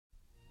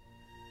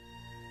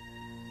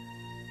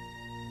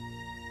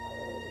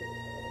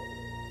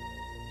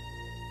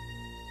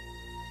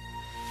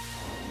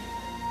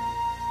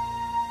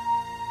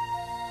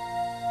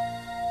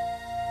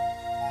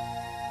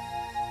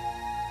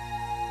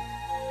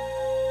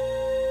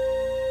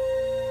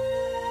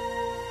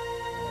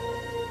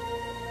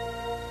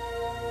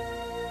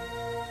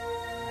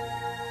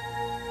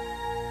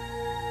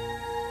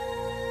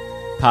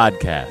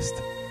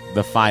podcast,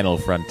 The Final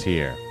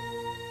Frontier.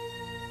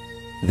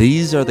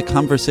 These are the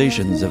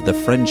conversations of the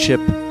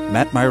friendship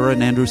Matt Myra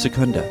and Andrew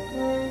Secunda.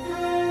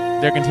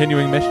 Their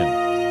continuing mission.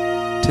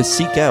 To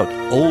seek out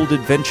old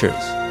adventures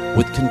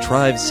with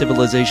contrived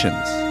civilizations.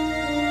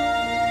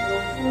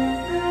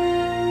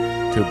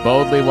 To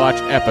boldly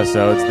watch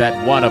episodes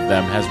that one of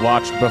them has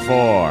watched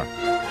before.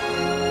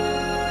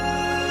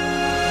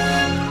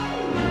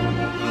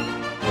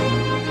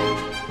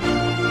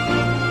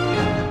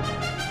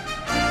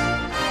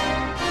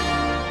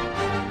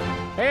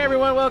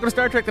 Welcome to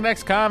Star Trek The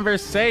Next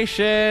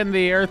Conversation,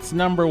 the Earth's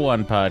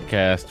 #1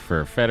 podcast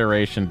for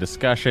Federation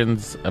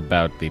discussions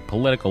about the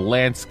political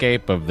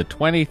landscape of the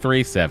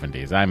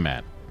 2370s. I'm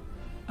Matt.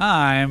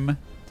 I'm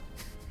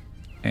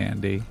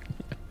Andy.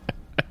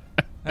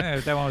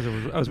 That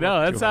one was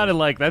no, that sounded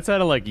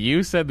like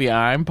you said the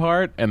I'm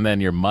part, and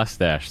then your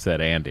mustache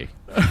said Andy.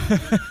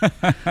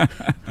 I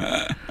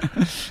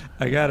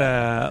got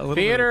a little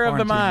theater of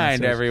the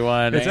mind, mustache.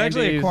 everyone. It's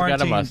actually Andy's a quarantine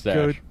got a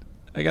mustache.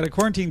 I got a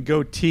quarantine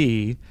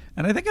goatee,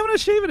 and I think I'm going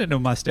to shave it into a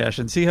mustache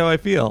and see how I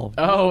feel.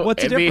 Oh,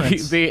 what's the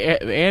difference?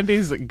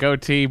 Andy's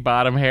goatee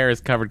bottom hair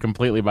is covered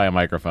completely by a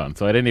microphone,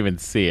 so I didn't even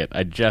see it.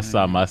 I just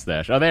saw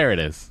mustache. Oh, there it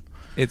is.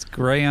 It's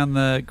gray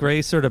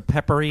sort of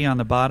peppery on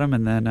the bottom,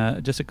 and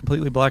then just a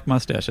completely black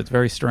mustache. It's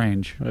very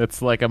strange.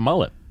 It's like a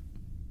mullet.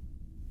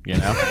 You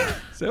know?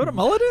 Is that what a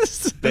mullet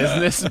is?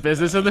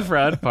 Business in the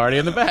front, party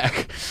in the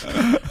back.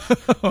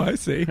 Oh, I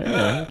see.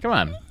 Yeah, come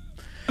on.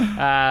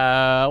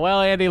 Well,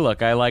 Andy,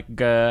 look, I like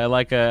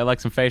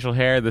some facial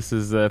hair. This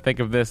is think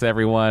of this,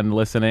 everyone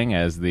listening,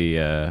 as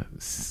the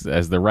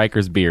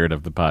Riker's beard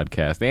of the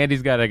podcast.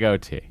 Andy's got a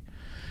goatee.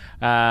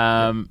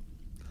 Now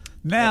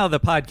the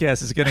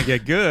podcast is going to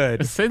get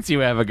good. Since you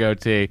have a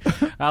goatee,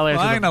 I'll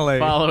answer the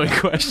following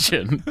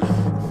question.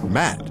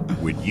 Matt,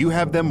 would you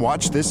have them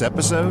watch this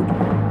episode?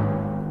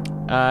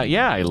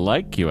 Yeah, I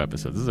like Q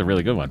episodes. This is a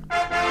really good one.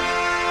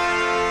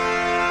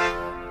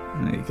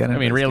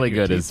 Really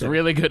good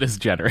is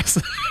generous.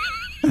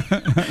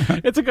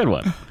 It's a good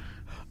one.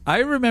 I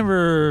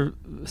remember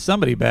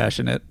somebody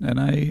bashing it, and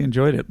I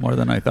enjoyed it more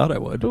than I thought I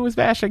would. Who was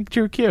bashing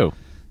True Q?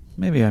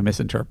 Maybe I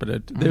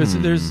misinterpreted.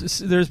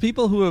 There's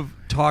people who have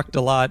talked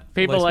a lot.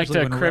 People like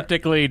to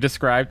cryptically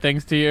describe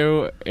things to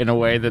you in a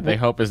way that they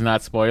hope is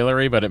not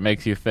spoilery, but it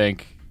makes you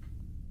think.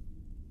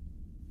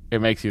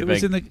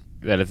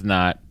 That it's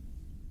not.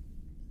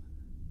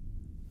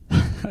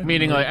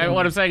 Meaning,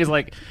 what I'm saying is,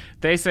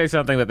 they say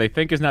something that they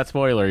think is not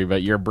spoilery,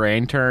 but your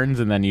brain turns,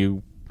 and then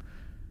you...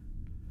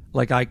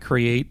 I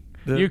create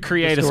You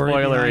create a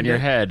spoiler in your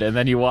head, and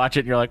then you watch it,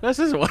 and you're like, this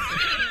is what...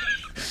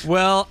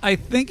 Well, I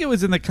think it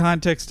was in the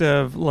context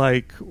of,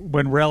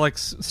 when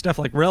stuff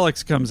like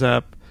Relics comes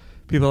up,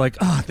 people are like,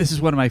 oh, this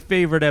is one of my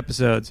favorite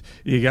episodes.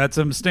 You got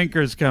some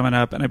stinkers coming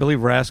up, and I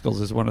believe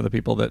Rascals is one of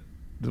the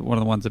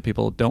ones that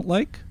people don't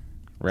like.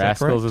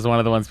 Rascals is one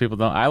of the ones people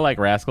don't. I like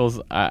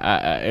Rascals.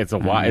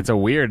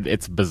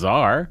 It's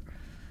bizarre.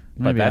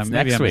 But that's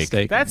next week.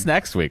 Mistaken. That's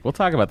next week. We'll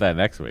talk about that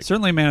next week.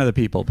 Certainly, Man of the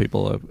People.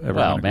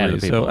 Everyone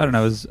agrees. So I don't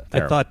know.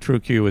 I thought True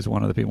Q was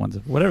one of the ones.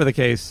 Whatever the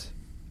case,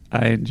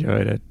 I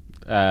enjoyed it.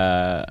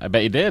 I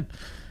bet you did.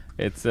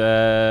 It's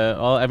I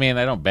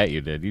don't bet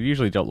you did. You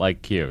usually don't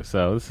like Q.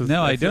 So this is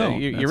I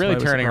don't. You're really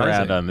turning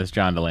around on this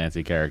John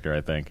Delancey character,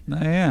 I think.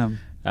 I am.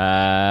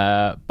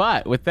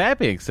 But with that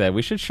being said,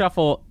 we should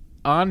shuffle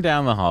on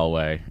down the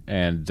hallway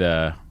and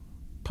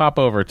pop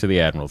over to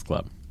the Admirals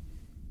Club.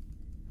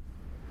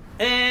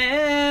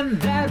 And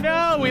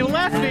no, we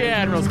left the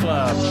Admirals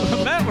Club.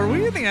 Matt, were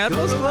we in the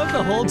Admirals Club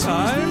the whole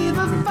time?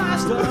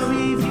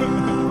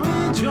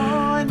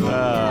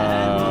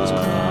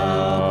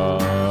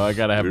 I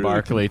gotta have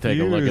Barkley take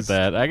a look at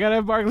that. I gotta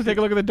have Barkley take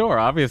a look at the door.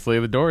 Obviously,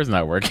 the door is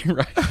not working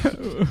right.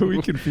 We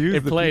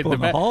confused the people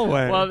in the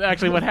hallway. Well,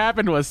 actually, what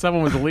happened was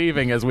someone was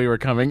leaving as we were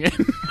coming in.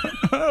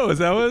 Oh, is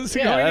that what was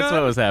going on? Yeah, that's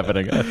what was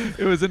happening.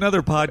 It was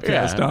another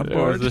podcast on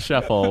board. It was a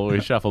shuffle.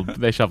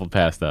 They shuffled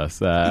past us.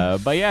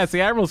 But yeah, it's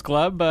the Admirals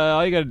Club.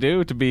 All you got to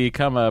do to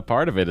become a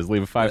part of it is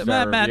leave a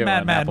 5-star review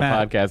on Apple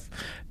Podcasts.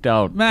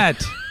 Don't.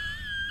 Matt.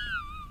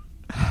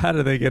 How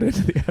do they get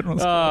into the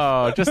Admirals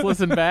Club? Oh, just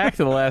listen back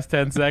to the last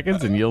 10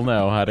 seconds and you'll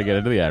know how to get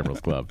into the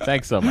Admirals Club.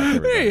 Thanks so much,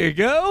 everybody. There you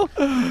go.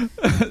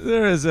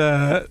 There's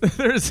a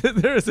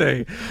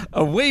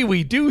way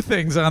we do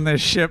things on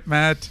this ship,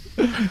 Matt.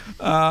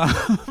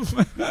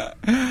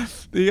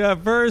 The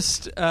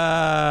first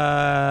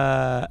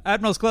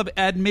Admirals Club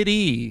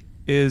admittee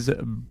is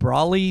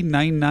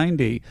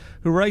Brawley990,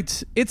 who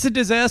writes, "It's a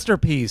disaster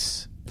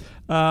piece.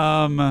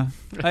 I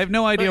have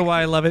no idea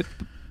why I love it."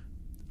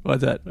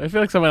 What's that? I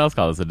feel like someone else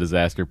called this a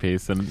disaster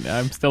piece, and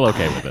I'm still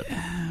okay with it.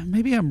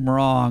 Maybe I'm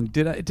wrong.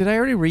 Did I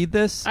already read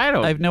this? I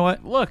don't. I have no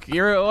idea. Look,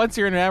 once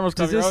you're in an Admirals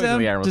Club, you're always in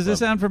the Admirals Club. Does this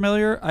sound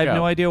familiar? I have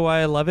no idea why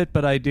I love it,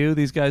 but I do.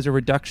 These guys are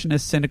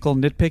reductionist, cynical,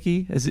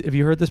 nitpicky. Have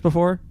you heard this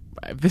before?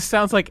 This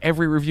sounds like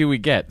every review we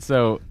get,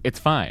 so it's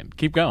fine.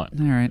 Keep going.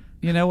 All right.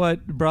 You know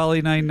what,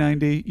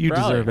 Brawley990, you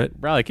deserve it.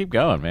 Brawley, keep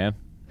going, man.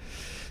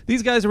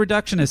 These guys are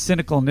reductionist,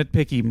 cynical,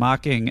 nitpicky,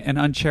 mocking, and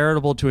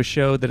uncharitable to a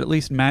show that at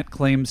least Matt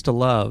claims to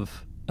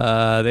love.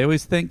 They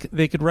always think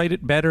they could write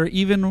it better,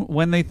 even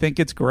when they think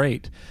it's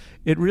great.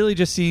 It really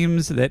just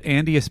seems that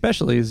Andy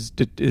especially is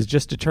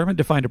just determined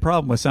to find a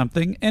problem with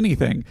something,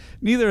 anything.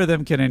 Neither of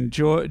them can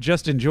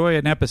enjoy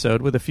an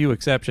episode, with a few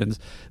exceptions.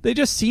 They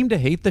just seem to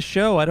hate the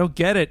show. I don't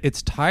get it.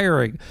 It's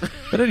tiring.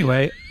 But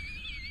anyway,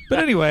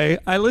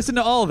 I listen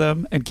to all of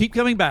them and keep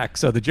coming back,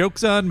 so the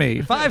joke's on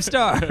me. 5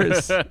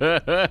 stars. Look,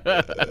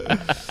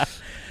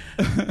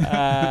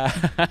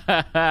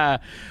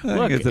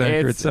 it's an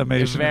accurate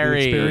summation of the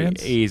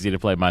experience. Very easy to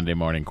play Monday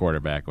morning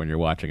quarterback when you're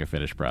watching a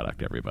finished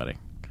product, everybody.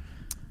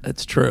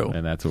 That's true.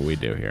 And that's what we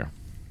do here.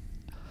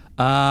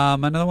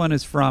 Another one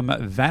is from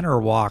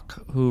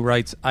Vannerwalk, who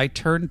writes, I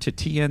turned to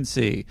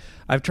TNC.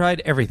 I've tried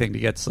everything to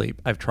get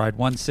sleep. I've tried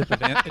one sip of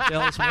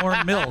Adele's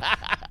warm milk.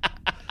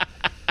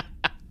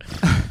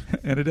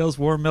 And Adele's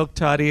warm milk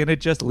toddy, and it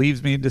just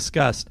leaves me in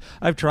disgust.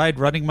 I've tried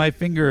running my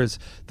fingers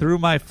through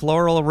my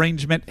floral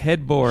arrangement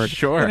headboard.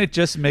 Sure. And it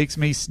just makes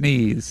me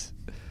sneeze.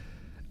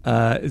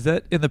 Is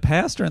that in the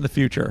past or in the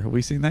future? Have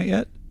we seen that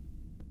yet?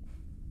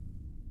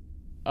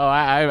 Oh,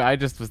 I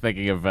just was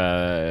thinking of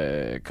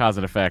cause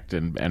and effect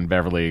and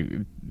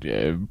Beverly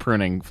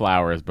pruning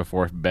flowers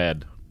before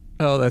bed.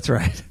 Oh, that's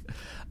right.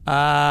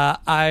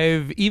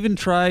 I've even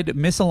tried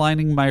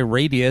misaligning my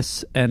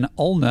radius and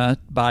ulna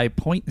by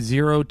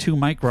 0.02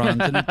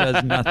 microns, and it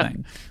does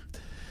nothing.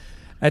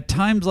 At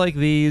times like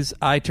these,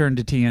 I turn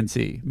to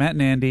TNC. Matt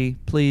and Andy,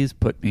 please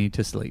put me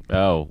to sleep.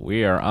 Oh,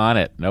 we are on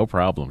it. No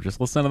problem.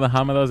 Just listen to the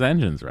hum of those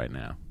engines right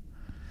now.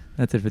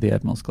 That's it for the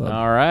Admirals Club.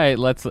 All right,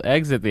 let's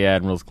exit the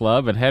Admirals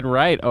Club and head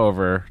right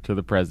over to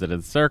the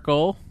President's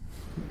Circle.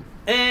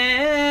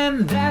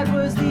 And that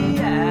was the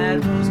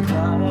Admirals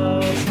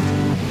Club.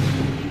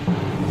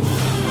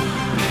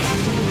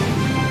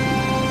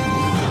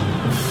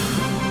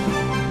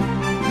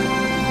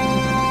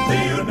 The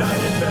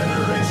United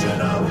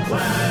Federation of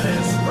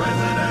Planets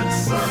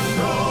President's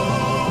Circle.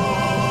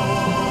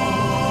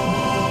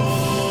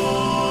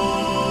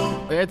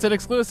 It's an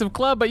exclusive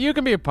club, but you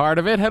can be a part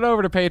of it. Head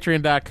over to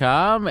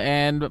patreon.com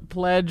and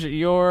pledge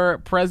your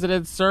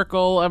President's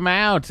Circle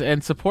amount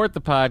and support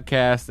the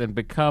podcast and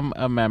become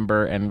a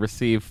member and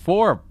receive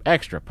 4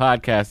 extra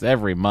podcasts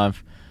every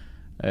month.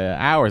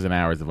 Hours and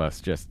hours of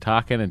us just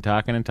talking and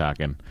talking and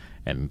talking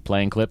and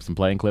playing clips and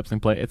playing clips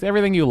and play. It's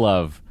everything you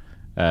love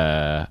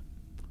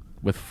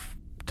with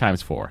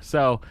times 4.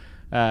 So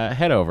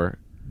head over.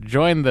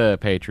 Join the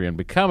Patreon.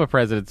 Become a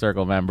President's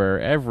Circle member.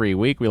 Every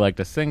week we like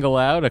to single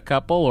out a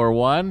couple or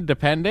one,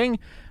 depending.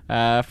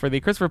 For the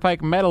Christopher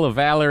Pike Medal of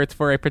Valor, it's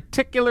for a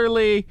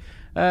particularly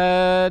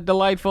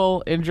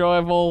delightful,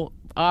 enjoyable,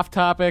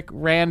 off-topic,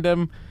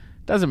 random,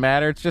 doesn't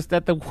matter. It's just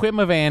at the whim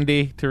of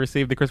Andy to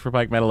receive the Christopher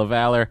Pike Medal of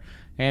Valor.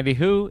 Andy,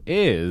 who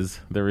is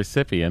the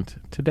recipient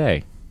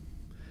today?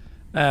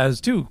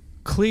 As 2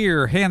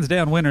 clear,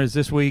 hands-down winners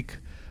this week.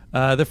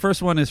 The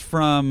first one is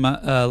from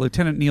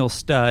Lieutenant Neil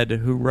Studd,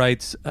 who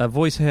writes,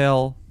 voice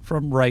hail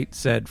from Right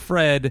Said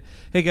Fred.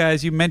 Hey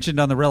guys, you mentioned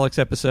on the Relics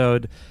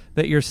episode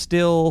that you're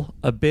still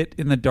a bit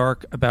in the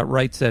dark about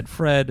Right Said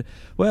Fred.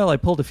 Well, I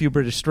pulled a few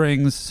British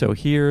strings, so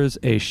here's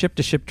a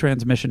ship-to-ship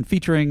transmission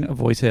featuring a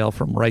voice hail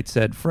from Right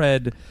Said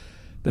Fred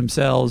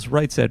themselves.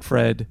 Right Said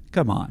Fred,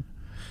 come on.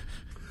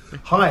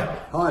 Hi.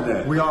 Hi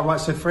there. We are Right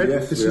Said Fred.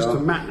 Yes, this we is are.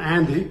 to Matt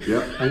and Andy.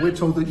 Yep. And we're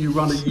told that you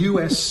run a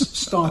US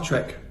Star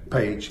Trek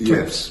page,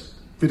 clips,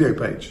 video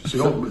page.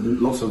 So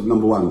Lots of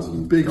number ones.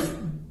 And big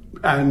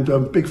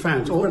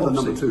fans. What are the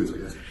number obviously. 2s, I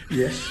guess?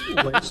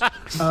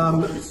 Yes,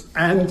 always.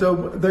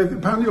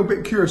 Apparently you're a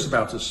bit curious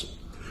about us.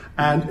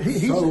 And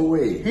he's So are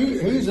we. He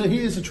is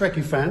a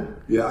Trekkie fan.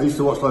 Yeah, I used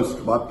to watch loads,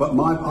 but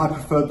I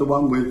preferred the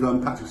one with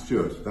Patrick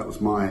Stewart. That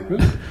was my...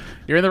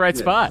 You're in the right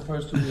spot.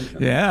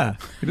 Yeah,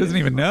 he doesn't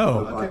even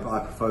know. I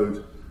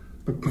preferred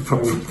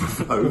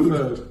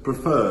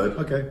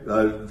Okay.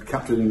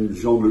 Captain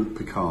Jean-Luc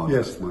Picard.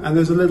 Yes, and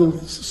there's a little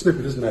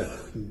snippet, isn't there?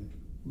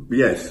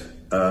 Yes,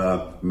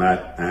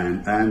 Matt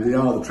and Andy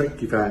are the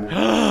Trekkie fan.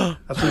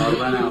 That's what I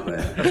ran out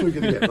there. That's what we're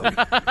going to get.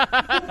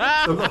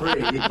 So,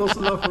 lots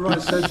of love for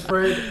Right Said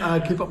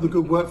Fred. Keep up the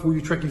good work for all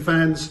you Trekkie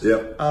fans.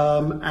 Yep.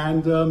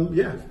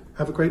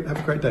 Have a great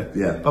day.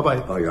 Yeah. Bye-bye.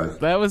 Bye, guys.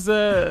 That was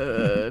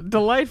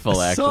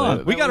delightful, actually.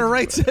 Song. We That got a was-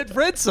 Right Said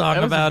Fred song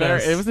That was about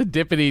us. It was a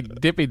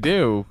dippity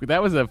do.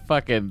 That was a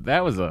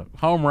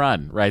home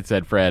run, Right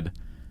Said Fred.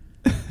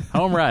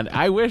 Home run.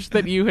 I wish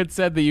that you had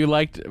said that you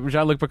liked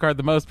Jean-Luc Picard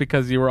the most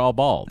because you were all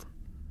bald.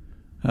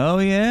 Oh,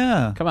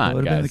 yeah. Come on, that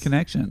would have been the guys.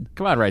 connection.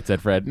 Come on, Right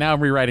Said Fred. Now I'm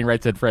rewriting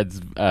Right Said Fred's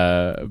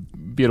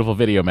beautiful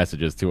video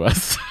messages to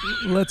us.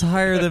 Let's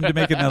hire them to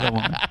make another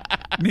one.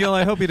 Neil,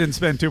 I hope you didn't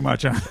spend too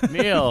much on it.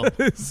 Neil,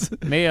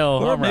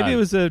 Or home maybe run. it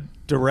was a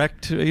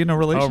direct,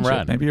 relationship. Home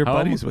run. Maybe you're Home-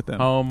 buddies with them.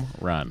 Home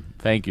run.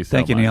 Thank you so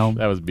Thank you, much. Neil.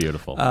 That was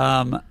beautiful.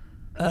 And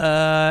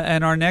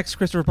our next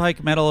Christopher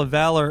Pike Medal of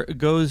Valor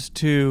goes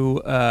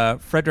to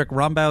Frederick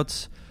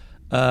Rombouts,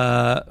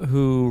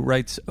 who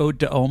writes Ode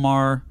to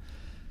Omar.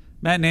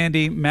 Matt and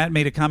Andy. Matt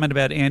made a comment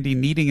about Andy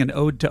needing an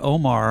ode to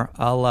Omar,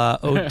 a la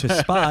ode to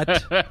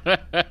Spot.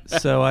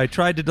 So I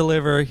tried to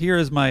deliver. Here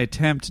is my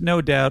attempt.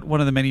 No doubt, one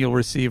of the many you'll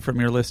receive from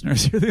your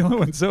listeners. You're the only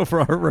one so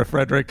far,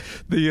 Frederick.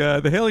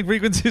 The hailing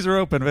frequencies are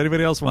open. If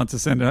anybody else wants to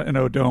send an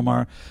ode to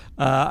Omar,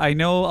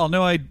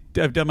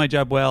 I've done my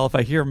job well if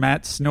I hear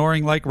Matt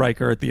snoring like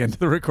Riker at the end of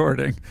the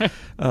recording.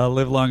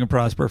 Live long and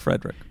prosper,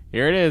 Frederick.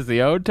 Here it is,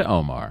 the ode to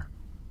Omar.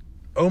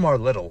 Omar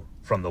Little,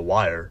 from The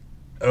Wire,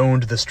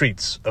 owned the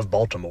streets of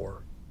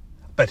Baltimore.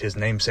 But his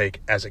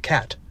namesake as a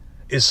cat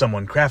is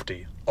someone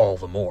crafty all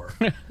the more.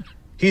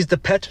 He's the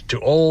pet to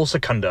all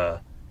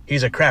Secunda.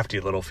 He's a crafty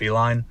little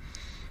feline,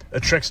 a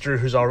trickster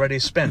who's already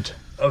spent,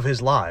 of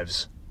his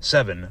lives,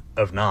 7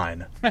 of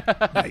 9.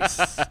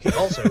 Nice. He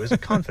also is a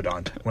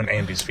confidant when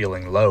Andy's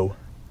feeling low.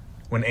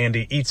 When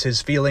Andy eats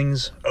his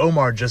feelings,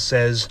 Omar just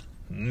says,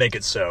 "Make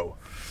it so."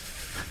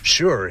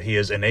 Sure, he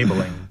is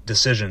enabling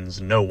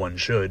decisions no one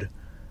should.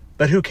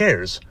 But who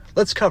cares?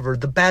 Let's cover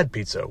the bad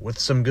pizza with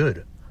some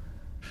good.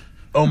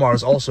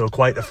 Omar's also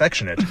quite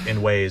affectionate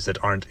in ways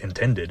that aren't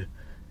intended.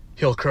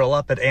 He'll curl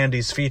up at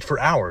Andy's feet for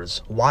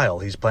hours while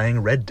he's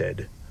playing Red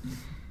Dead.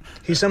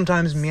 He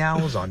sometimes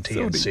meows on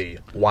TNC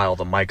while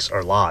the mics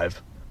are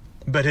live.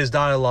 But his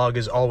dialogue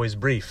is always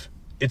brief.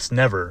 It's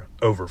never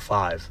over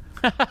 5.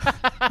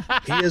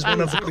 He is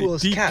one of the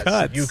coolest cats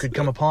that you could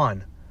come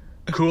upon.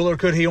 Cooler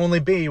could he only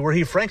be were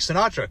he Frank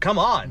Sinatra. Come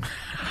on!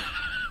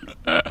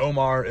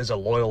 Omar is a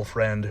loyal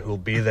friend who'll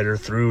be there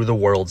through the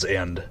world's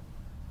end.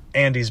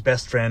 Andy's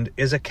best friend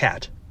is a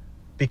cat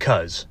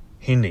because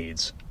he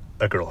needs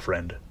a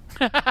girlfriend.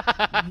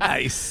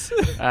 Nice.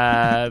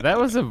 That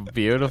was a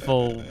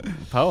beautiful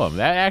poem.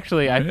 That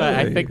actually,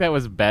 I think that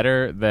was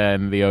better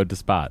than the ode to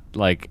Spot.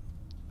 Like,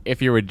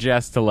 if you were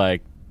just to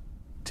like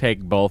take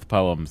both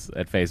poems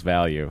at face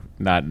value,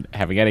 not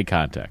having any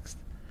context.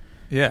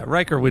 Yeah,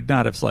 Riker would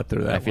not have slept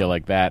through that. I feel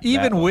like that,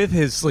 even that with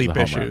his sleep was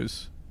a home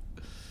issues.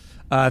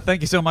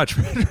 Thank you so much,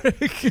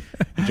 Frederick.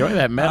 Enjoy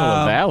that Medal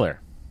of Valor.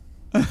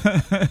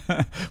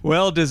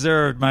 Well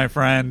deserved, my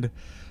friend.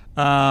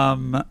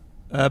 By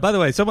the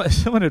way,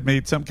 someone had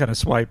made some kind of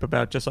swipe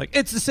about just like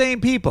it's the same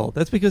people.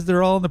 That's because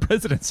they're all in the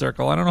president's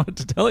circle. I don't know what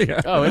to tell you.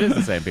 Oh, it is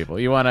the same people.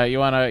 You want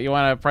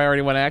a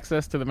priority one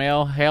access to the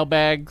mail hail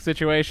bag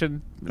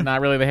situation?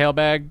 Not really the hail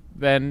bag.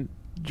 Then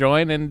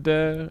join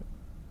and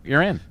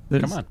you're in.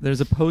 Come on.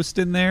 There's a post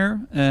in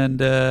there, and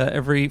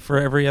for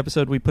every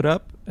episode we put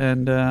up,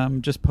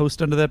 and just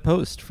post under that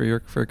post for your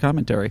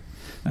commentary.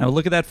 Now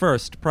look at that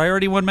first.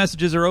 Priority 1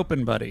 messages are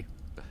open, buddy.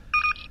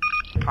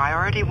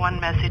 Priority 1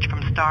 message from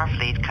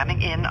Starfleet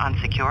coming in on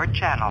secured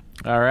channel.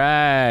 All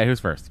right, who's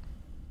first?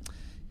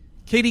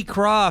 Katie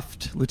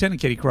Croft, Lieutenant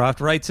Katie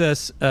Croft, writes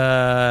us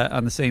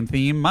on the same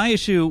theme. My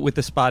issue with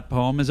the Spot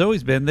poem has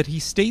always been that he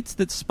states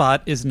that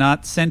Spot is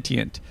not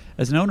sentient.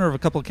 As an owner of a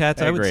couple of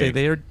cats, I would say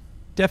they are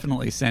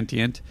definitely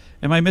sentient.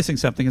 Am I missing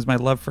something? Is my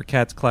love for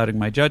cats clouding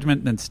my judgment?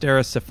 And then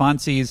Steris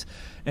Sephances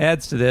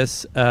adds to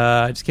this.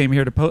 I just came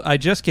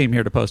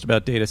here to post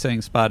about Data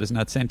saying Spot is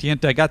not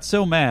sentient. I got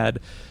so mad.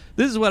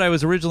 This is what I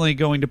was originally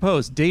going to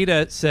post.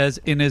 Data says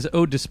in his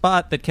ode to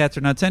Spot that cats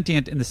are not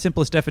sentient. In the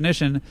simplest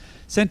definition,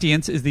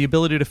 sentience is the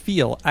ability to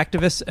feel.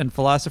 Activists and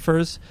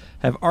philosophers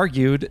have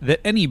argued that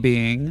any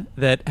being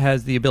that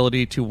has the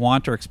ability to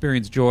want or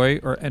experience joy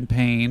and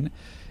pain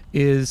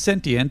is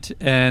sentient,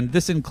 and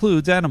this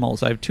includes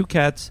animals. I have 2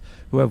 cats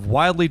who have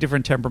wildly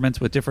different temperaments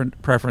with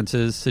different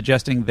preferences,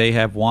 suggesting they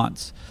have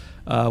wants.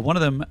 One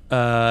of them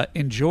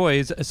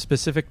enjoys a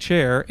specific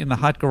chair in the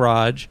hot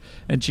garage,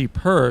 and she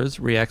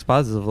reacts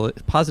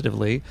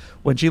positively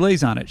when she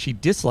lays on it. She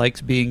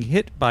dislikes being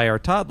hit by our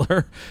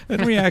toddler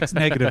and reacts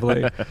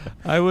negatively.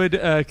 I would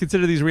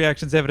consider these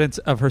reactions evidence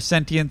of her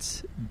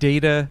sentience.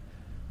 Data,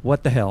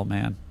 what the hell,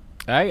 man?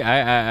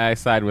 I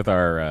side with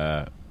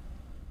our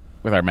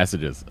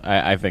messages.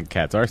 I think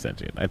cats are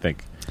sentient. I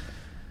think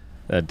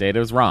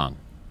Data's wrong.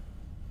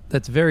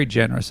 That's very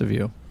generous of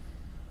you.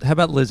 How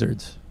about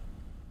lizards?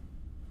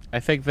 I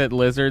think that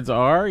lizards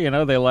are,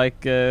 they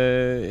like,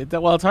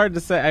 well, it's hard to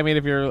say. I mean,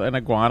 if you're an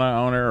iguana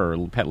owner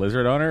or pet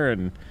lizard owner,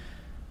 and,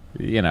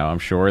 I'm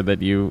sure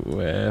that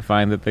you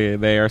find that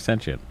they are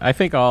sentient. I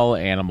think all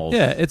animals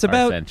are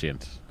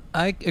sentient.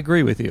 I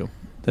agree with you.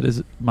 That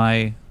is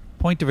my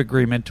point of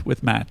agreement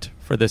with Matt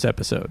for this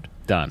episode.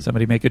 Done.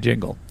 Somebody make a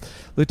jingle.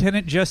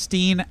 Lieutenant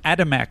Justine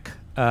Adamek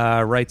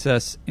writes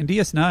us, in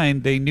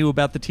DS9, they knew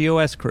about the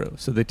TOS crew,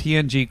 so the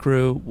TNG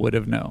crew would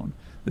have known.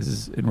 This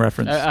is in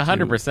reference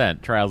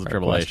 100% Trials and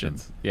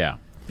Tribulations. Question.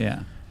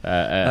 Yeah.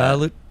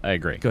 I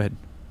agree. Go ahead.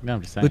 No,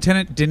 I'm just saying.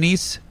 Lieutenant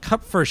Denise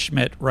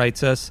Kupferschmidt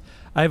writes us,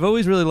 I've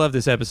always really loved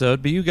this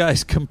episode, but you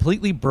guys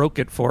completely broke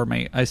it for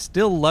me. I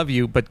still love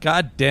you, but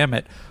god damn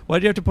it.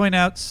 Why'd you have to point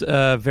out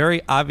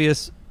very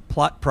obvious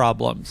plot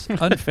problems?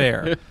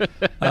 Unfair.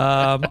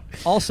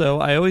 Also,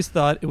 I always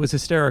thought it was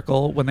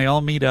hysterical when they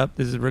all meet up.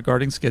 This is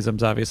regarding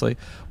schisms, obviously.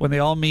 When they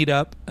all meet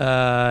up,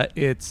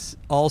 it's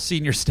all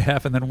senior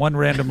staff and then one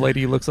random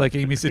lady who looks like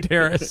Amy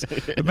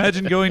Sedaris.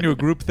 Imagine going to a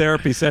group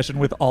therapy session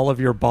with all of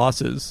your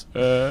bosses.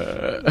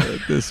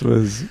 This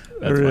was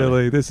That's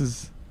really... funny. This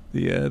is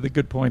the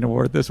Good Point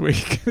Award this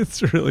week.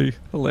 It's really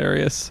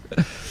hilarious.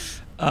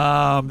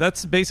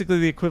 That's basically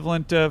the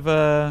equivalent of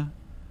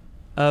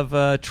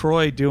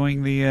Troy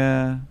doing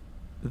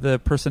the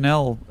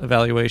personnel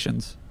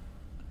evaluations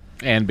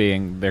and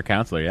being their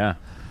counselor.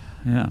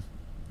 Yeah.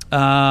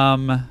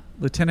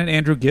 Lieutenant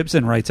Andrew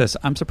Gibson writes us,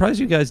 I'm surprised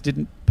you guys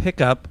didn't pick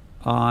up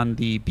on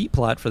the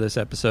B-plot for this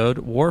episode.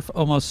 Worf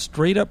almost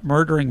straight up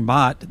murdering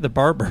Mott, the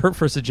barber,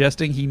 for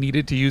suggesting he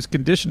needed to use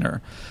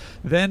conditioner.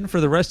 Then,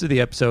 for the rest of the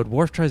episode,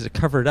 Worf tries to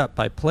cover it up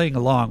by playing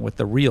along with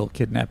the real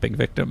kidnapping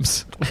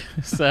victims.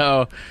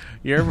 So,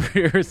 you're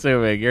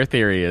assuming, your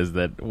theory is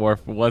that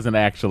Worf wasn't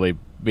actually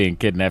being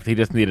kidnapped. He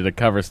just needed a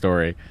cover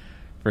story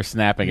for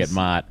snapping at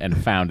Mott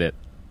and found it.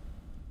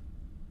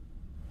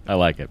 I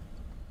like it.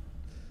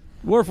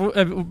 Worf,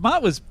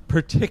 Mott was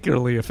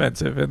particularly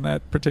offensive in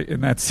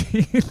that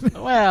scene.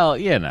 Well,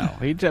 you know,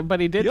 but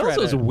he did. He also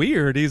was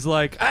weird. He's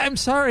like, "I'm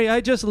sorry, I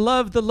just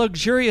love the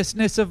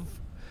luxuriousness of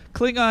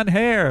Klingon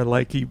hair."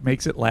 Like he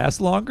makes it last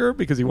longer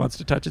because he wants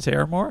to touch his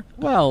hair more.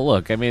 Well,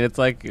 look, I mean, it's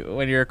like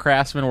when you're a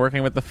craftsman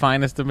working with the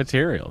finest of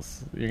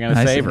materials. You're going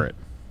to savor it.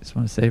 Just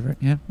want to savor it.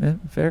 Yeah,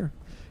 fair.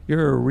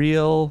 You're a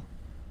real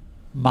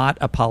Mott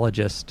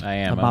apologist. I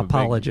am. I'm an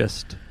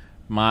apologist.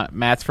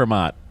 Matt's for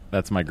Mott.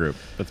 That's my group.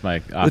 That's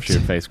my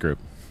offshoot face group.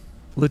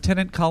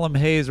 Lieutenant Colum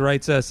Hayes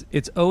writes us,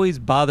 it's always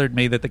bothered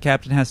me that the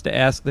captain has to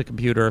ask the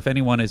computer if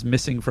anyone is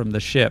missing from the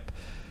ship.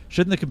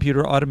 Shouldn't the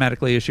computer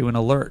automatically issue an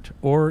alert?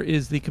 Or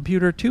is the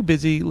computer too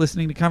busy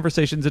listening to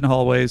conversations in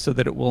hallways so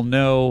that it will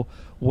know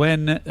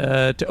when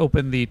to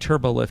open the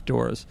turbo lift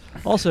doors?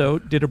 Also,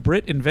 did a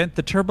Brit invent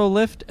the turbo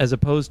lift as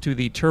opposed to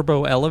the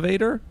turbo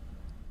elevator?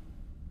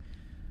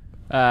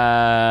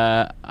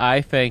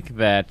 I think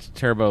that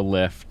turbo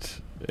lift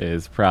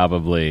is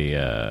probably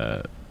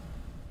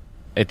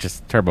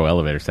turbo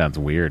elevator sounds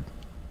weird.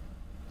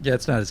 Yeah,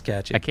 it's not as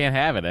catchy. I can't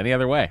have it any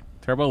other way.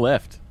 Turbo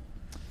lift.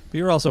 But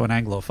you're also an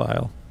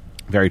Anglophile.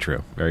 Very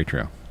true. Very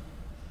true.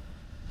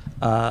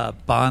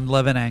 Bond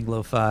loving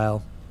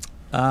Anglophile.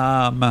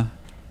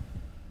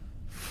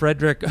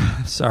 Frederick,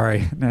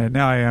 sorry,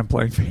 now I am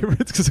playing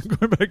favorites because I'm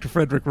going back to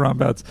Frederick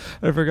Rombouts.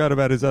 I forgot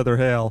about his other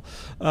hail.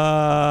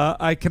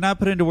 I cannot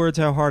put into words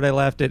how hard I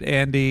laughed at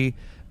Andy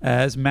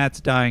as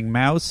Matt's dying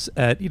mouse.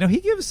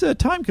 He gives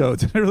time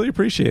codes, and I really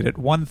appreciate it.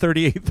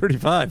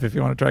 13835 if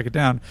you want to track it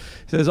down.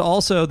 He says,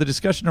 also, the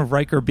discussion of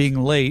Riker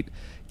being late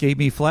gave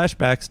me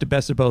flashbacks to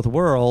Best of Both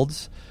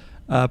Worlds,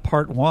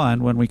 Part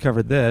 1, when we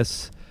covered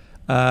this.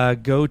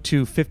 Go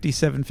to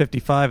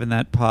 5755 in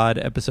that pod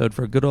episode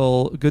for a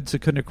good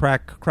Secunda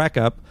crack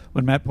up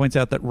when Matt points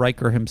out that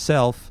Riker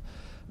himself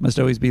must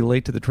always be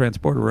late to the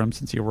transporter room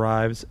since he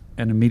arrives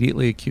and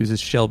immediately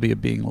accuses Shelby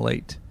of being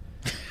late.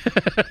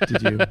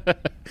 Did you?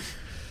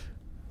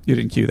 You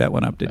didn't cue that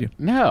one up, did you?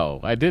 No,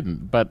 I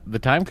didn't. But the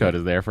time code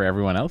is there for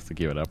everyone else to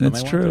cue it up.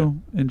 That's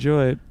true.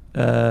 Enjoy it.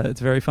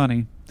 It's very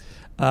funny.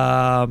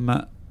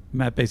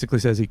 Matt basically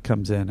says he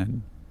comes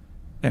in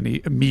and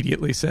he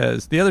immediately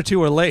says, the other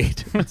two are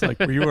late. It's like,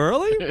 were you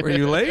early? Were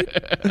you late?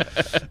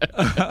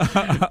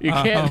 You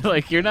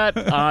can't, you're not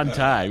on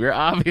time. You're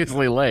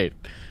obviously late.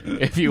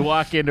 If you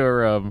walk into a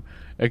room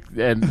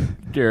and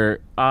you're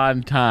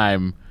on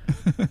time,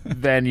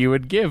 then you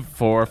would give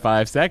 4 or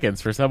 5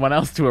 seconds for someone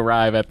else to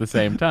arrive at the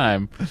same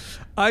time.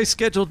 I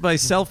scheduled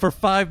myself for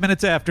 5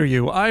 minutes after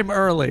you. I'm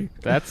early.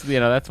 That's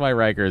why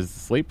Riker's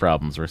sleep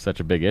problems were such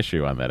a big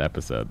issue on that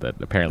episode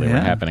that apparently were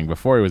happening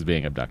before he was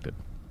being abducted.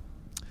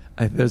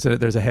 There's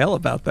a hail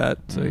about that,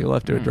 so you'll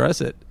have to address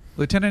it.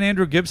 Lieutenant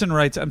Andrew Gibson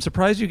writes, I'm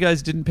surprised you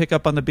guys didn't pick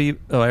up on the B...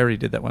 Oh, I already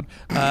did that one.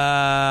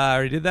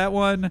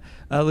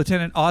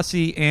 Lieutenant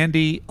Aussie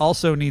Andy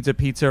also needs a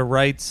pizza,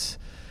 writes...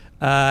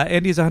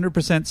 Andy's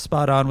 100%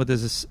 spot on with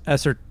his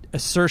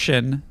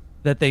assertion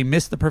that they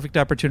missed the perfect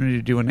opportunity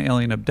to do an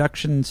alien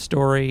abduction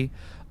story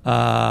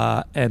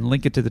and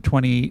link it to the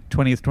 20th,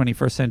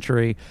 21st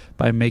century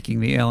by making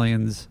the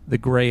aliens the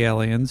gray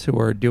aliens who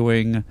are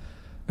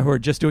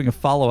just doing a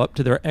follow-up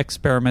to their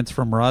experiments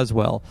from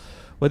Roswell.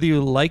 Whether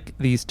you like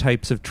these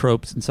types of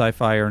tropes in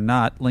sci-fi or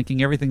not,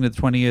 linking everything to the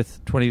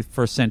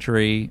 21st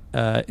century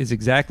is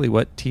exactly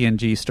what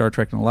TNG, Star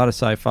Trek, and a lot of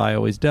sci-fi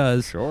always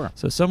does. Sure.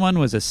 So someone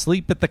was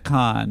asleep at the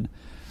con.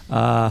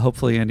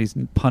 Hopefully Andy's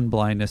pun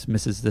blindness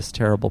misses this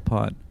terrible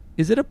pun.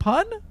 Is it a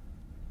pun?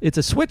 It's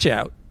a switch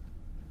out.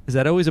 Is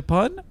that always a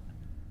pun?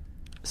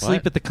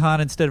 Sleep at the con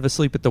instead of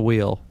asleep at the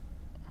wheel.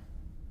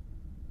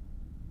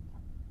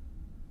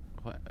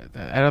 What?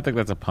 I don't think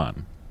that's a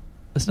pun.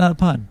 It's not a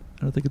pun.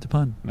 I don't think it's a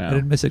pun. No. I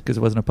didn't miss it because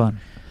it wasn't a pun.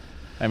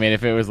 I mean,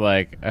 if it was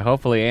like,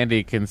 hopefully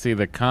Andy can see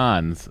the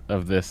cons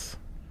of this.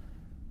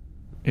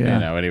 Yeah. You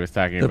know, what he was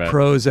talking the about. The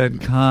pros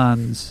and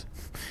cons.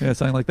 Yeah,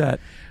 something like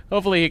that.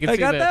 Hopefully he can see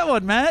that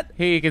one, Matt.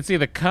 He can see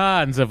the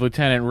cons of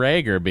Lieutenant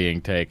Rager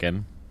being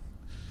taken.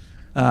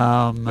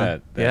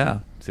 Yeah.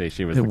 See,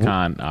 she was the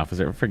con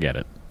officer. Forget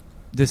it.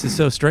 This is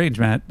so strange,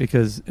 Matt,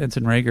 because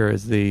Ensign Rager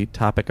is the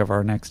topic of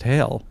our next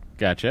hail.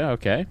 Gotcha,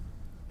 okay.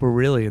 We're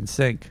really in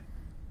sync.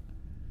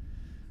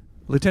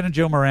 Lieutenant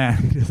Joe Moran,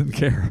 he doesn't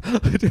care.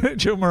 Lieutenant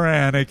Joe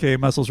Moran, a.k.a.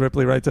 Muscles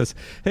Ripley, writes us,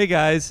 "Hey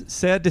guys,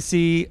 sad to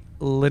see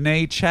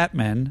Lene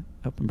Chapman,"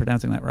 I hope I'm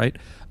pronouncing that right,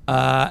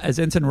 as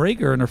Ensign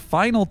Rager in her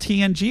final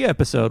TNG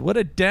episode. What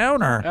a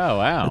downer. Oh,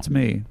 wow. That's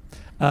me.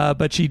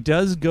 But she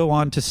does go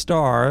on to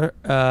star,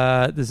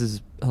 this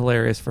is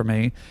hilarious for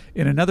me,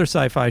 in another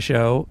sci-fi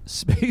show,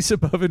 Space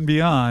Above and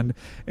Beyond.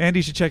 And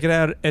you should check it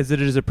out, as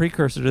it is a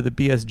precursor to the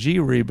BSG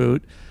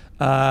reboot.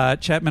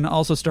 Chapman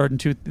also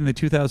starred in the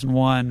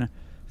 2001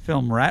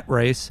 film Rat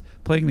Race,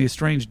 playing the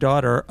estranged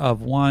daughter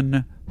of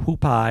one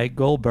Whoopi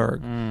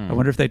Goldberg. I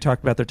wonder if they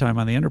talked about their time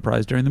on the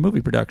Enterprise during the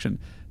movie production.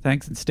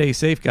 Thanks, and stay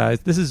safe, guys.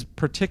 This is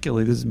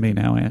me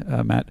now,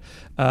 Matt.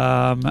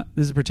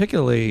 This is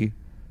particularly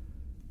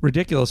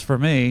ridiculous for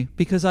me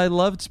because I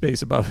loved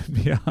Space Above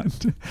and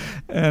Beyond,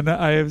 and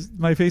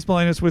my face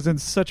blindness was in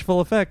such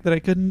full effect that I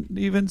couldn't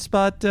even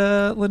spot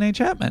Lene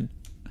Chapman.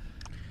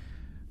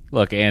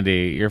 Look,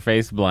 Andy, your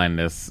face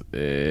blindness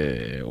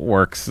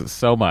works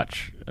so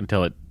much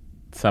until it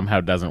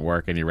somehow doesn't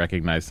work and you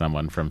recognize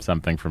someone from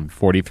something from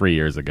 43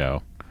 years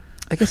ago.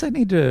 I guess I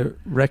need to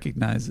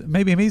recognize it.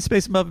 Maybe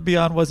Space Above and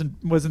Beyond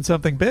wasn't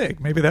something big.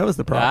 Maybe that was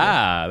the problem.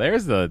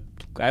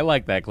 I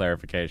like that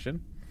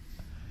clarification.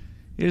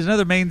 Here's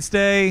another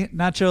mainstay,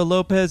 Nacho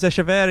Lopez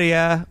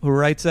Echeverria, who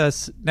writes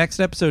us,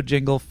 "Next episode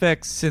jingle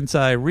fixed since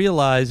I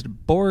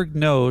realized Borg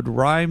node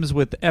rhymes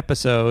with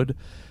episode.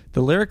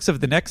 The lyrics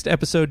of the next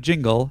episode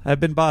jingle have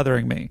been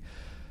bothering me.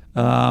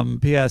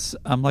 P.S.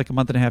 I'm like a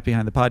month and a half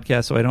behind the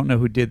podcast, so I don't know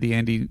who did the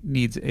Andy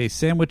Needs a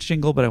Sandwich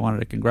jingle, but I wanted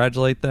to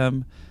congratulate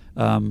them.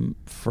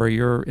 For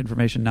your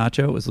information,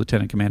 Nacho, it was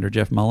Lieutenant Commander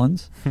Jeff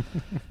Mullins."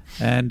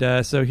 And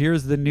so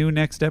here's the new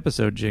next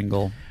episode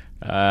jingle.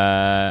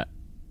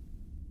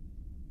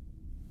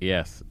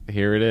 Yes,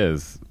 here it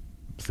is,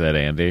 said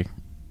Andy.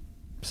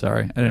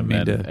 Sorry, I didn't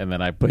mean to and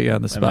then I put you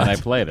on the spot. And then I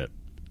played it.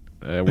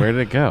 Where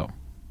did it go?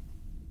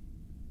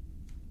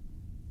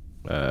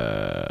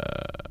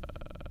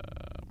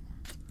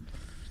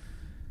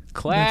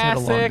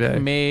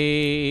 Classic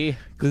me.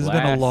 This has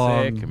been a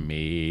long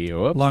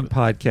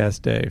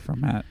podcast day for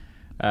Matt.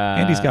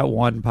 Andy's got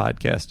one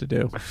podcast to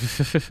do.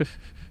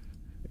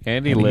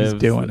 Andy lives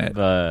doing it.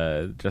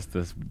 Just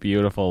this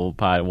beautiful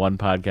one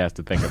podcast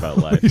to think about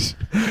life.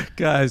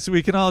 Guys,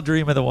 we can all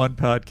dream of the one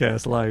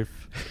podcast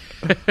life.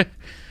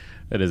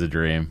 It is a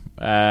dream.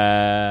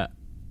 I'm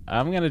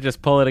going to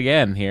just pull it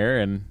again here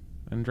and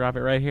drop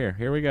it right here.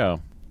 Here we go.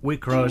 We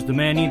crossed the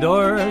many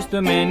doors,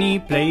 the many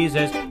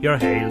places. Your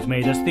hails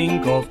made us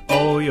think of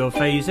all your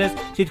faces.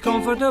 Sit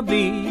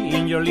comfortably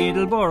in your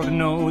little Borg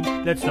node.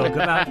 Let's talk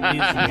about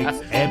this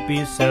week's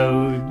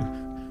episode.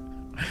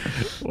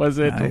 Was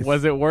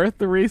it worth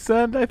the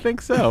resend? I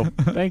think so.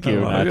 Thank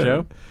you,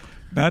 Nacho.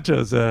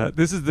 Nacho's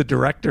this is the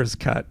director's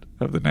cut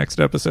of the next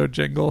episode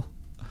jingle.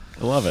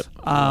 I love it.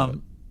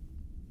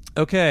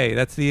 Okay,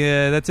 that's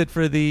it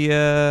for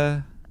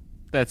the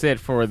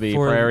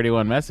priority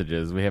one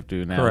messages. We have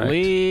to now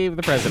leave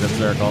the president's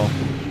circle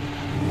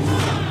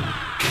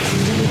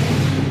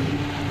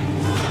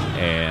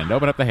and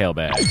open up the hail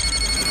bag.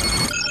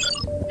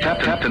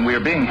 Captain, we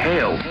are being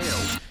hailed.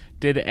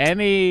 Did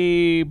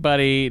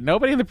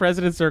nobody in the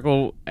president's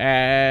circle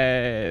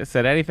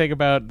said anything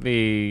about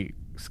the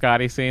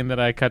Scotty scene that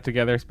I cut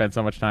together, spent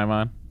so much time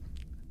on?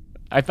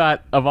 I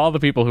thought of all the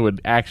people who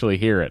would actually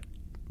hear it,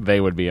 they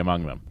would be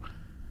among them.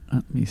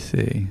 Let me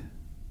see.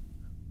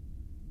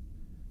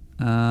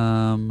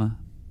 I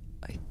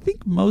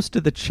think most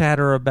of the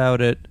chatter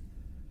about it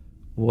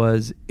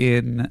was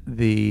in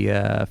the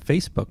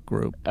Facebook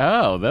group.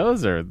 Oh,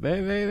 those are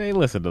they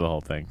listen to the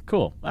whole thing.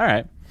 Cool. All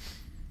right.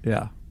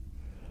 Yeah.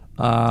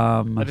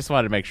 I just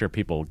wanted to make sure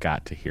people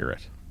got to hear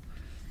it.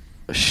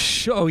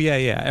 Oh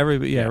yeah.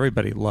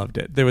 Everybody loved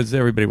it. They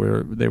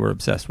were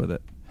obsessed with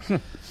it.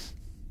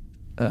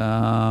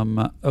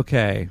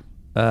 Okay.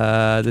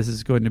 This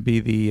is going to be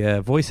the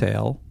voice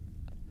hail.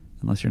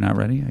 Unless you're not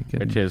ready, I can.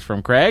 Which is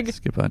from Craig.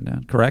 Skip on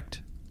down.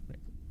 Correct.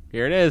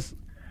 Here it is.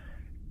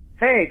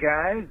 Hey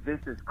guys, this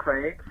is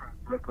Craig from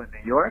Brooklyn,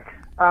 New York.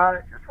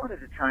 Just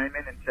wanted to chime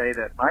in and say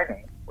that my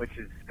name, which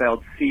is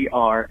spelled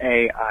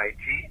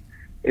C-R-A-I-G,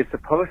 is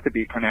supposed to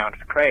be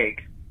pronounced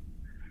Craig,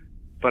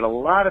 but a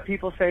lot of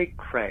people say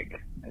Craig,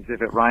 as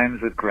if it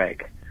rhymes with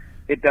Greg.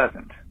 It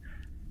doesn't.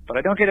 But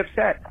I don't get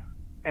upset.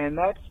 And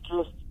that's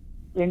just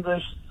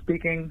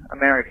English-speaking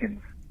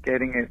Americans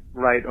getting it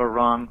right or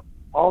wrong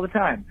all the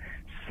time.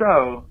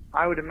 So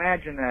I would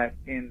imagine that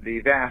in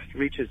the vast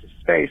reaches of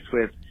space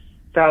with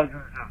thousands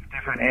of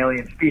different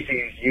alien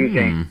species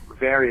using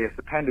various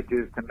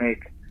appendages to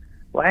make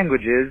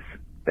languages,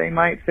 they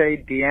might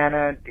say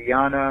Deanna,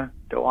 Diana,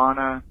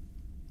 Doana,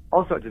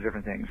 all sorts of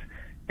different things.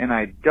 And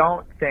I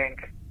don't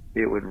think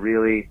it would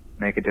really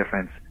make a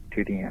difference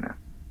to Deanna.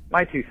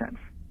 My 2 cents.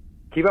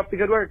 Keep up the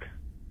good work.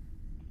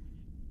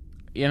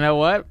 You know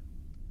what?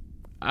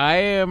 I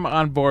am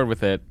on board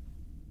with it,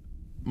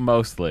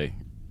 mostly.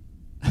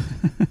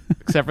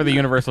 Except for the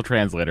universal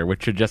translator,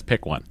 which should just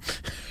pick one.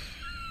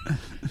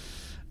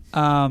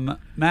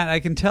 Matt, I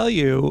can tell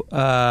you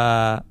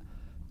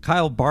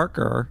Kyle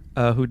Barker,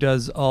 who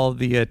does all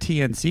the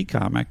TNC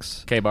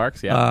comics. K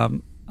Barks, yeah.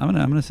 I'm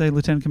gonna say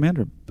Lieutenant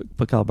Commander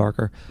Kyle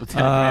Barker.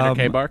 Lieutenant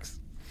Commander K Barks.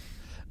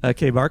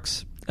 K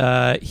Barks.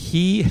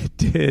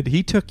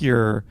 He took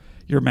your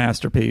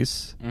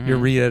masterpiece, your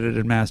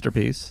re-edited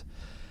masterpiece,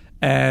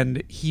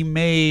 and he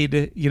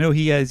made.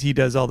 He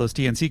does all those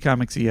TNC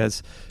comics. He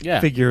has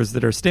figures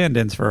that are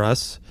stand-ins for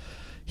us.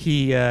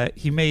 He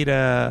made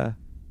a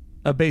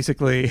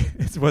basically,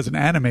 it wasn't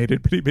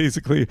animated, but he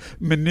basically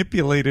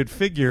manipulated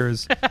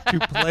figures to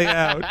play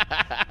out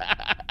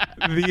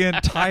the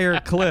entire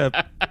clip,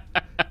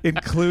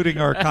 including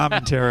our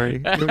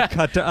commentary. It would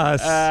cut to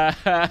us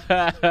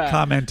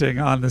commenting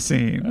on the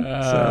scene.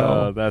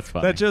 So that's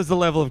funny. That shows the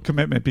level of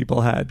commitment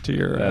people had to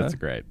your. That's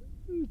great.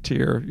 To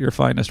your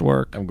finest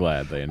work. I'm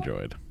glad they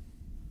enjoyed.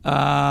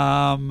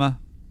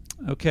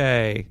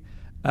 Okay.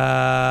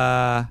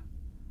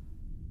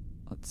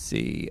 Let's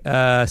see.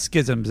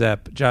 Schism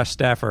Zep, Josh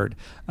Stafford.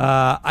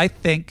 I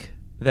think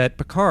that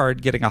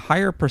Picard getting a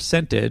higher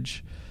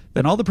percentage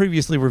than all the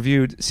previously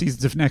reviewed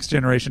seasons of Next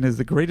Generation is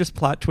the greatest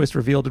plot twist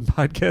revealed in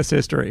podcast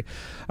history.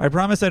 I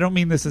promise I don't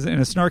mean this in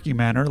a snarky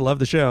manner. Love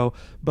the show.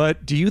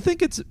 But do you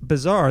think it's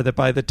bizarre that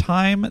by the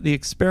time the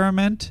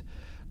experiment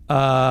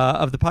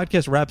of the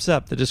podcast wraps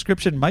up, the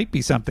description might be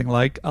something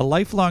like a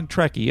lifelong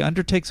Trekkie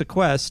undertakes a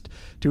quest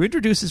to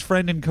introduce his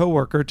friend and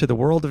coworker to the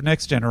world of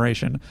Next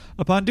Generation.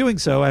 Upon doing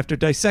so, after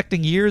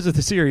dissecting years of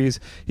the series,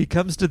 he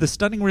comes to the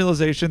stunning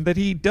realization that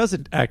he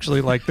doesn't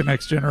actually like the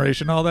Next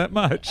Generation all that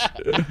much.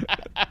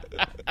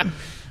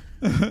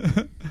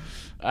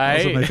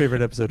 Also, my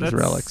favorite episode is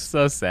Relics.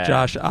 So sad.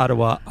 Josh,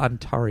 Ottawa,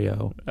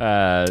 Ontario.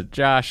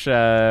 Josh,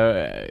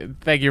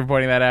 thank you for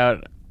pointing that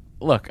out.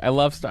 Look, I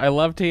love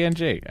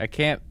TNG.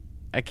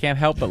 I can't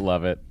help but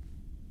love it.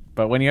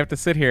 But when you have to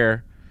sit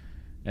here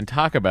and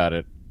talk about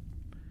it,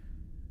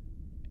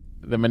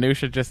 the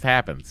minutia just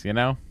happens, you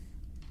know?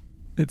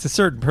 It's a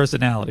certain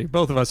personality.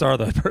 Both of us are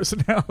that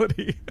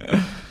personality.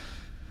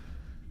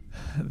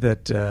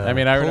 That I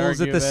mean, I would pulls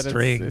argue at the that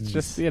strings. it's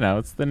just,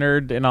 it's the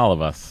nerd in all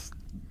of us.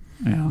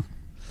 Yeah.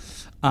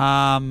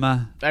 I'm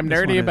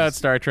nerdy about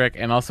Star Trek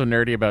and also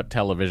nerdy about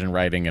television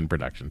writing and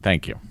production.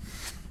 Thank you.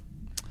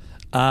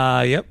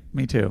 Yep,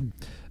 me too.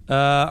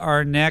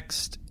 Our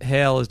next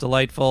hail is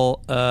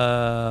delightful.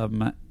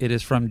 It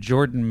is from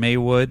Jordan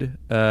Maywood,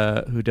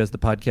 who does the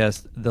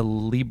podcast The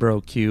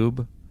Libro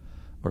Cube.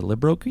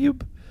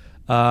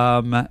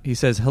 He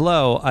says,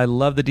 hello, I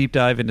love the deep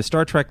dive into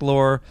Star Trek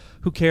lore.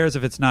 Who cares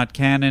if it's not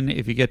canon?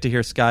 If you get to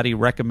hear Scotty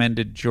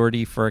recommended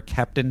Geordi for a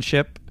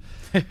captainship.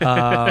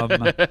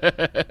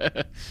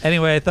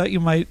 Anyway, I thought you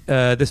might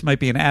this might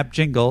be an apt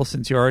jingle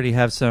since you already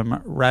have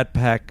some Rat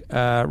Pack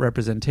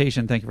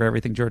representation. Thank you for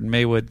everything, Jordan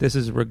Maywood. This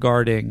is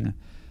regarding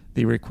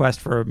the request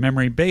for a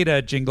memory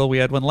beta jingle. We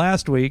had one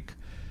last week.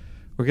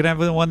 We're gonna have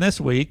one this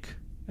week,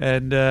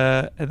 and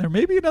there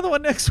may be another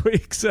one next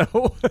week.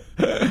 So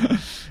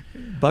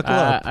buckle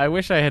up. I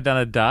wish I had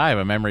done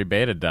a memory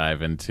beta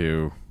dive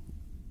into.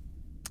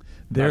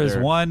 There's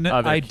one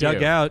I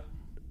dug out.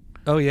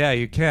 Oh yeah,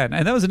 you can,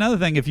 and that was another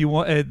thing. If you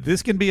want,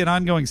 this can be an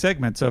ongoing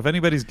segment. So if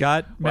anybody's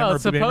got memory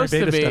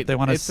beta stuff they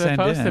want to send in,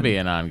 it's supposed to be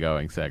an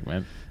ongoing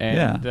segment.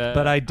 And,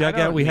 but I dug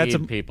out. We had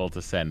some people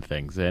to send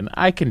things in.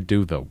 I can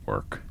do the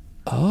work.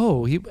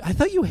 Oh, I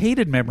thought you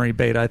hated memory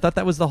beta. I thought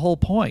that was the whole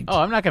point. Oh,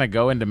 I'm not going to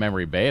go into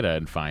memory beta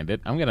and find it.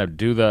 I'm going to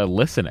do the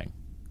listening.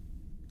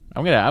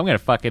 I'm gonna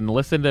fucking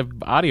listen to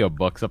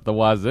audiobooks up the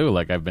wazoo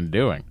like I've been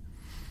doing.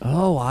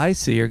 Oh, I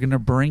see. You're going to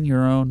bring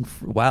your own...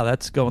 Wow,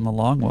 that's going the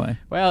long way.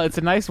 Well, it's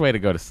a nice way to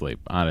go to sleep,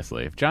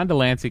 honestly. If John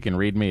Delancey can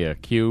read me a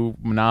Q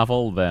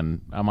novel,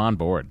 then I'm on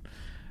board.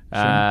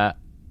 Sure.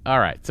 All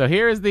right, so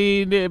here's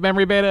the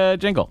memory beta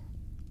jingle.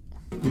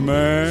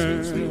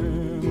 Memory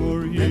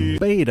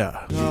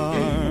beta.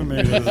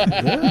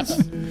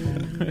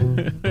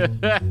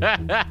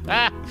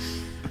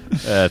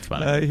 That's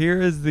funny.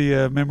 Here is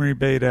the memory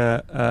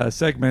beta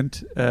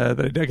segment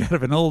that I dug out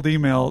of an old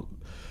email.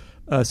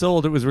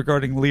 Sold. It was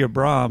regarding Leah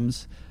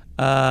Brahms.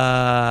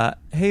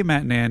 Hey,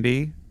 Matt and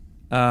Andy.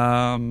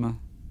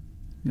 I'm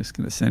just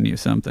going to send you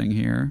something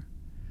here.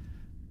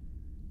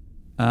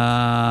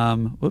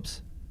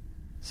 Whoops.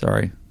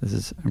 Sorry.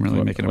 I'm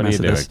really making a mess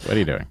of this. What are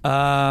you doing?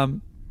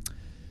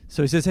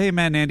 So he says, hey,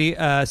 Matt and Andy.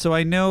 So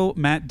I know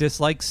Matt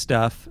dislikes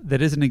stuff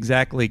that isn't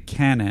exactly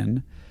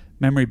canon,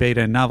 memory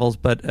beta and novels,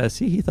 but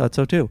he thought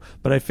so too.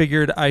 But I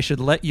figured I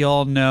should let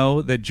y'all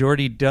know that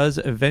Geordi does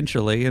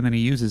eventually, and then he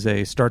uses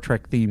a Star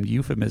Trek themed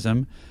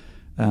euphemism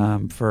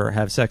for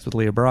have sex with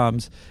Leah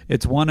Brahms.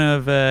 It's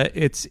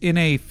it's in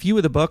a few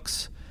of the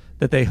books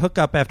that they hook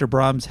up after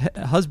Brahms'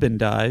 husband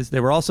dies. They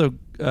were also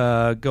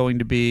going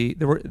to be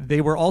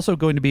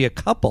a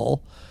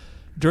couple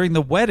during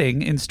the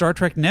wedding in Star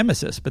Trek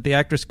Nemesis, but the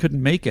actress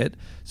couldn't make it,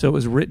 so it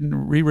was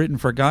rewritten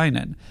for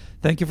Guinan.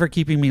 Thank you for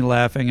keeping me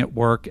laughing at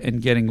work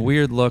and getting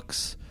weird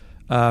looks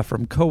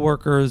from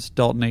coworkers.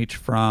 Dalton H.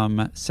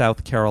 from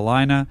South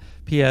Carolina.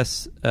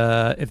 P.S.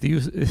 If the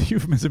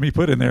euphemism he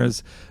put in there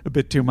is a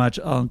bit too much,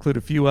 I'll include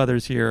a few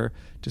others here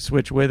to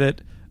switch with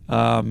it.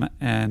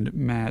 And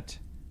Matt,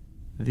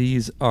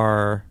 These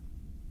are...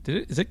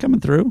 Is it coming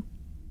through?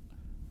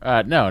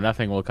 No,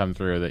 nothing will come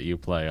through that you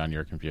play on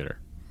your computer.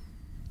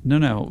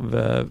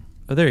 No.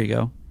 Oh, there you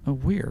go. Oh,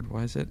 weird.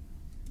 Why is it?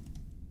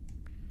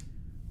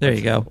 There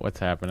you go. What's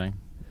happening?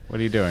 What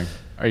are you doing?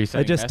 Are you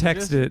sending I just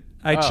messages? texted it.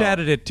 I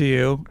chatted it to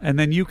you, and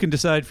then you can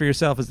decide for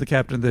yourself as the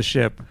captain of this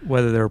ship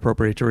whether they're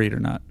appropriate to read or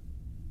not.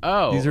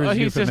 Oh, These are his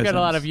he's just got a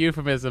lot of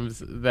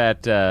euphemisms.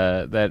 euphemisms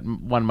that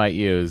one might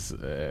use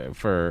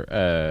for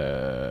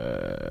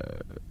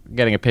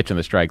getting a pitch in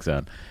the strike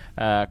zone.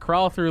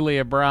 Crawl through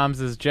Leah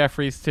Brahms's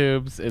Jeffries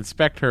tubes,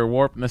 inspect her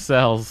warp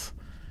nacelles,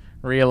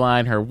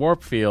 realign her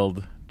warp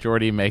field.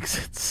 Geordi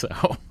makes it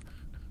so.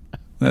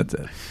 That's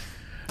it.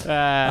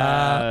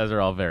 Those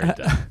are all very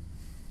dumb.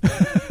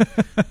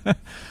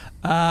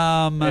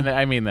 And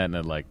I mean that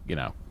in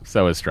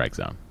so is strike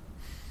zone.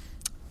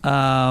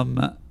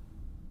 Man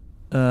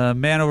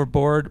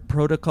Overboard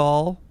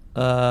Protocol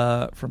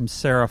from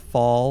Sarah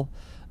Fall.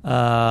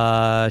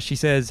 She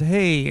says,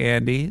 "Hey,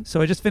 Andy.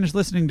 So I just finished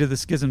listening to the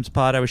Schisms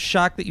pod. I was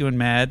shocked that you and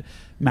Mad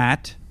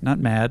Matt,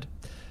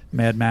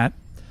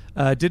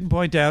 didn't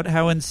point out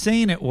how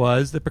insane it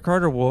was that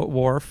Picard or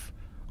Worf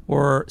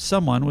or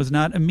someone was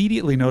not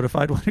immediately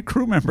notified when a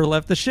crew member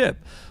left the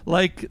ship.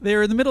 Like,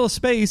 they're in the middle of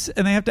space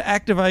and they have to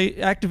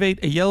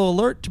activate a yellow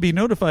alert to be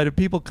notified of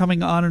people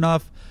coming on and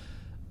off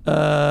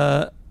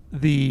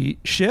the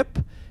ship.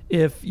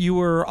 If you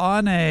were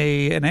on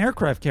an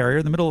aircraft carrier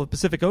in the middle of the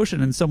Pacific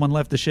Ocean and someone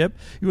left the ship,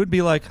 you would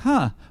be like,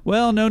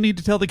 well, no need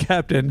to tell the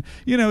captain.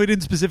 He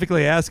didn't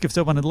specifically ask if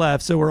someone had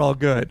left, so we're all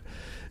good.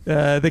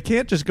 They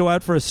can't just go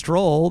out for a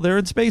stroll. They're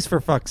in space, for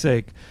fuck's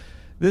sake.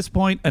 This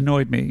point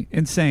annoyed me.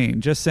 Insane.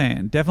 Just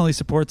saying. Definitely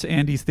supports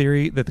Andy's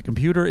theory that the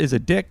computer is a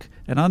dick.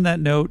 And on that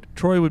note,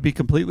 Troy would be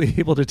completely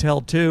able to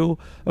tell, too.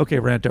 Okay,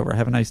 rant over.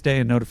 Have a nice day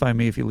and notify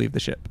me if you leave the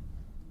ship.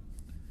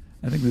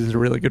 I think this is a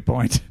really good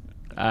point.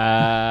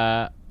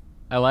 I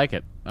like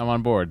it. I'm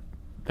on board.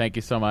 Thank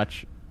you so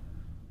much.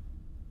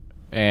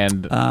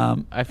 And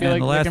I feel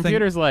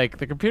like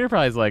the computer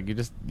probably is like, you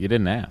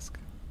didn't ask.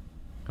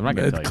 I'm not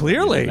going to tell you.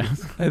 Clearly.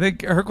 I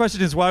think her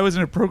question is, why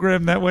wasn't it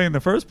programmed that way in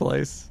the first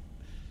place?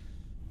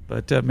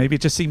 But maybe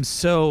it just seems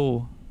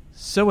so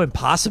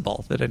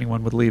impossible that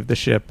anyone would leave the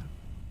ship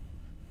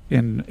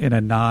in a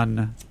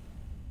non-classic,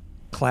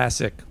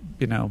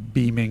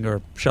 beaming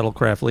or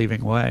shuttlecraft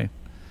leaving way.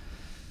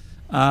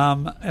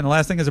 And the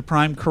last thing is a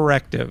prime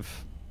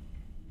corrective.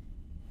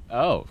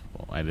 Oh,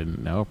 well, I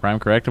didn't know a prime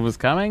corrective was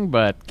coming,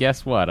 but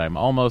guess what? I'm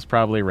almost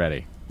probably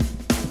ready.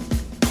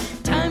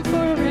 Time for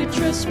a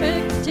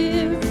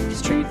retrospective,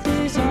 'cause truth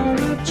is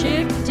our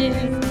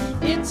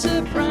objective. It's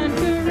a prime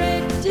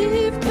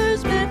corrective,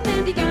 'cause Matt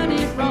and he got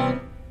it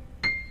wrong.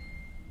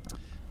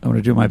 I'm going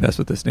to do my best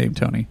with this name,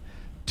 Tony.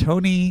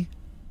 Tony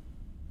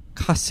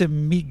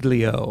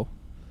Casamiglio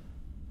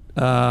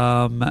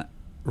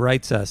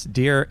writes us,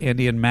 Dear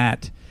Andy and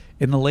Matt,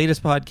 in the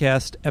latest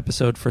podcast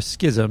episode for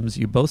Schisms,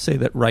 you both say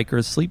that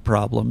Riker's sleep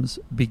problems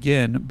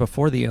begin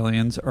before the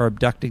aliens are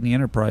abducting the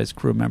Enterprise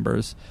crew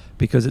members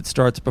because it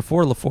starts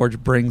before LaForge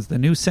brings the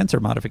new sensor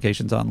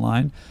modifications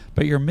online,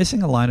 but you're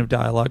missing a line of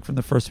dialogue from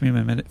the first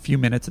few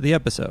minutes of the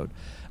episode.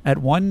 At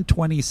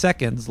 1:20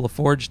 seconds,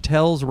 LaForge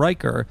tells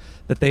Riker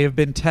that they have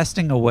been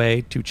testing a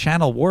way to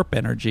channel warp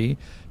energy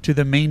to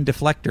the main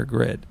deflector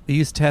grid.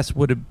 These tests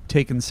would have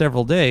taken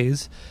several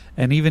days,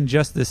 and even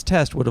just this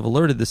test would have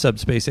alerted the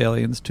subspace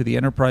aliens to the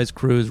Enterprise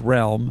crew's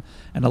realm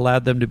and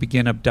allowed them to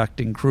begin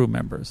abducting crew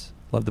members.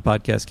 Love the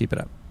podcast. Keep it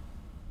up.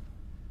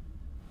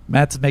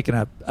 Matt's making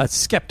a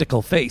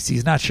skeptical face.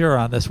 He's not sure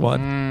on this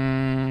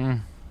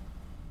one.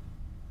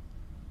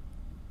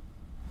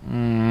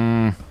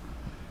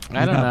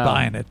 I don't know.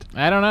 Buying it.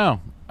 I don't know.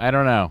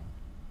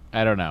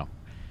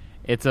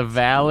 It's a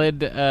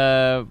valid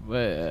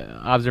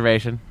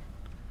observation.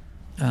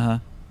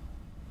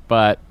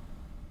 But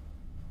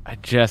I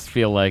just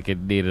feel like it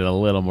needed a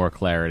little more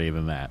clarity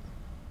than that.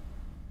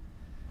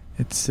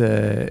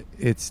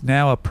 It's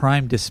now a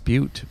prime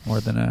dispute more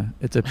than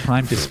it's a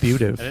prime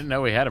disputive. I didn't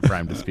know we had a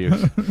prime dispute.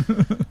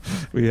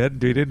 We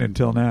didn't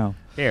until now.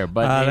 Here,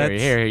 but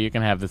here, you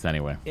can have this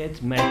anyway.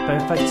 It made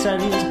perfect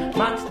sense.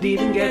 Matt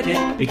didn't get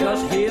it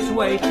because he's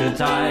way too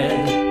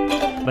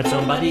tired. But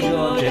somebody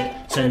got it,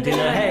 sent in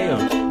a hail,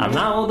 and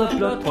now the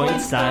plot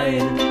points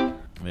died.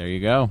 There you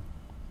go.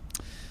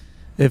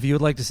 If you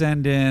would like to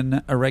send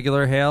in a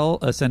regular hail,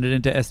 send it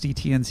into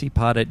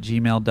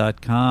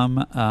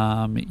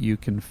sdtncpod@gmail.com. You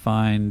can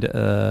find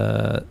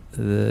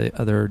the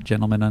other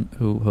gentleman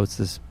who hosts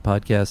this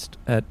podcast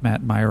at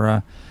Matt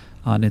Myra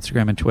on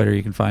Instagram and Twitter.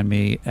 You can find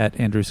me at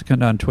Andrew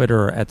Secunda on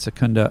Twitter or at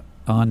Secunda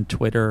on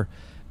Twitter.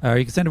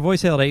 You can send a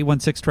voice hail to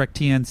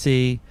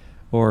 816-TREK-TNC,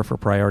 or for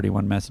Priority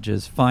 1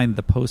 messages, find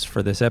the post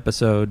for this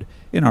episode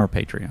in our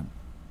Patreon.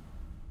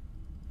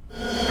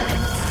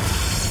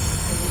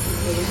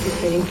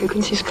 Rating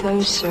frequencies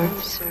closed, sir.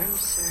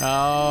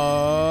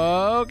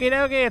 Okie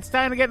dokie, it's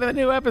time to get to the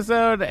new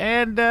episode,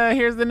 and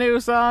here's the new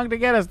song to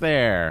get us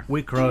there.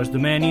 We crossed the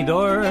many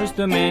doors,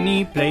 the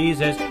many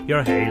places.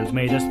 Your hails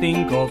made us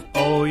think of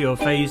oh your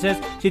faces.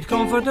 Sit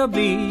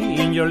comfortably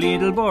in your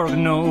little Borg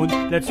node.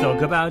 Let's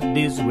talk about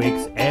this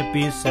week's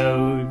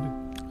episode.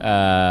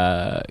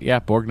 Yeah,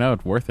 Borg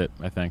Node, worth it,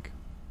 I think.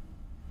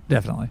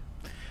 Definitely.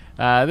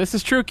 This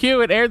is True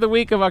Q. It aired the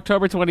week of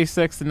October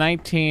 26th,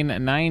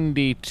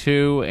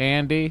 1992.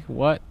 Andy,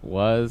 what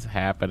was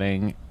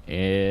happening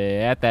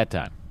at that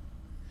time?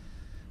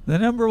 The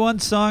number one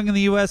song in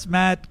the U.S.,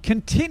 Matt,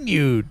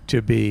 continued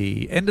to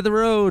be "End of the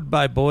Road"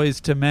 by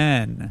Boys to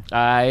Men.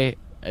 The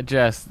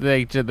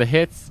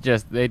hits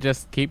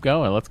just keep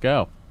going. Let's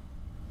go.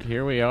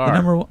 Here we are. The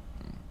number one.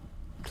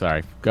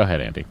 Sorry, go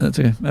ahead, Andy. That's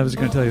okay. I was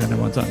going to tell you the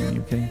number one song in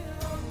the UK.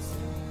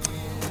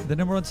 The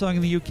number one song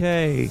in the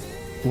UK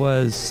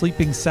was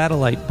 "Sleeping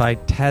Satellite" by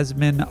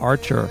Tasmin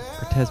Archer.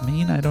 Or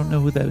Tasmin? I don't know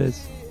who that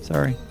is.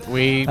 Sorry.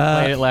 We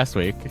played it last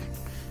week.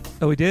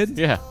 Oh, we did?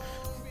 Yeah.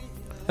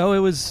 Oh, it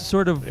was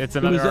sort of... It's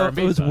another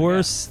R&B It was song,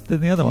 worse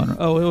than the other one.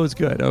 Oh, it was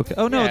good. Okay.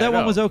 Oh, no, that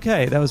one was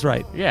okay. That was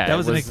right. Yeah, that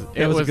was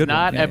it was a good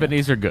not one. Yeah,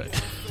 Ebenezer Good.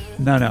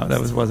 No,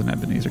 that wasn't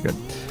Ebenezer Good.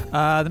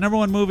 The number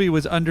one movie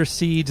was Under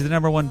Siege. The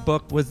number one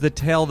book was The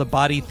Tale, The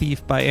Body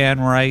Thief by Anne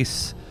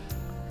Rice.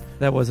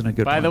 That wasn't a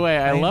good one. By the way,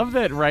 I love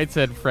that Right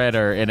Said Fred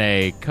are in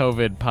a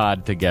COVID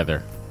pod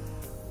together.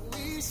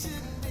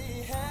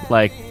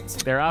 Like,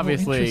 they're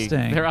obviously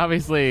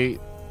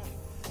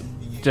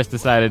just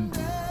decided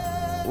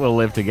we'll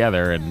live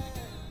together and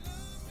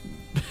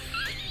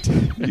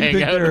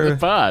hang out in the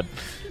pod.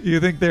 You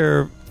think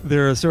they're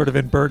sort of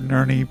in Bert and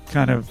Ernie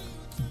kind of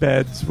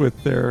beds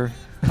with their...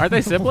 Are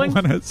they siblings?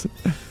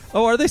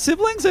 Oh, are they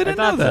siblings? I didn't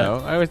know that. So.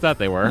 I always thought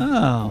they were.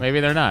 Oh. Maybe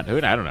they're not.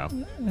 I don't know.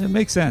 It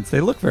makes sense.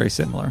 They look very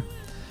similar.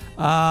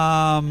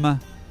 The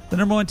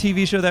number one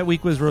TV show that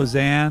week was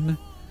Roseanne.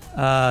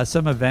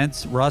 Some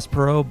events. Ross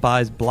Perot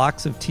buys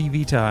blocks of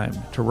TV time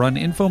to run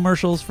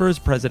infomercials for his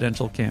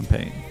presidential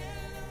campaign.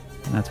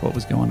 And that's what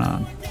was going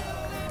on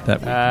that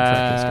week in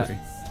Trek history.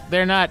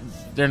 They're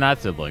not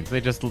siblings. They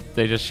just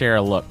share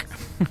a look.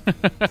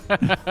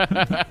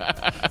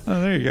 Oh,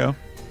 there you go.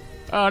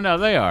 Oh no,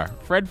 they are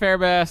Fred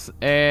Fairbrass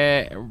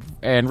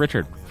and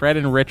Richard. Fred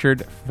and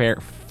Richard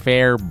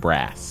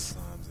Fairbrass.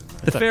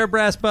 The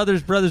Fairbrass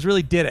brothers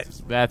really did it.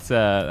 That's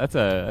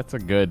a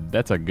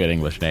good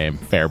English name,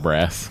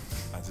 Fairbrass.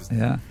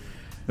 Yeah.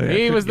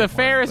 He was the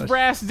fairest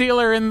brass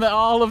dealer in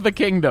all of the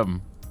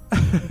kingdom.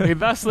 He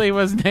thusly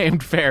was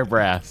named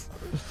Fairbrass.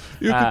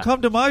 You can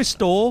come to my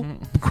store,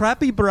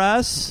 Crappy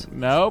Brass.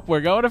 Nope,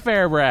 we're going to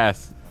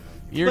Fairbrass.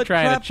 You're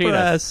trying to cheat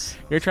us.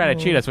 You're trying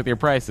to cheat us with your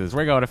prices.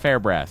 We're going to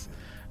Fairbrass.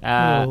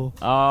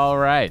 All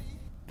right.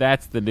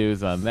 That's the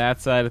news on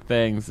that side of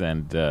things,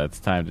 and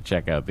it's time to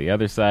check out the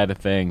other side of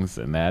things,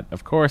 and that,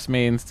 of course,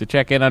 means to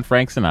check in on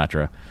Frank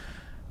Sinatra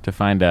to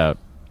find out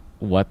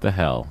what the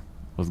hell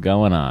was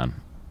going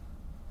on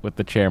with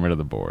the chairman of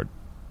the board.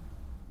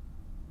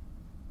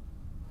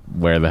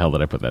 Where the hell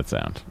did I put that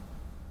sound?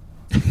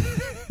 Here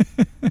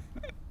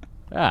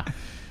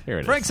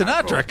it is. Frank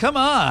Sinatra, come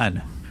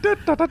on.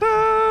 It's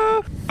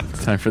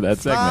time for that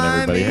segment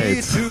everybody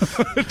hates.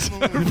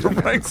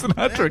 Frank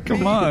Sinatra,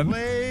 come on.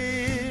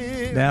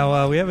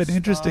 Now, we have an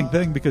interesting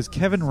thing because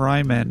Kevin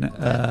Ryman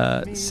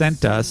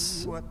sent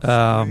us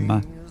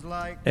a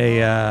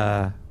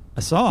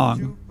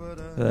song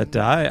that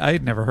I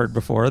had never heard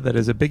before that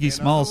is a Biggie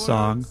Smalls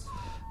song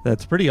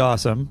that's pretty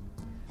awesome.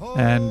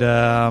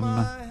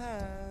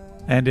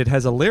 And it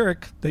has a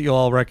lyric that you'll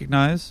all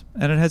recognize,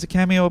 and it has a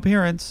cameo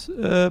appearance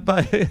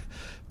by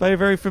a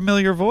very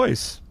familiar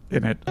voice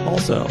in it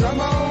also.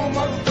 Come on,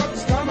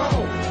 motherfuckers, come on.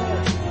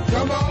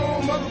 Come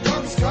on,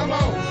 motherfuckers, come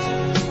on.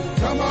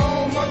 Come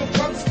on,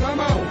 motherfuckers, come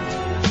on.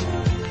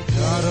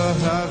 Gotta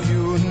have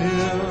you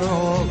near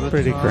all the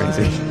Pretty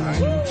crazy.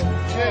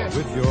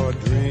 with your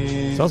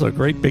dreams. It's also a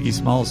great Biggie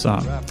Smalls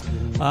song.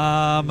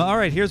 All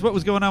right, here's what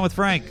was going on with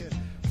Frank.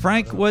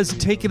 Frank was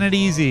taking it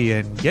easy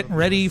and getting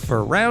ready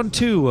for round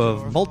 2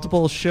 of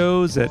multiple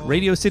shows at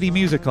Radio City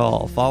Music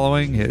Hall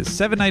following his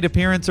 7-night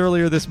appearance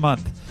earlier this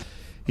month.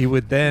 He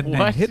would then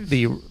hit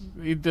the...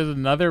 He did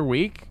another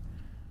week?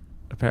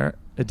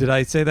 Did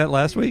I say that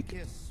last week?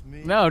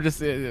 No, just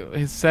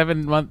his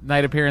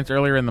 7-night appearance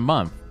earlier in the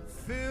month.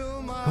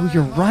 Oh,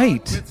 you're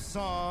right.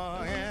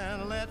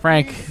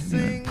 Frank,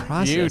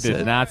 you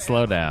did not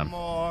slow down.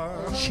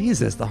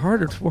 Jesus, the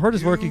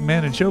hardest working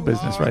man in show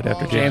business right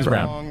after James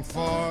Brown.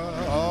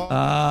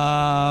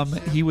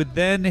 He would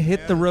then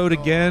hit the road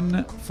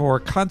again for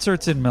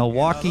concerts in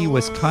Milwaukee,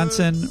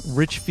 Wisconsin,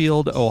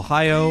 Richfield,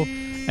 Ohio,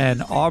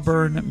 and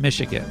Auburn,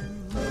 Michigan.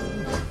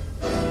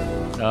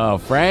 Oh,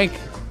 Frank,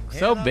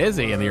 so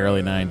busy in the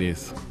early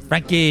 90s.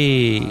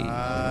 Frankie.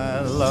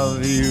 I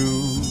love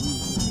you.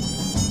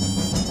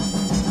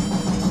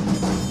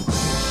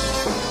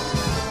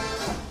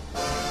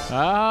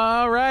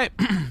 All right,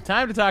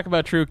 time to talk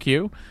about True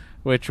Q,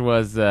 which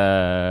was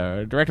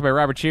directed by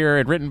Robert Shearer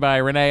and written by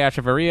Renee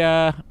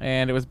Echevarria,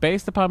 and it was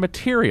based upon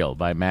material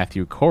by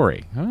Matthew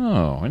Corey.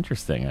 Oh,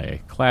 interesting. A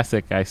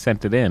classic I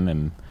Sent It In,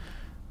 and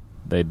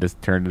they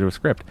just turned it into a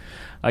script.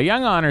 A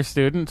young honor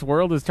student's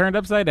world is turned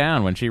upside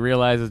down when she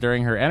realizes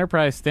during her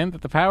Enterprise stint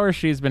that the powers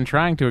she's been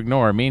trying to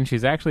ignore mean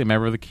she's actually a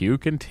member of the Q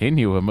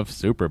continuum of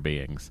super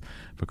beings.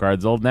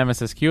 Picard's old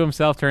nemesis Q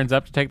himself turns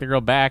up to take the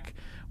girl back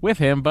with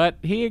him, but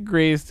he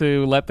agrees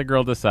to let the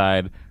girl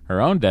decide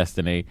her own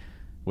destiny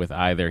with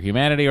either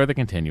humanity or the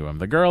continuum.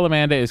 The girl,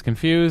 Amanda, is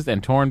confused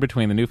and torn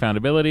between the newfound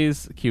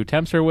abilities Q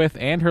tempts her with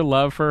and her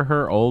love for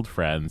her old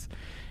friends,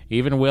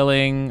 even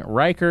willing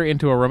Riker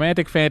into a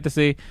romantic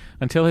fantasy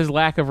until his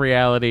lack of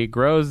reality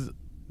grows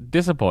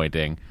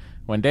disappointing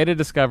when Data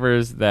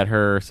discovers that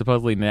her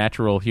supposedly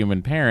natural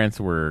human parents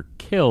were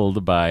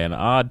killed by an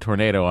odd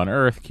tornado on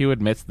Earth. Q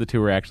admits the two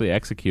were actually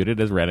executed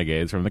as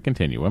renegades from the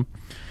continuum,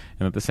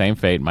 and that the same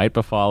fate might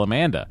befall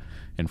Amanda.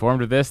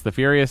 Informed of this, the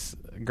furious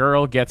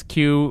girl gets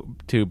Q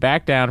to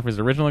back down from his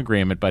original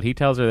agreement, but he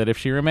tells her that if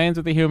she remains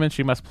with the humans,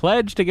 she must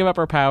pledge to give up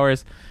her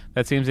powers.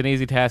 That seems an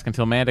easy task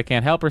until Amanda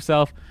can't help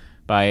herself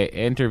by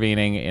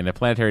intervening in a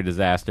planetary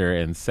disaster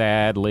and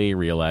sadly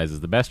realizes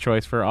the best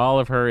choice for all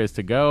of her is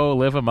to go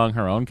live among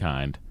her own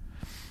kind.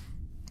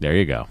 There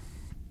you go.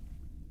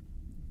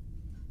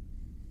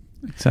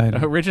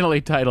 Exciting. Originally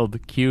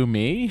titled Q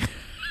Me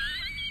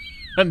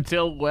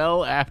until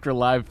well after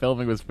live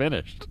filming was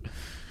finished.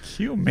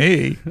 Cue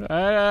me.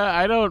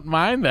 I don't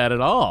mind that at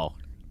all.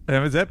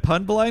 Is that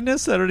pun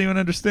blindness? I don't even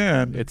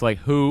understand. It's like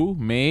who?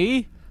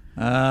 Me?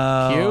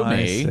 Oh, Cue I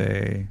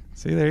me.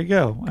 See, there you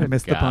go. I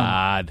missed the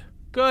pun.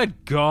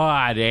 Good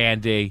God,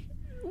 Andy.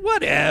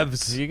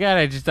 Whatevs. You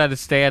gotta just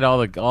understand all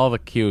the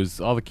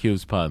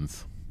cues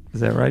puns. Is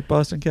that right,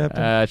 Boston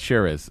Captain? It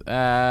sure is.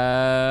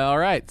 All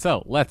right,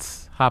 so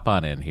let's hop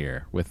on in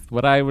here with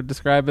what I would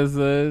describe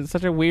as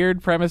such a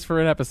weird premise for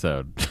an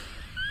episode.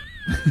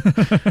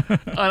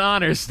 An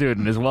honors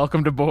student is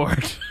welcomed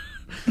aboard.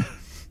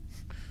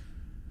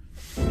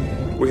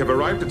 We have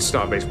arrived at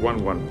Starbase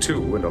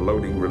 112 and are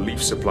loading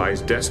relief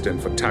supplies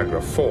destined for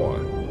Tagra 4,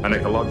 an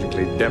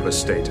ecologically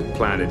devastated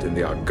planet in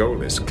the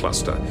Argolis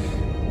cluster.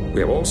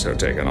 We have also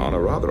taken on a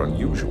rather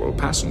unusual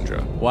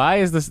passenger. Why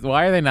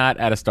are they not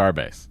at a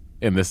starbase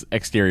in this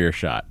exterior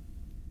shot?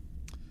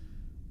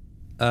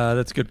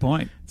 That's a good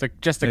point. It's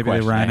just a Maybe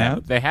question. they ran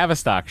out. They have a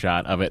stock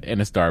shot of it in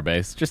a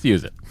starbase. Just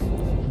use it.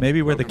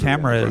 Maybe where the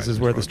camera is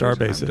where the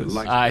starbase is.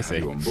 I see.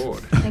 You on board.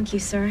 Thank you,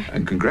 sir.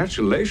 And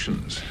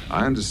congratulations.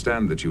 I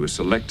understand that you were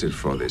selected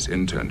for this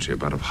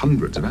internship out of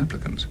hundreds of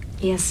applicants.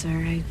 Yes, sir.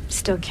 I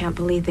still can't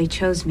believe they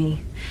chose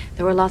me.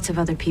 There were lots of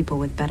other people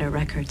with better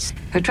records.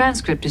 Her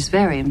transcript is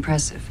very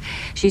impressive.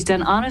 She's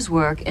done honors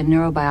work in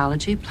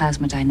neurobiology,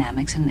 plasma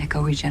dynamics, and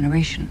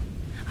eco-regeneration.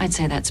 I'd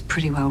say that's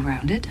pretty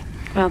well-rounded.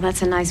 Well,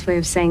 that's a nice way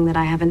of saying that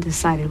I haven't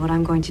decided what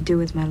I'm going to do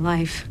with my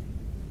life.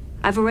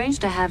 I've arranged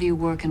to have you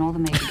work in all the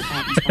major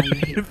departments while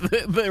you're here.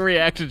 the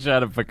reaction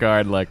shot of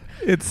Picard, like,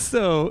 it's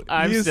so...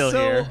 I'm still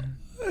here.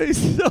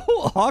 He's so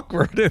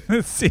awkward in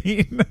this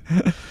scene.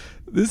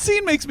 This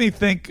scene makes me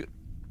think,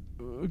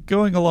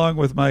 going along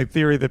with my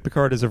theory that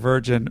Picard is a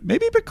virgin,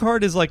 maybe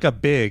Picard is like a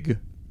Big.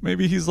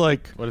 Maybe he's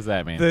like... What does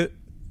that mean?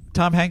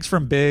 Tom Hanks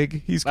from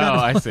Big. He's kind of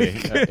I like, see.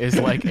 Is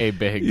like a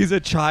Big. He's a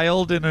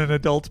child in an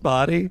adult's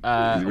body.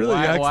 He really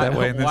acts that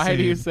way in this scene. Why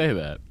do you say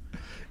that?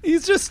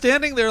 He's just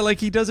standing there like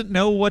he doesn't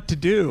know what to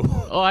do.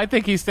 Oh, I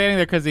think he's standing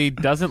there because he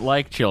doesn't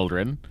like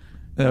children.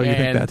 Oh, you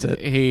think that's it?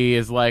 He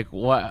is like,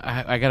 what?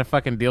 I got to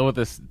fucking deal with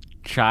this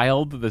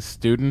child, this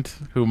student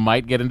who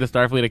might get into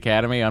Starfleet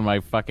Academy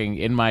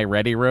in my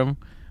ready room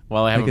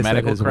while I have a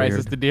medical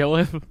crisis to deal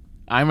with.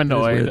 I'm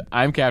annoyed.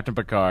 I'm Captain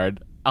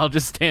Picard. I'll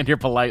just stand here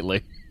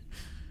politely.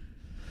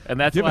 And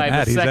that's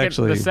why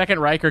the second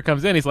Riker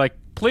comes in, he's like,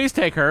 please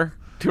take her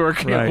to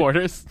her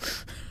quarters.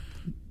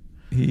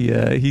 He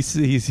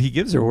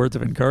gives her words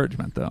of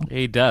encouragement, though.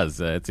 He does.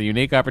 It's a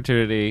unique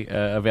opportunity.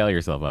 Avail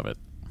yourself of it.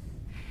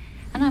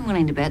 And I'm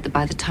willing to bet that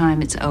by the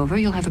time it's over,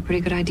 you'll have a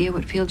pretty good idea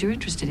what field you're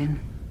interested in.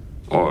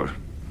 Or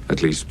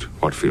at least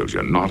what field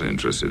you're not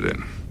interested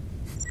in.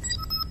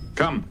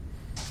 Come.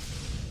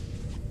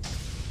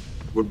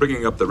 We're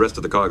bringing up the rest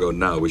of the cargo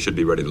now. We should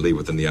be ready to leave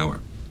within the hour.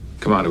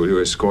 Commander, will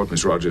you escort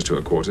Miss Rogers to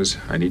her quarters?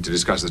 I need to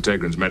discuss the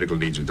Tegran's medical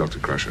needs with Dr.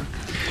 Crusher.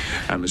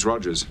 And Miss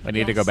Rogers... I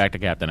need to go back to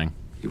captaining.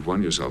 You've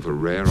won yourself a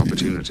rare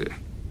opportunity.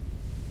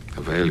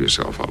 Avail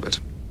yourself of it.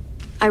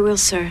 I will,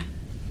 sir.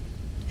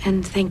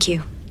 And thank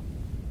you.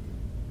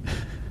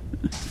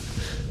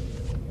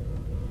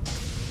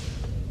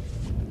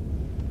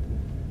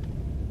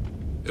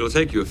 It'll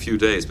take you a few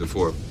days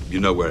before you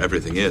know where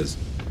everything is.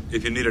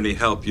 If you need any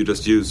help, you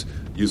just use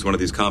one of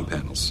these comm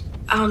panels.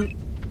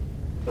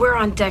 We're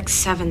on Deck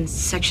 7,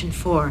 Section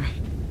 4.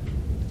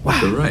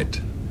 Wow. You're right.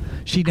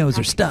 She knows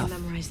her stuff. I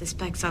memorized the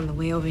specs on the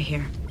way over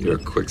here. You're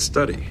a quick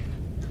study.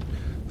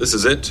 This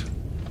is it.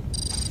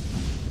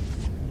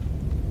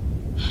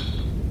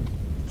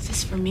 Is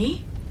this for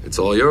me? It's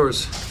all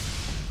yours.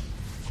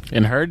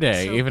 In her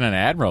day, even an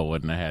admiral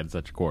wouldn't have had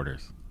such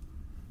quarters.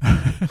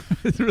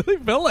 It really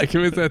felt like it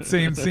was that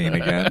same scene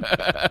again.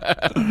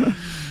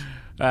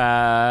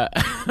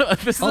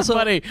 This is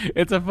funny.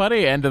 It's a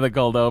funny end to the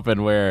cold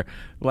open where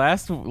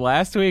last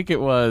week it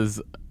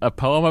was a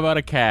poem about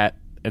a cat,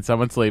 and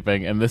someone's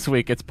sleeping, and this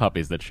week it's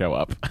puppies that show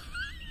up.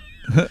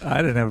 I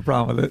didn't have a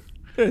problem with it.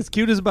 It's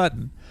cute as a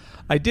button.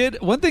 I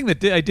did one thing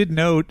that I did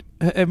note.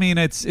 I mean,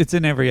 it's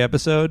in every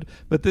episode,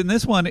 but in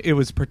this one, it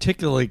was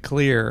particularly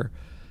clear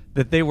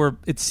that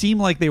it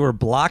seemed like they were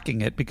blocking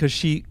it because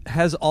she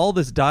has all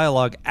this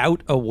dialogue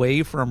out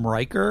away from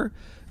Riker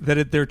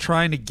that they're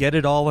trying to get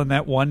it all in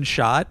that one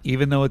shot,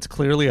 even though it's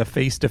clearly a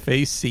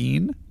face-to-face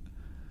scene.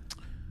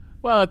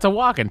 Well, it's a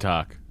walk and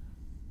talk.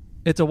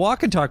 It's a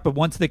walk and talk, but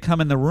once they come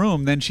in the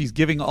room, then she's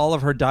giving all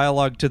of her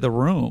dialogue to the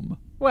room.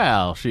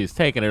 Well, she's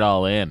taking it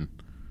all in.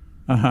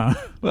 Uh-huh.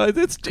 Well,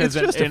 it's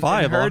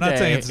justifiable. I'm not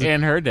saying it's...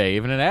 In her day,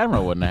 even an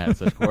admiral wouldn't have had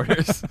such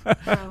quarters.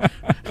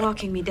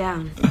 Walking me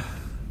down.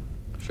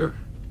 Sure.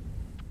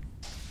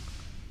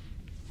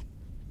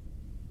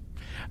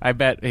 I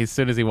bet as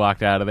soon as he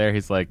walked out of there,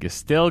 he's like, "You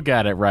still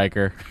got it,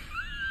 Riker."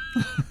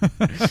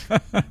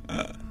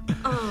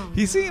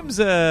 He seems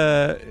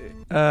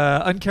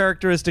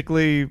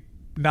uncharacteristically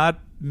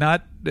not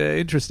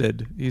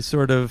interested. He's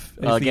sort of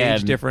Well, the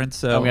age difference.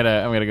 So I'm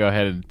gonna go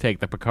ahead and take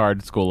the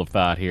Picard school of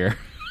thought here.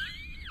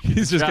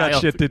 He's just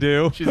got shit to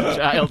do. She's a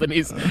child, and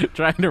he's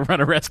trying to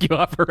run a rescue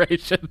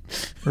operation.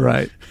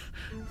 Right.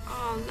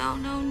 Oh,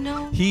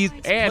 no. He's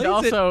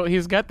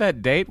got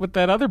that date with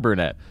that other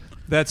brunette.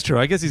 That's true.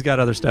 I guess he's got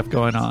other stuff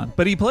going on.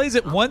 But he plays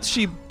it once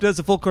she does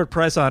a full court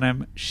press on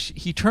him.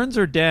 He turns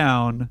her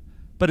down,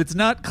 but it's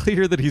not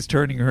clear that he's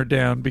turning her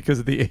down because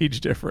of the age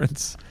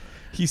difference.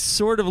 He's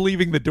sort of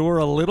leaving the door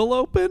a little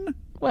open.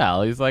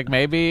 Well, he's like,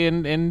 maybe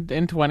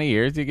in 20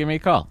 years you give me a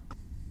call.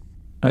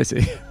 I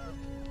see.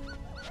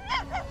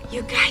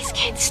 You guys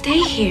can't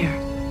stay here.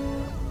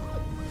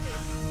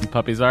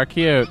 Puppies are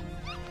cute.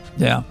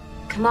 Yeah.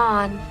 Come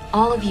on,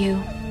 all of you.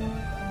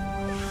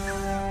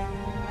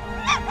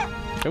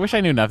 I wish I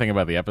knew nothing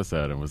about the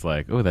episode and was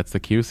like, "Oh, that's the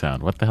Q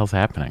sound. What the hell's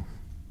happening?"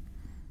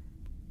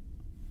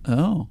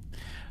 Oh.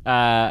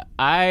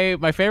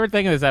 My favorite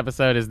thing in this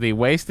episode is the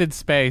wasted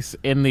space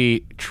in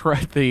the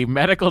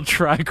medical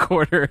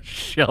tricorder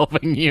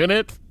shelving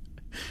unit,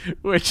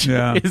 which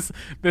is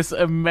this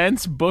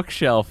immense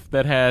bookshelf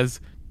that has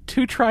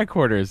 2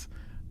 tricorders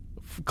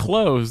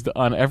closed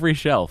on every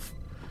shelf.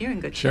 You're in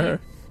good shape.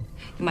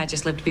 You might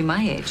just live to be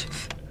my age.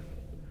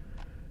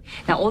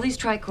 Now, all these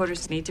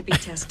tricorders need to be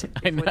tested.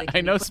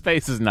 I know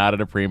space is not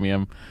at a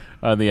premium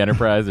on the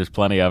Enterprise. There's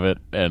plenty of it,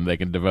 and they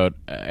can devote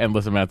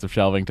endless amounts of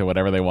shelving to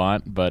whatever they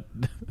want, but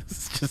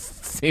this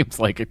just seems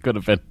like it could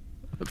have been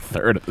a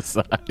third of the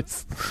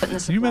size.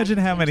 Can you imagine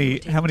how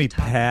many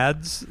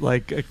pads,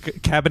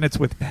 like cabinets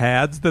with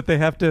pads that they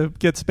have to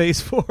get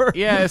space for?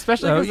 Yeah,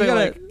 especially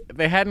because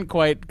they hadn't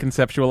quite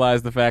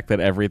conceptualized the fact that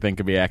everything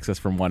could be accessed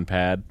from one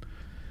pad.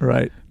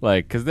 Right.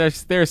 Like, because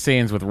there's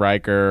scenes with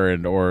Riker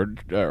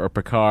or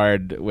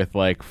Picard with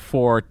like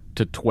 4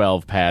 to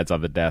 12 pads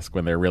on the desk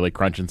when they're really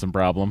crunching some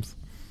problems.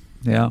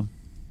 Yeah.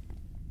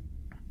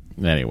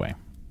 Anyway,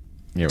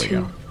 here we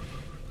go.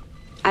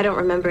 I don't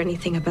remember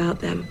anything about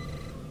them.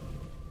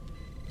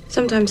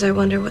 Sometimes I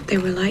wonder what they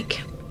were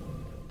like.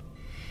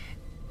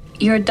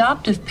 Your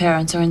adoptive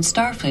parents are in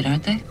Starfleet,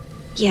 aren't they?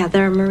 Yeah,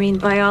 they're marine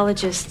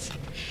biologists.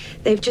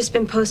 They've just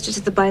been posted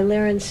to the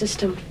Bilaran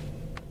system.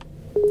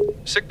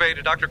 Sickbay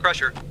to Dr.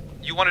 Crusher.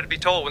 You wanted to be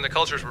told when the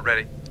cultures were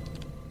ready.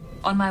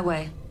 On my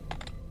way.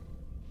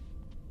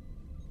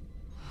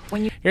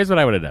 Here's what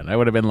I would have done. I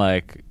would have been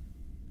like,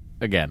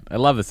 again, I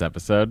love this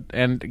episode,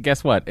 and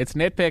guess what? It's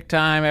nitpick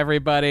time,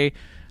 everybody.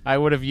 I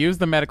would have used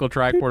the medical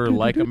tricorder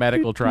like a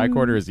medical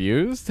tricorder is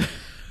used.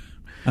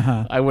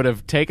 I would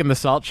have taken the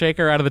salt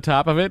shaker out of the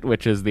top of it,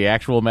 which is the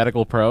actual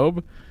medical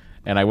probe,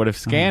 and I would have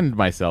scanned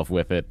myself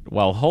with it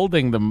while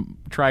holding the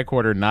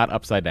tricorder not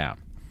upside down.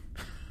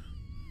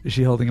 Is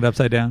she holding it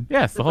upside down?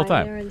 Yes, the whole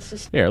time.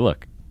 Here,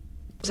 look.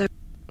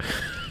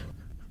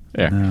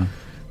 There. No.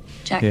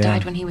 Jack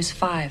died when he was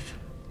 5.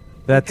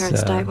 That's, My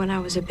parents died when I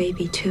was a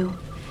baby, too.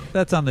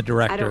 That's on the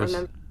directors. I don't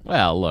remember.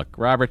 Well, look,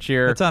 Robert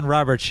Shearer. That's on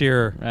Robert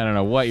Shearer. I don't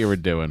know what you were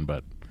doing,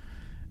 but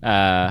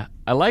I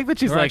like that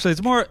she's or like. Actually,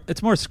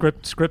 it's more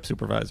script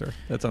supervisor.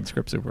 That's on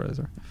script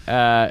supervisor.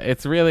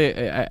 It's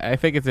really. I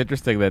think it's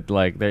interesting that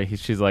like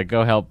she's like,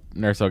 go help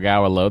Nurse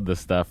Ogawa load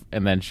this stuff,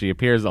 and then she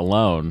appears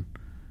alone.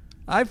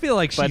 I feel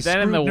like but then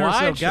in the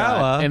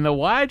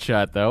wide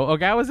shot, though,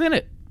 Ogawa's in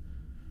it.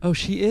 Oh,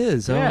 she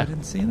is. Yeah. Oh, I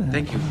didn't see that.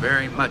 Thank you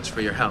very much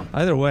for your help.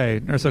 Either way,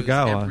 Nurse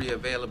Ogawa. Every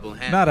available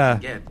hand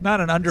not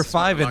an under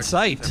 5 in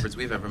sight. Efforts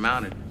we've ever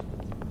mounted.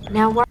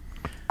 Now, why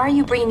are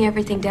you bringing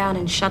everything down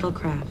in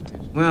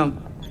shuttlecraft? Well,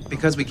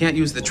 because we can't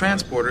use the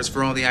transporters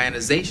for all the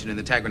ionization in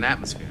the Tagran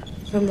atmosphere.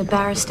 From the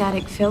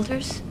barostatic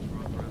filters?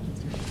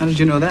 How did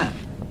you know that?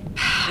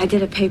 I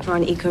did a paper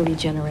on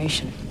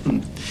eco-regeneration.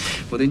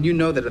 Well, then you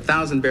know that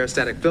 1,000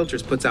 barostatic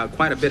filters puts out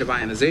quite a bit of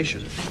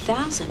ionization.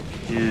 1,000?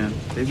 Yeah,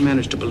 they've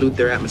managed to pollute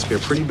their atmosphere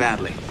pretty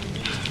badly.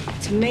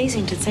 It's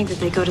amazing to think that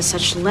they go to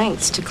such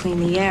lengths to clean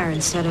the air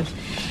instead of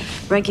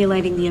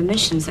regulating the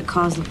emissions that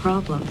cause the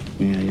problem.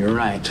 Yeah, you're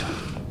right.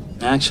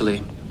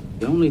 Actually,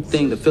 the only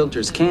thing the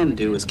filters can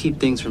do is keep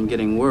things from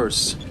getting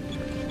worse.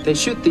 They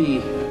shoot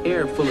the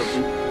air full of...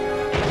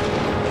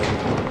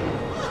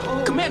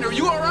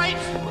 You all right?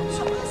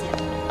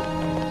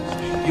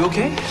 You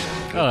okay?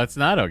 Oh, it's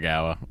not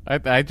Ogawa.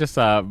 I just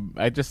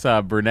saw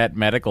a brunette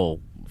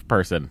medical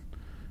person.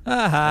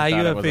 Aha, you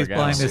have face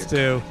blindness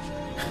too.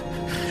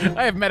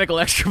 I have medical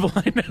extra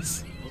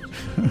blindness.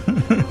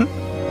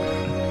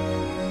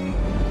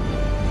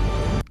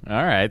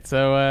 All right,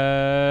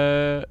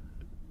 so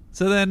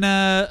then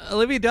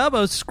Olivia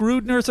Dabo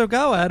screwed Nurse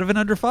Ogawa out of an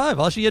under 5.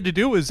 All she had to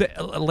do was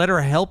let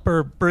her help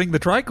her bring the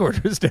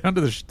tricorders down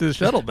to the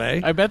shuttle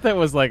bay. I bet that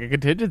was like a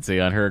contingency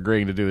on her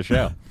agreeing to do the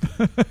show.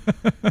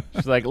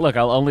 She's like, look,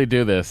 I'll only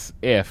do this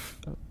if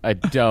I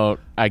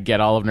get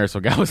all of Nurse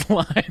Ogawa's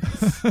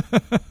lines.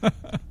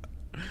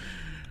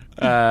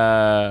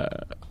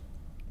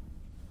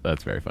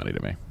 That's very funny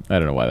to me. I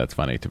don't know why that's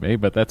funny to me,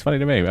 but that's funny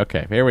to me.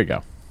 Okay, here we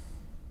go.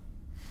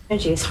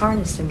 Energy is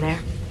harnessed in there.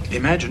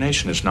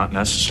 Imagination is not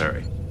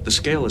necessary. The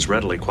scale is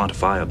readily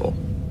quantifiable.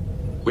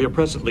 We are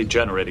presently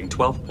generating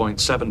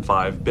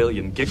 12.75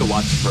 billion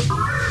gigawatts per...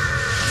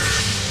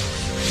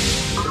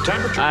 The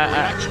temperature of the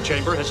reaction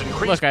chamber has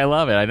increased... Look, I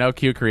love it. I know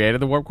Q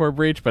created the warp core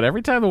breach, but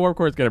every time the warp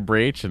core is going to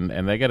breach and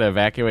they got to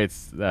evacuate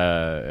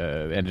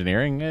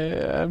engineering,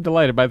 I'm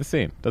delighted by the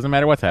scene. Doesn't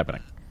matter what's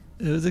happening.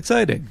 It was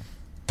exciting.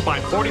 By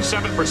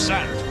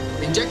 47%.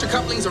 The injector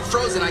couplings are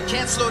frozen. I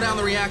can't slow down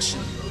the reaction.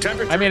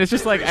 I mean, it's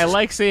just like, I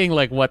like seeing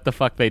like what the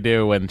fuck they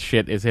do when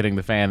shit is hitting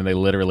the fan and they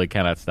literally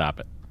cannot stop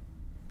it.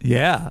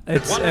 Yeah,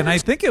 and I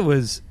think it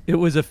was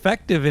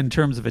effective in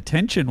terms of a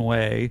tension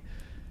way,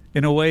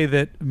 in a way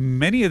that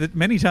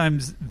many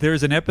times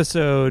there's an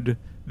episode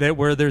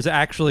where there's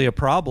actually a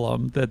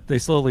problem that they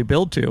slowly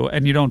build to,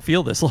 and you don't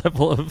feel this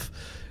level of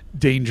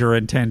danger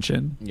and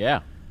tension.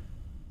 Yeah.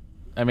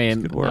 I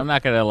mean, I'm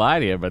not going to lie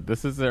to you, but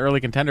this is an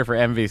early contender for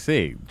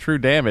MVC. True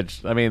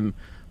damage. I mean,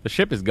 the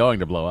ship is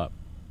going to blow up.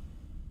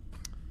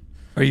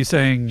 Are you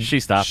saying she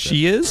stopped?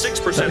 She is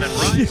 6% and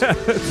rising.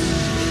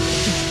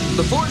 Yes.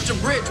 The Forrester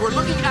Bridge. We're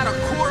looking at a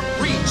core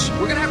breach.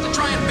 We're gonna have to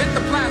try and vent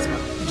the plasma.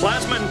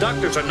 Plasma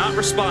inductors are not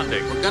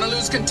responding. We're gonna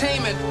lose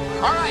containment.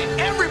 All right,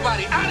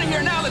 everybody, out of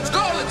here now. Let's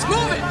go. Let's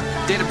move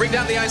it. Data, bring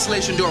down the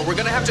isolation door. We're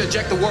gonna have to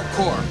eject the warp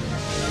core.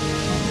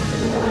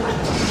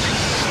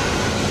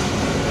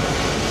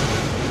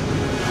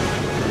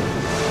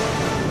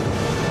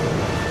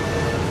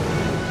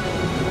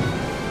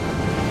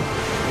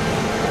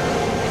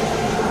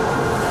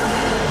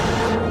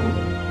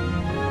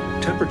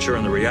 Temperature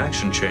in the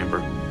reaction chamber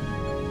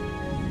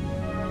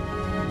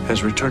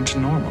has returned to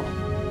normal.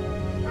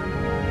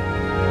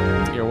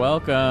 You're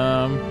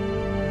welcome.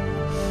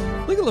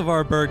 Look at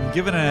LeVar Burton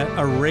giving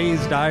a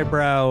raised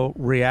eyebrow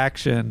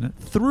reaction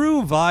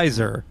through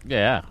visor.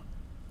 Yeah.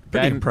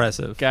 Pretty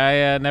impressive.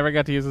 Guy never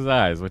got to use his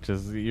eyes, which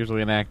is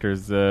usually an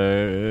actor's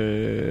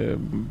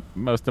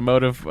most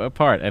emotive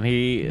part, and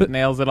he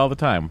nails it all the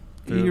time.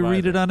 You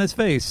read it on his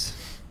face.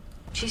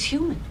 She's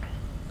human.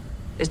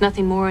 There's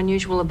nothing more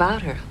unusual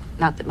about her.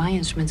 Not that my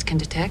instruments can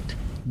detect.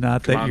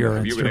 Not that your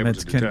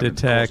instruments can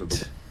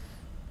detect.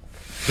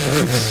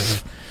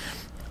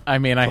 I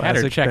mean, I had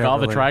her check all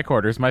the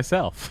tricorders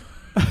myself.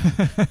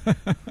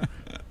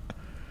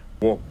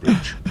 Warp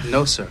breach.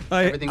 No, sir.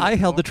 I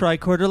held the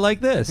tricorder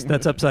like this.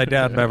 That's upside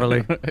down,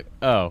 Beverly.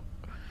 Oh.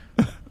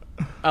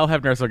 I'll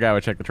have Nurse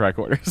Ogawa check the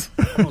tricorders.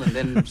 And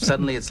then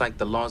suddenly it's like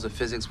the laws of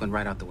physics went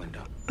right out the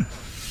window.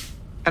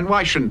 And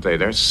why shouldn't they?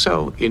 They're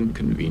so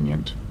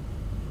inconvenient.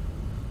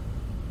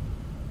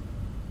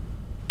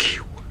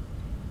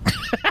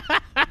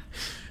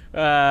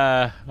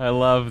 I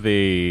love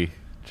the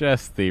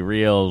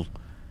real...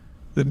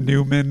 The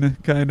Newman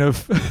kind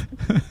of...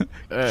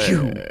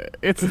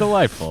 it's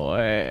delightful.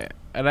 And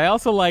I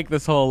also like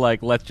this whole,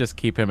 like, let's just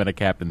keep him in a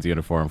captain's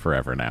uniform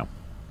forever now.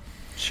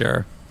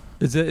 Sure.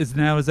 Is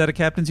that a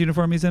captain's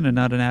uniform he's in and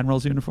not an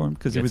admiral's uniform?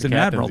 Because he was an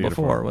admiral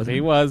before, wasn't he?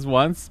 He was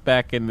once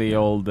back in the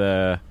old...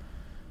 the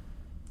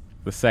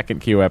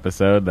second Q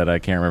episode that I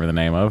can't remember the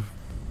name of.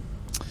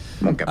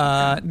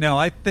 No,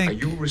 I think... Are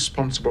you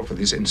responsible for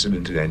this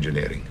incident in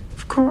engineering?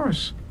 Of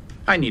course.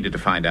 I needed to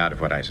find out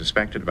if what I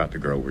suspected about the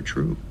girl were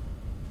true.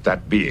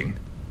 That being,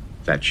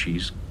 that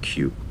she's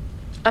Q.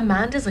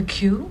 Amanda's a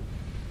Q?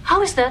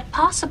 How is that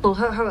possible?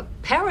 Her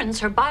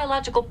parents, her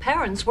biological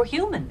parents, were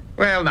human.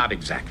 Well, not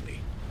exactly.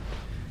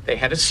 They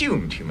had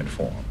assumed human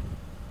form.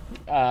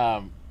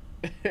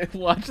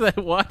 Watch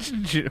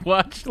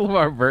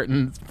LeVar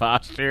Burton's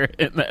posture,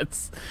 and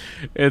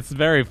it's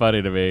very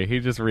funny to me. He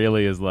just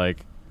really is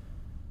like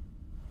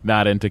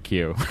not into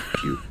Q.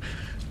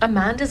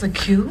 Amanda's a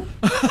Q?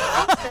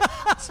 How is that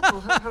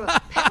possible? Her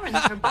parents,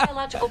 her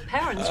biological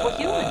parents, were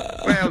human.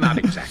 Well, not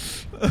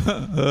exactly.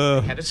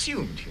 They had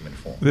assumed human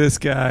form. This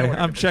guy.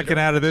 I'm checking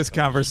out of this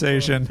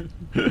conversation.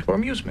 For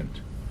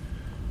amusement.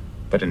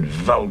 But in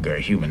vulgar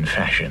human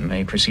fashion,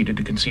 they proceeded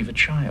to conceive a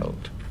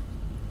child.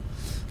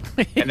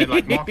 And then,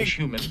 like mawkish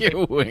humans,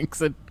 Q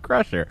winks at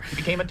Crusher. He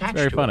became attached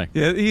very to funny. it.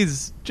 Yeah,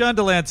 he's John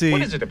Delancey.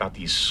 What is it about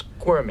these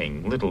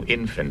squirming little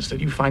infants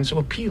that you find so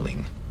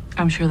appealing?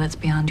 I'm sure that's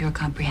beyond your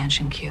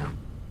comprehension, Q.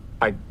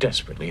 I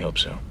desperately hope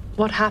so.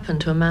 What happened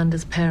to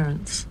Amanda's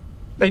parents?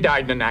 They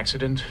died in an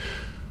accident.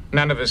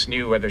 None of us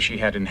knew whether she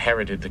had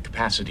inherited the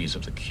capacities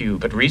of the Q,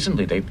 but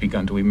recently they've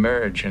begun to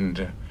emerge,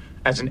 and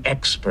as an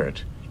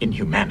expert in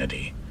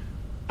humanity,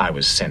 I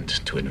was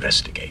sent to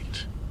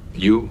investigate.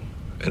 You,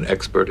 an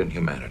expert in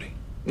humanity?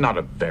 Not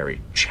a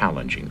very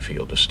challenging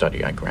field to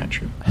study, I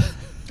grant you.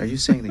 Are you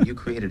saying that you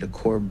created a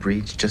core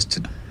breach just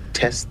to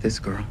test this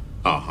girl?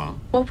 Uh-huh.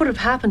 What would have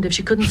happened if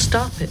she couldn't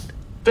stop it?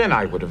 Then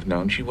I would have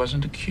known she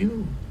wasn't a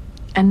Q.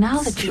 And now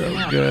that you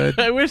know. Good.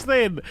 I wish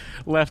they had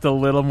left a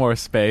little more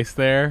space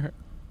there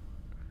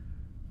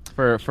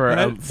for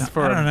I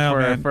don't know,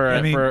 man.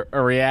 I mean- for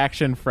a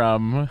reaction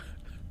from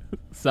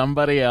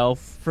somebody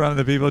else. From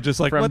the people just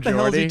like, From what the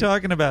hell is he Geordi?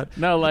 talking about?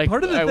 No, like,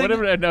 Part of the I thing-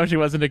 would have known she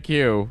wasn't a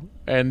Q.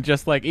 And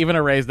just like even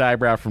a raised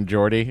eyebrow from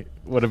Geordi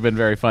would have been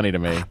very funny to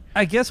me.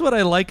 I guess what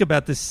I like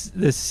about this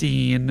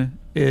scene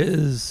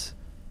is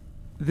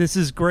this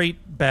is great.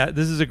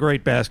 This is a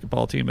great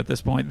basketball team at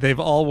this point. They've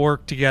all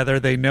worked together.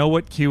 They know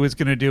what Q is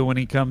going to do when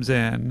he comes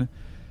in.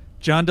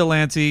 John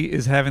Delancey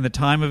is having the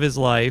time of his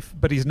life,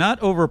 but he's not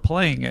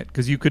overplaying it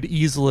because you could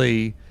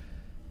easily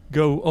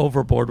go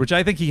overboard, which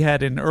I think he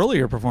had in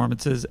earlier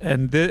performances.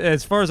 And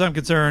as far as I'm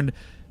concerned,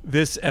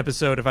 this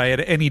episode, if I had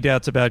any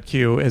doubts about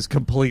Q, has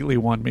completely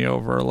won me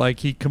over.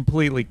 Like, he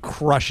completely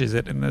crushes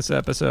it in this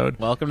episode.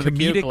 Welcome to the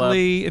Q Club.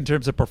 Comedically, in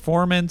terms of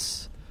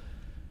performance,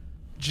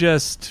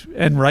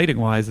 and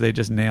writing-wise, they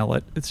just nail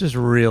it. It's just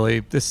really,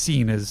 this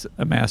scene is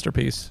a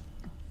masterpiece.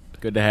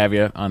 Good to have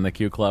you on the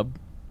Q Club.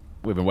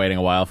 We've been waiting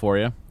a while for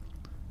you.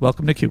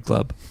 Welcome to Q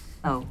Club.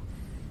 Oh.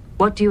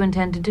 What do you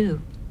intend to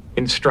do?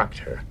 Instruct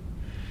her.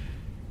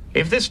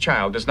 If this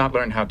child does not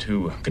learn how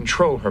to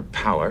control her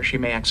power, she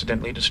may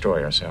accidentally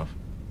destroy herself.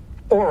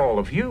 Or all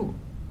of you.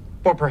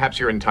 Or perhaps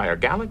your entire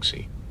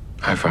galaxy.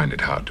 I find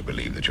it hard to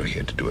believe that you're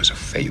here to do us a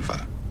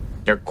favor.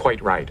 You're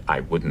quite right, I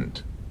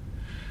wouldn't.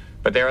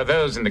 But there are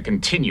those in the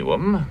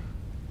continuum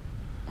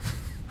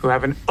who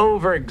have an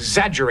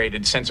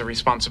over-exaggerated sense of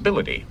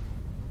responsibility.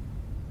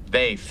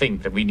 They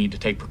think that we need to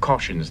take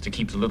precautions to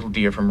keep the little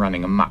dear from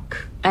running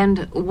amok.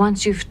 And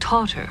once you've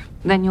taught her,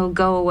 then you'll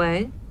go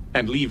away?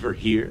 And leave her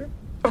here?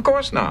 Of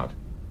course not.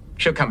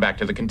 She'll come back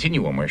to the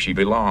continuum where she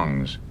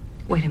belongs.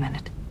 Wait a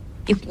minute.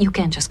 You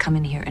can't just come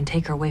in here and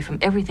take her away from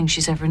everything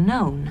she's ever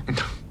known.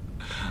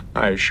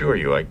 I assure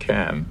you I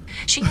can.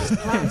 She has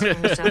plans for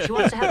herself. She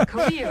wants to have a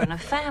career and a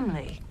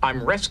family.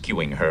 I'm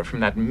rescuing her from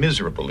that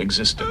miserable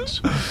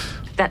existence.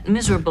 That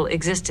miserable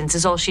existence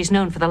is all she's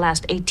known for the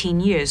last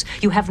 18 years.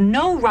 You have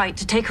no right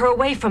to take her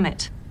away from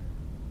it.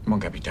 Mon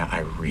Capitaine, I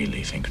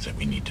really think that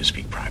we need to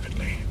speak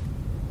privately.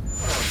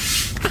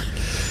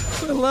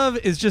 What I love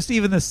is just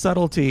even the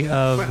subtlety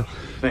of... Well,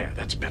 there,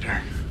 that's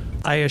better.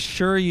 I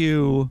assure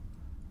you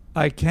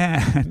I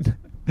can...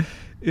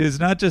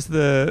 is not just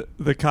the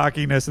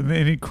cockiness and the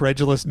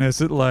incredulousness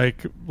that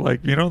like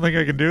you don't think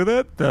I can do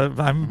that?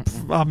 I'm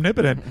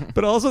omnipotent.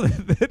 But also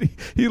that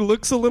he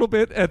looks a little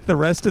bit at the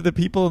rest of the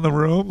people in the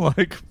room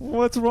like,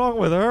 what's wrong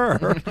with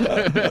her?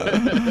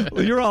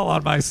 You're all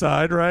on my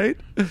side, right?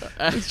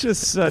 It's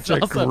just such a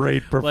also,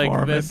 great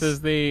performance.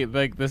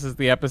 Like this is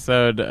the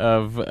episode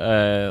of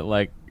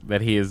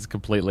that he is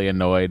completely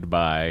annoyed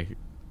by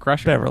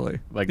Crusher. Beverly.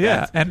 Like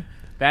yeah,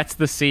 that's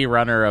the C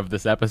runner of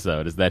this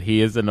episode, is that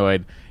he is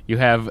annoyed. You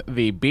have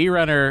the B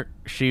runner,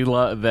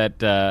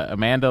 that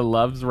Amanda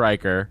loves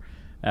Riker,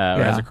 or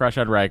has a crush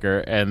on Riker,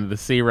 and the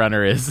C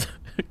runner is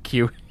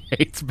Q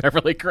hates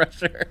Beverly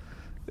Crusher.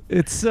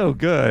 It's so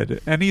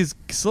good, and he's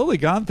slowly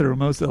gone through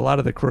a lot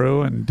of the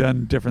crew and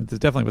done different,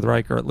 definitely with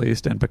Riker at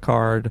least, and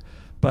Picard.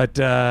 But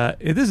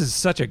this is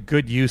such a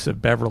good use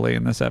of Beverly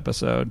in this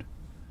episode.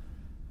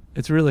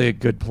 It's really a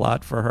good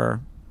plot for her.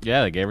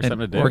 Yeah, they gave her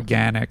something to do.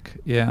 Organic,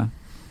 yeah.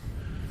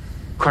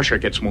 Crusher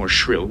gets more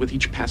shrill with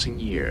each passing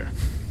year.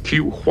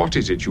 Q, what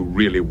is it you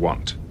really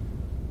want?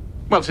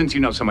 Well, since you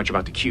know so much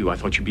about the Q, I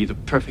thought you'd be the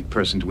perfect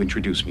person to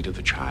introduce me to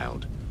the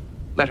child.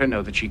 Let her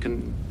know that she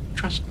can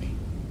trust me.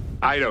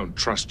 I don't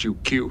trust you,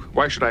 Q.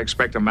 Why should I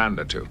expect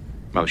Amanda to?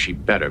 Well, she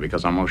better,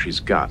 because I'm all she's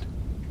got.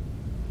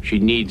 She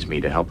needs me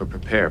to help her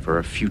prepare for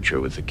a future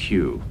with the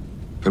Q.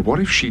 But what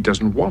if she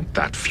doesn't want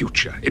that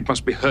future? It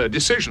must be her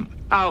decision.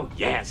 Oh,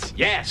 yes,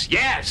 yes,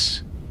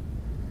 yes!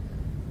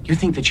 You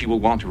think that she will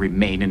want to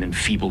remain an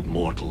enfeebled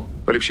mortal?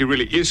 But if she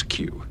really is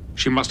Q,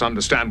 she must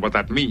understand what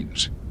that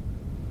means.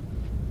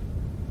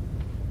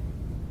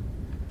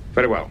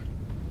 Very well.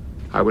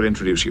 I will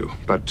introduce you,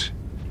 but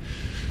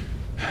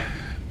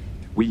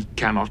we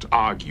cannot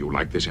argue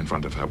like this in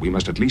front of her. We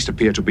must at least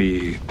appear to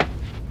be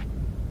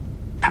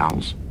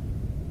pals.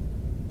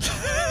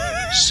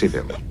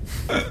 Civil.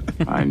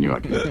 I knew I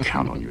could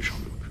count on you,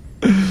 Jean-Luc.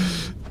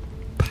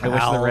 I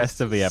wish the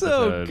rest of the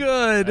episode... So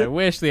good! I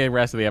wish the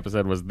rest of the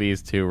episode was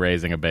these two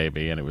raising a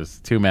baby, and it was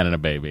two men and a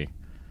baby.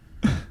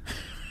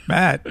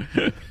 Matt,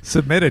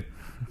 submitted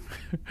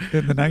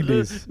in the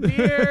 90s.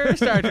 Dear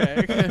Star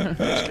Trek.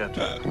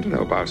 I don't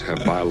know about her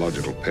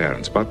biological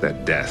parents, about their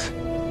death.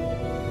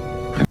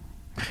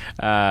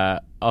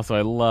 Also,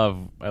 I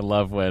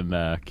love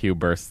when Q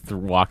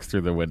walks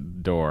through the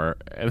door,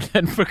 and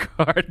then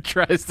Picard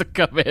tries to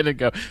come in and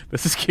go,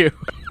 "This is Q."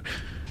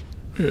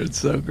 It's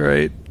so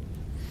great.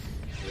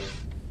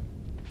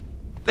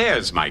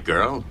 There's my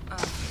girl.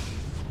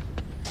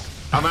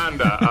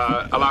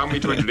 Amanda, allow me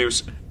to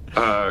introduce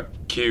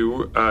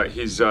Q.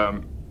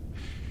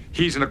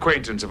 He's an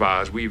acquaintance of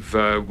ours.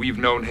 We've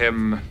known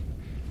him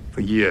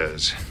for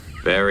years.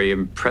 Very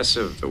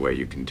impressive the way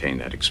you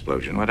contained that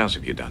explosion. What else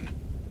have you done?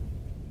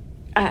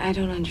 I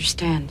don't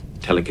understand.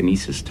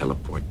 Telekinesis,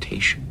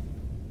 teleportation,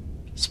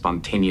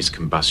 spontaneous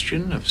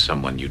combustion of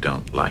someone you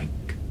don't like.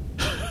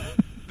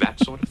 That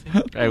sort of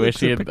thing. I wish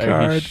he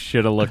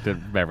should have looked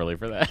at Beverly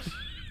for that.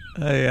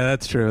 Yeah,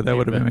 that's true. That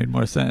would have made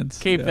more sense.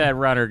 Keep that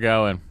runner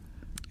going.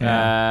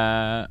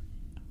 Yeah.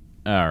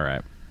 All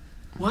right.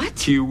 What?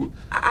 Q.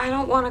 I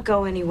don't want to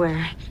go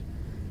anywhere.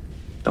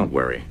 Don't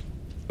worry.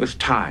 With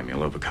time,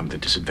 you'll overcome the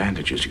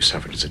disadvantages you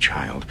suffered as a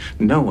child.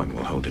 No one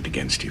will hold it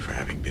against you for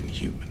having been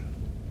human.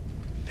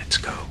 Let's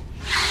go.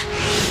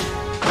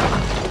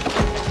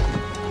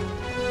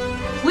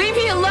 Leave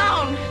me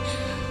alone!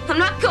 I'm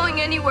not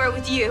going anywhere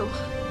with you.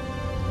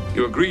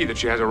 You agree that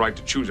she has a right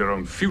to choose her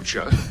own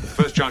future. The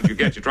first chance you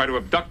get, you try to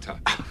abduct her.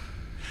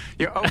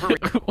 You're over.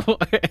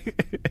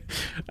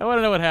 I want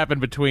to know what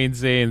happened between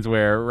scenes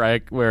where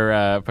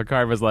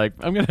Picard was like,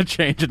 "I'm going to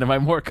change into my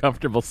more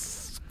comfortable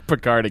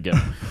Picard again."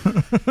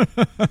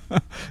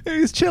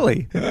 He's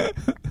chilly.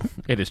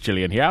 It is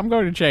chilly in here. I'm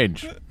going to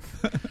change.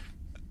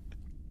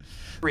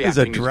 There's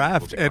a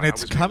draft, and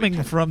it's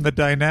coming from the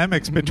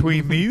dynamics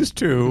between these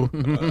two.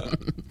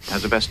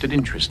 Has a vested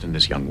interest in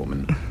this young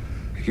woman.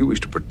 If you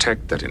wish to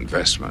protect that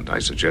investment, I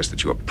suggest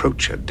that you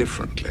approach her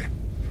differently.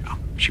 Oh,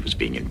 she was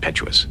being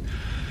impetuous.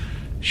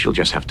 She'll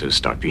just have to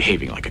start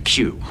behaving like a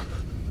Q.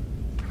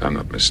 If I'm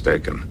not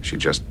mistaken, she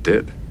just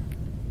did.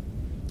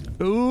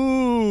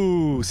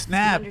 Ooh,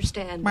 snap. I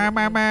understand.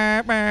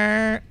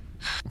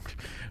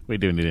 We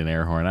do need an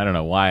air horn. I don't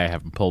know why I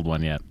haven't pulled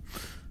one yet.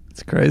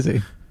 It's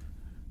crazy.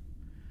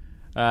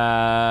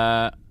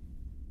 I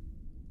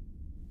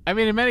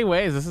mean, in many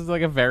ways, this is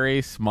like a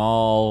very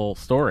small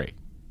story.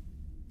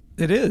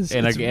 It is,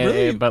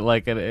 but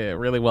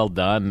really well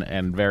done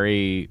and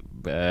very.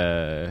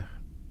 I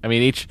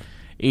mean,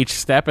 each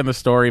step in the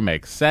story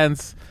makes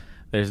sense.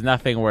 There's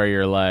nothing where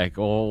you're like,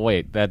 "Oh,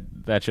 wait, that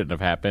shouldn't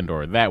have happened,"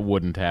 or "that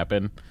wouldn't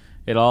happen."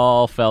 It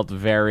all felt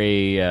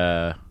very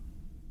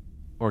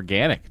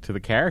organic to the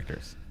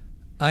characters.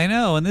 I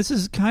know, and this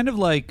is kind of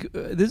like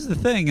this is the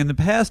thing. In the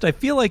past, I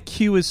feel like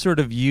Q is sort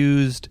of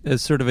used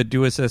as sort of a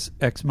Deus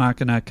ex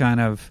machina kind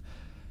of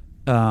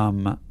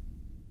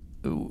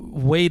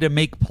way to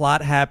make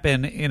plot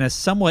happen in a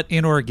somewhat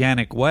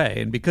inorganic way.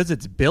 And because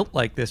it's built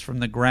like this from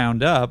the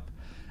ground up,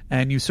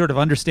 and you sort of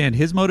understand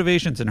his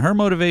motivations and her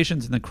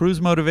motivations and the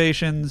crew's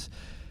motivations,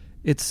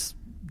 it's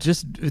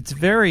just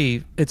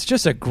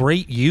a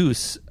great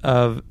use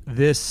of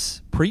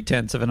this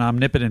pretense of an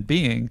omnipotent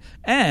being.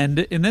 And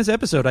in this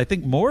episode, I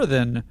think more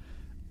than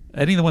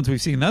any of the ones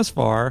we've seen thus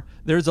far,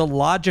 there's a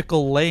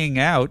logical laying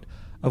out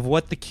of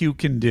what the Q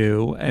can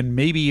do, and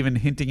maybe even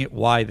hinting at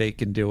why they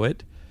can do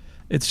it.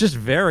 It's just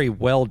very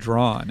well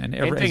drawn, and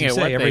every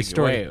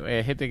story.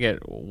 Hinting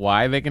at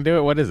why they can do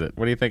it. What is it?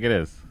 What do you think it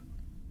is?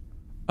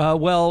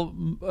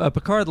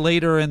 Picard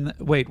later in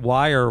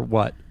why or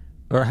what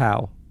or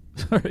how?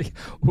 Sorry,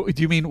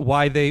 do you mean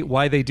why they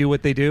do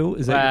what they do?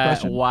 Is that your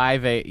question? Why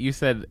you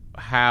said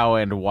how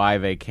and why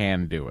they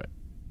can do it.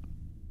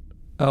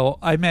 Oh,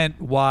 I meant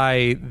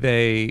what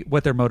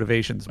their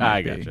motivations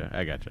might be.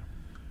 I gotcha.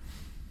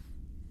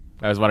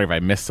 I was wondering if I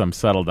missed some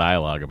subtle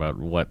dialogue about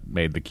what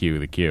made the Q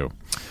the Q.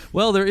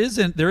 Well, there is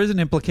an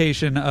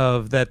implication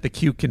of that the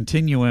Q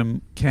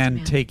continuum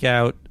can take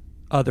out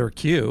other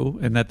Q,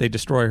 and that they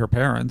destroy her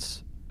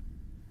parents.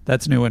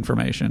 That's new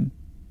information.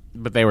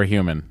 But they were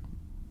human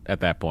at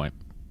that point.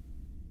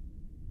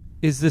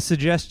 Is the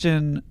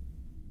suggestion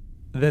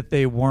that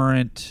they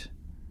weren't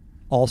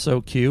also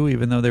Q,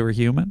 even though they were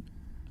human?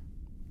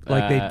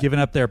 Like they'd given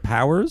up their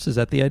powers? Is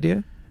that the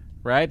idea?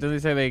 Right? Does he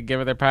say they give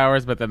it their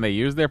powers, but then they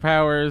use their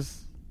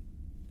powers?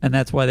 And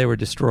that's why they were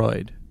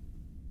destroyed.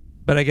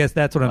 But I guess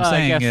that's what I'm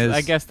saying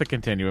I guess the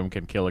Continuum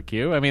can kill a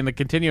Q. I mean, the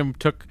Continuum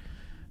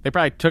they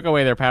probably took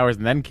away their powers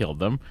and then killed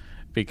them,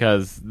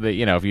 because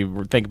if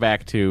you think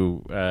back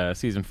to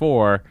season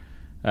 4,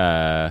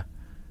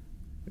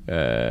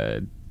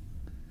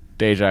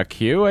 Deja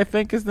Q, I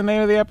think is the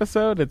name of the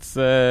episode. It's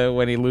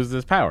when he loses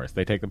his powers.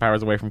 They take the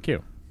powers away from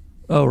Q.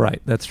 Oh,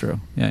 right. That's true.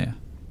 Yeah.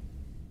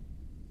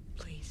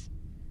 Please.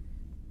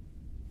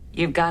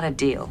 You've got a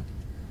deal.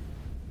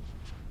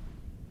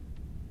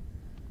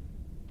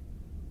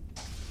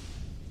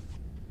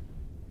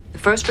 The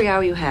first 3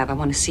 hour you have, I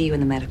want to see you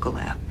in the medical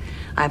lab.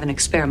 I have an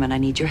experiment I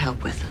need your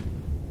help with.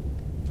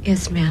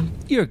 Yes, ma'am.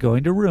 You're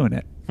going to ruin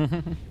it.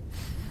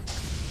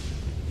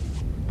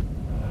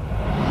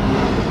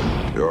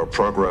 Your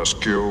progress,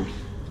 Q.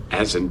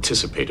 As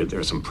anticipated,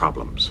 there are some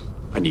problems.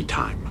 I need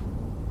time.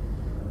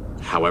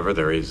 However,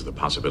 there is the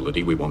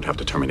possibility we won't have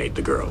to terminate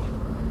the girl.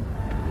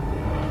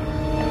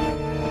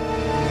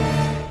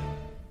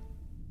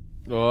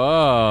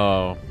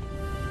 Whoa.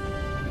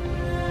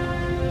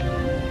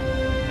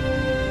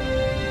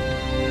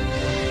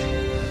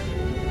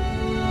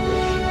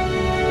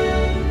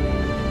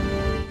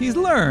 He's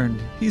learned.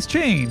 He's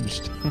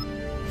changed.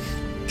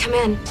 Come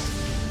in.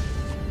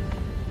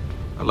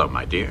 Hello,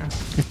 my dear.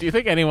 Do you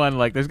think anyone,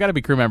 like, there's got to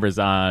be crew members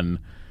on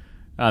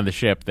the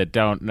ship that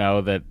don't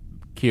know that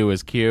Q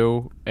is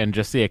Q and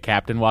just see a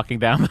captain walking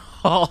down the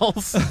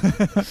halls?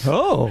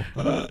 Oh.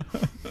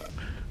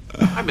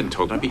 I've been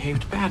told I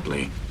behaved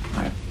badly.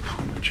 I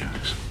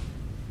apologize.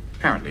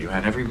 Apparently you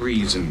had every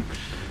reason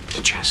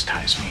to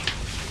chastise me.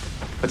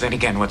 But then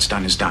again, what's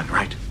done is done,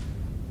 right?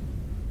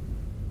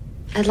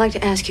 I'd like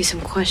to ask you some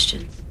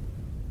questions.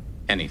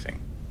 Anything.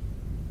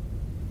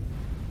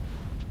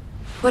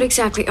 What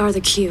exactly are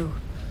the Q?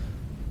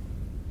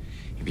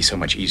 It'd be so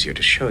much easier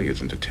to show you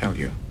than to tell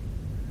you.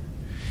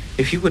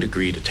 If you would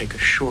agree to take a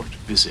short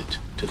visit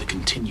to the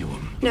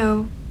Continuum.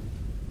 No.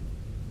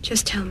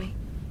 Just tell me.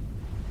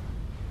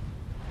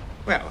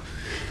 Well,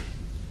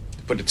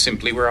 to put it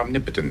simply, we're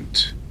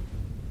omnipotent.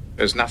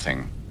 There's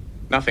nothing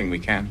we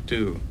can't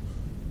do.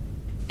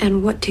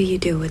 And what do you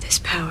do with this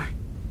power?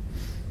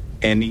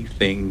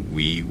 Anything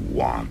we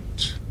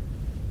want.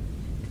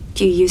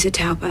 Do you use it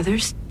to help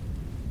others?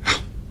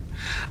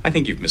 I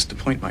think you've missed the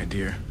point, my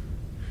dear.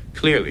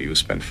 Clearly, you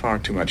spend far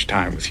too much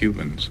time with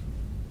humans.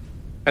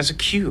 As a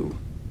Q,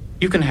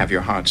 you can have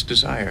your heart's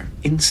desire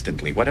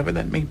instantly, whatever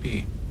that may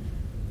be.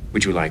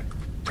 Would you like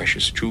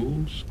precious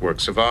jewels,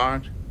 works of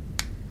art?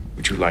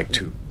 Would you like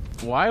to?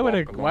 Why would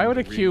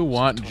a Q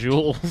want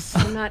jewels?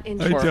 I'm not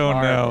into I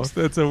don't know.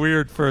 That's a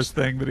weird first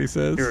thing that he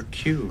says. You're a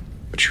Q,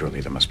 but surely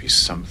there must be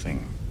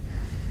something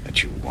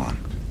that you want.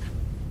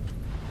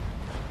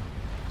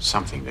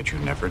 Something that you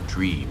never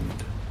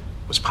dreamed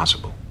was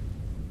possible.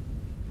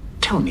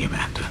 Tell me,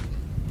 Amanda.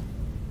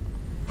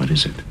 What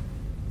is it?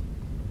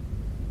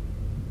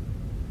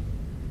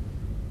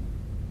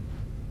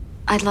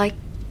 I'd like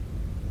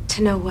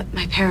to know what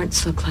my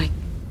parents look like.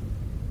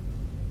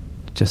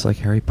 Just like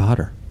Harry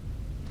Potter.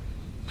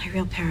 My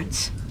real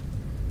parents.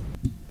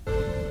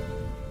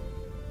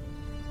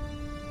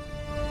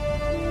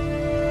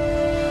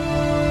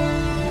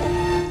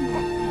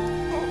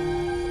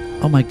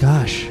 Oh my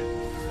gosh.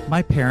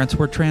 My parents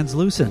were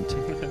translucent.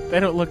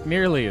 They don't look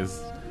nearly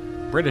as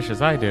British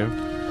as I do.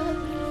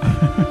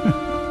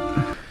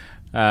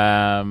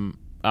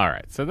 All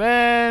right. So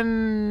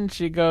then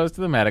she goes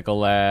to the medical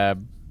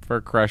lab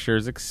for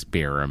Crusher's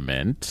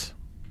experiment.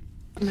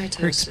 Mitosis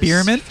Her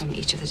experiment? from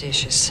each of the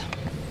dishes.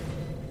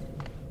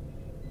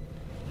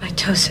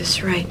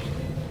 Mitosis, right.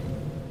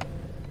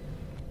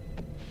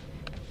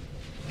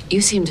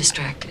 You seem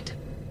distracted.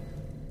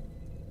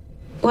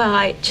 Well,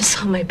 I just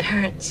saw my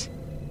parents.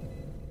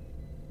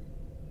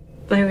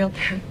 My real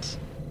parents.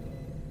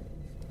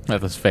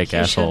 That those fake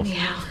You showed assholes. me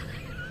how.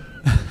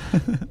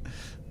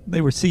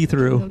 They were Can you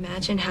see-through.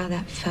 imagine how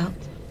that felt?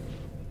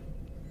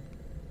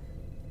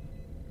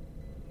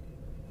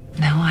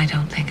 No, I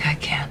don't think I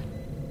can.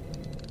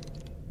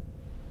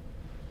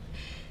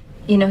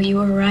 You know, you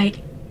were right.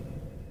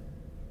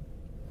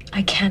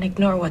 I can't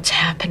ignore what's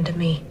happened to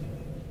me.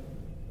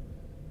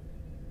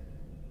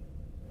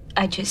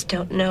 I just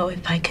don't know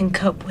if I can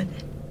cope with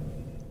it.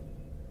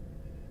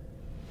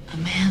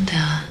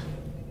 Amanda,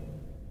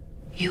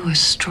 you are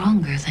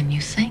stronger than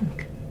you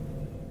think.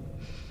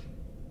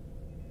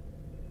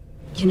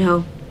 You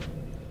know,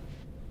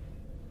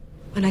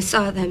 when I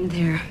saw them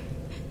there,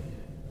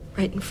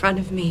 right in front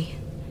of me,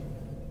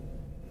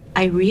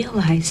 I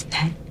realized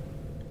that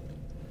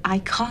I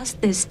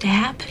caused this to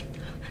happen.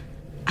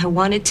 I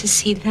wanted to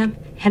see them,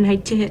 and I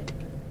did.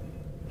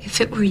 If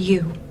it were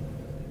you,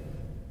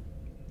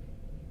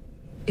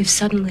 if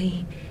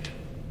suddenly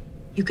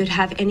you could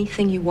have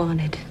anything you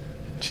wanted,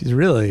 She's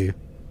really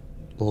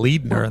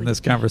leading her in this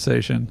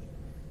conversation.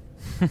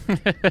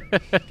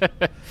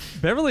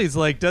 Beverly's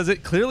like,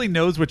 clearly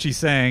knows what she's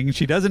saying.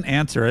 She doesn't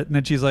answer it. And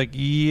then she's like,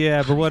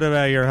 yeah, but what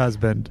about your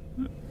husband?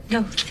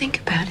 no, think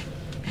about it.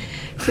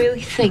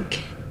 Really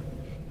think.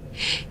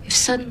 If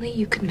suddenly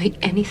you could make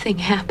anything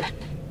happen,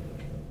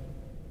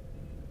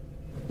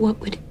 what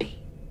would it be?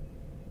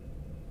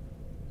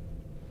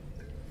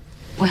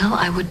 Well,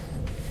 I would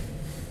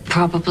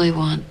probably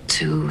want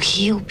to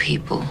heal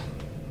people.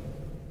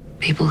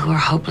 People who are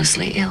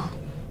hopelessly ill.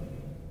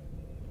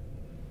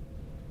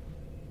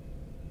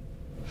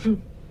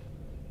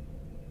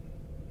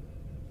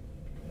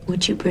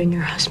 Would you bring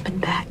your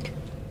husband back?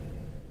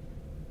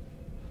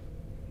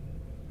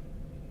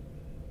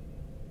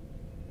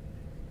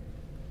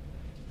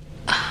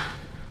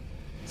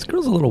 This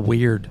girl's a little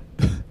weird.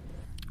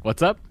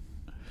 What's up?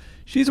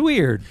 She's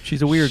weird.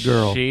 She's a weird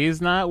girl.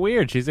 She's not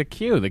weird. She's a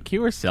Q. The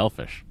Q are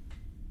selfish.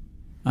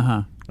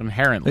 Uh-huh.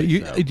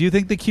 Inherently so. Do you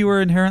think the Q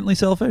are inherently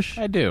selfish?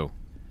 I do.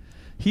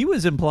 Q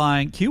was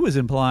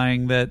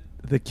implying that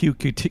the Q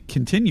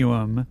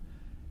continuum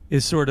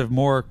is sort of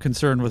more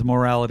concerned with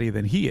morality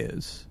than he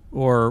is,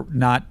 or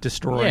not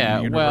destroying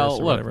the universe well, or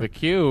look, whatever. the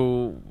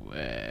Q,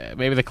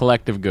 maybe the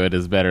collective good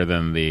is better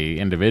than the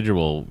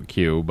individual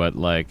Q, but,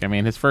 like, I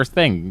mean, his first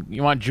thing,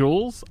 you want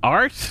jewels?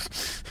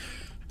 Art?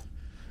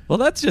 Well,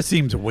 that just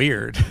seems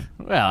weird.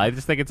 Well, I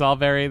just think it's all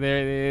very,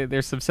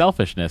 there's some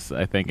selfishness,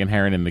 I think,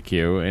 inherent in the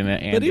Q.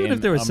 And But even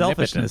if there was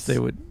omnipotence.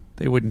 selfishness,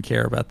 they wouldn't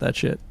care about that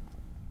shit.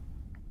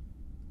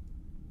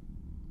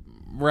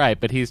 Right,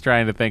 but he's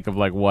trying to think of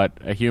like what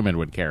a human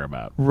would care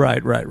about.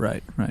 Right.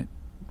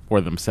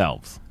 For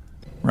themselves.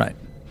 Right.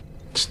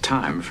 It's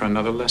time for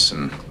another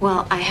lesson.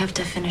 Well, I have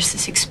to finish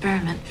this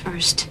experiment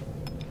first.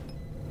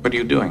 What are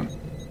you doing?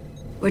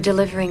 We're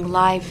delivering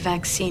live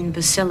vaccine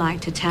bacilli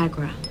to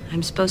Tagra.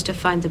 I'm supposed to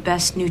find the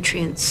best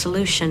nutrient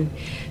solution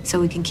so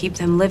we can keep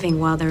them living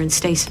while they're in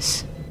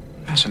stasis.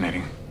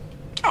 Fascinating.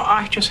 Oh,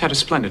 I just had a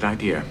splendid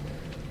idea.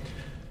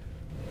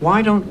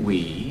 Why don't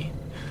we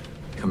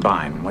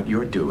combine what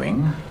you're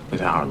doing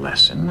with our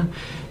lesson,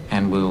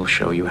 and we'll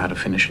show you how to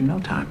finish in no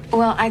time.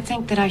 Well, I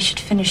think that I should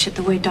finish it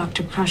the way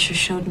Dr. Crusher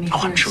showed me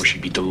first. I'm sure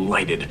she'd be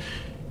delighted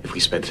if we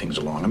sped things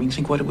along. I mean,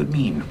 think what it would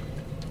mean.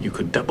 You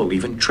could double,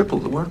 even triple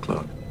the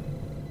workload.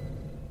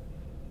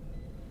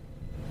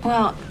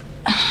 Well,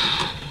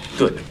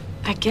 Good.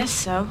 I guess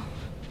so.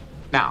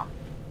 Now,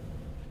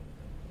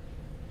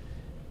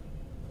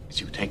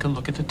 as you take a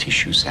look at the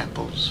tissue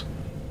samples,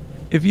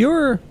 If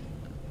you're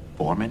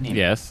form an image.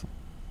 Yes.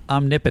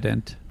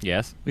 omnipotent,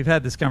 Yes. we've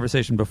had this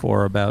conversation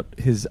before about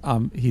his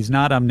he's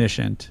not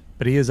omniscient,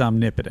 but he is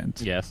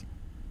omnipotent. Yes.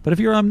 But if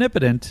you're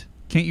omnipotent,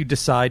 can't you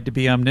decide to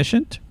be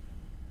omniscient?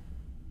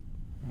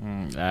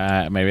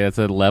 Maybe that's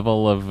a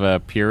level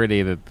of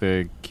purity that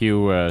the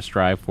Q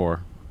strive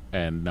for,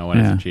 and no one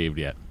has achieved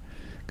yet.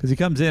 Because he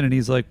comes in and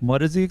he's like,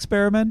 what is the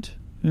experiment?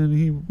 And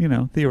he,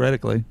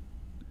 theoretically,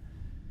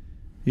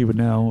 he would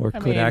know or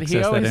could access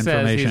he always that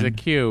information. says he's a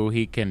Q.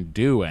 He can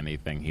do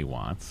anything he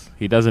wants.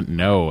 He doesn't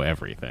know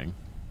everything.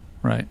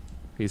 Right.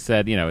 He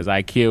said, his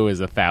IQ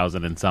is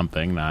 1,000 and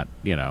something, not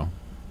a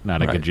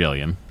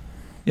gajillion.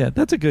 Yeah,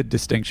 that's a good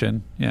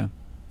distinction. Yeah,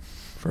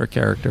 for a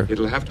character.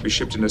 It'll have to be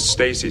shipped in a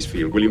stasis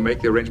field. Will you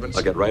make the arrangements?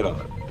 I'll get right on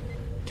it.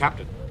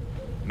 Captain,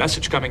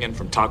 message coming in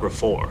from Tagra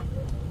 4.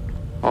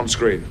 On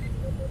screen.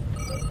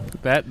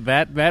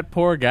 That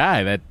poor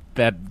guy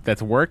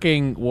that's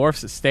working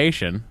Worf's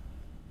station.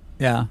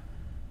 Yeah.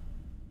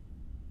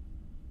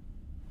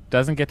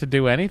 Doesn't get to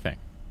do anything.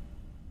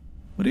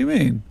 What do you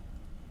mean?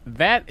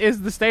 That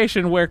is the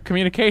station where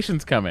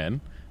communications come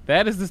in.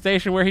 That is the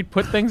station where he'd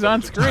put things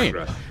on screen.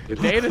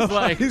 Data's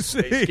like,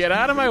 get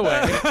out of my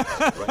way.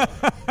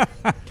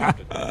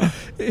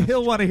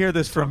 He'll want to hear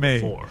this from me.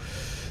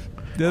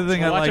 The other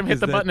thing I watch like him hit is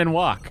the that button and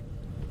walk.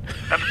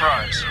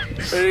 Enterprise.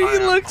 He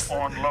looks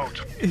on load.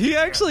 He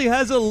actually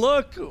has a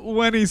look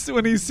when he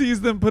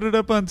sees them put it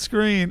up on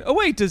screen. Oh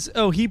wait,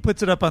 he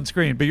puts it up on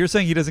screen? But you're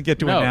saying he doesn't get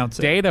to announce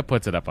it. Data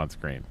puts it up on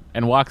screen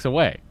and walks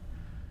away.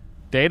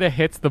 Data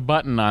hits the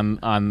button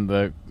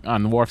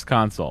on Worf's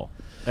console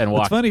and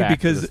walks funny back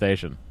because to the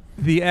station.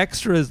 The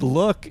extra's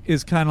look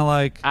is kind of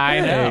like,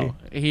 I know.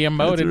 He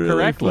emoted that's really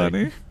correctly.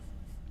 funny.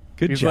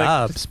 Good He's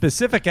job. like,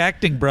 Specific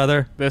acting,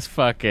 brother.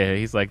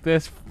 He's like,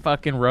 this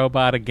fucking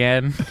robot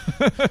again.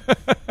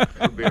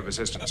 Could be of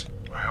assistance.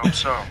 I hope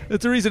so.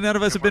 That's the reason none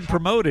of us have been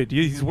promoted.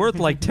 He's worth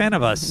like 10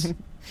 of us.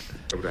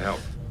 Able to help.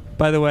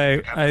 By the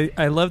way,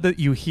 I love that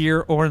you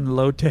hear Orn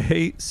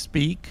Lote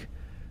speak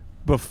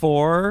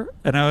before,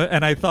 and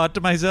I thought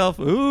to myself,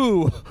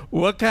 ooh,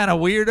 what kind of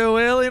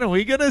weirdo alien are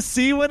we gonna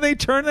see when they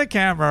turn the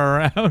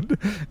camera around?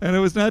 And I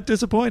was not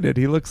disappointed.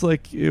 He looks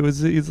like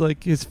he's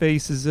like his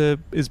face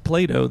is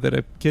Play-Doh that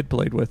a kid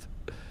played with.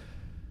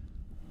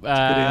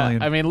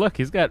 I mean, look,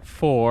 he's got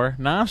 4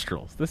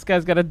 nostrils. This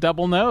guy's got a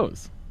double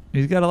nose.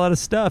 He's got a lot of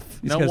stuff.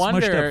 He's got a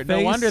smushed up face,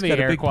 no wonder the got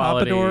a air big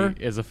quality pompadour.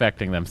 is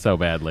affecting them so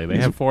badly. They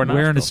He's have 4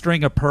 nostrils. wearing a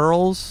string of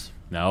pearls.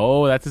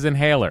 No, that's his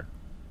inhaler.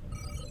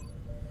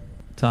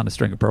 It's on a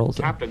string of pearls.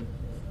 Captain.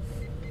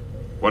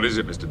 What is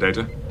it, Mr.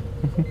 Data?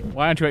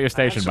 Why aren't you at your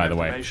station, by the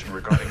way? Information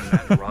regarding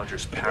Amanda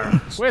Rogers'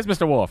 parents. Where's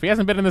Mr. Wolf? He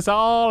hasn't been in this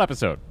all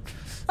episode.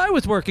 I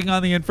was working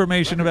on the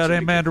information about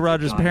Amanda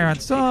Rogers'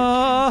 parents.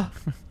 Aww.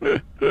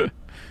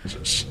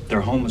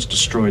 Their home was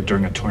destroyed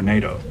during a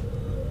tornado.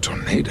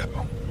 Tornado?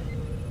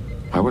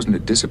 Why wasn't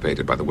it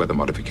dissipated by the weather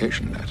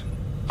modification net?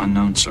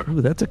 Unknown, sir. Ooh,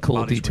 that's a cool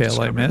Bodies were detail I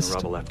discovered in the missed.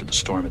 rubble after the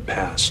storm had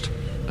passed.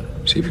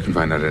 See if you can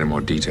find out any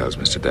more details,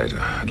 Mr. Data.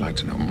 I'd like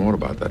to know more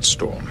about that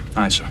storm.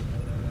 Aye, sir.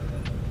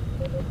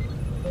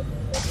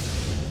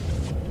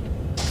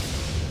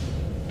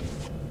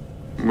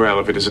 Well,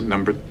 if it isn't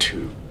number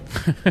 2.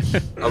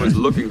 I was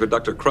looking for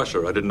Dr.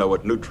 Crusher. I didn't know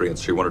what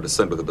nutrients she wanted to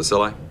send with the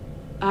bacilli.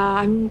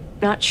 I'm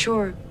not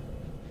sure.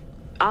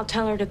 I'll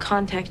tell her to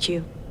contact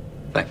you.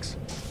 Thanks.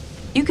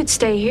 You could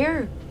stay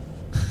here.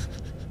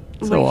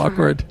 Wait So for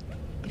awkward. her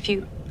if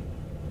you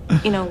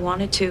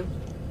wanted to.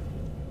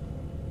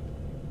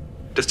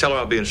 Just tell her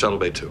I'll be in Shuttle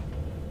Bay 2.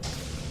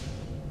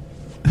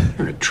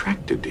 You're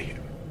attracted to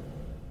him.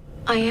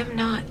 I am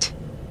not.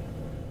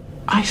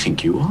 I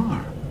think you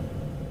are.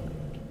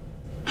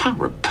 How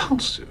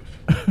repulsive.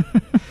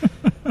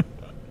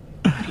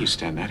 How do you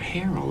stand that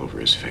hair all over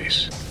his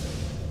face?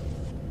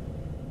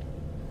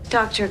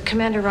 Doctor,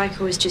 Commander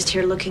Riker was just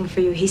here looking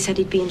for you. He said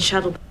he'd be in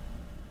Shuttle.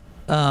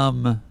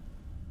 Just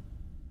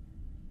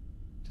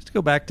to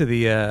go back to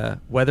the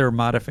weather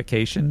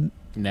modification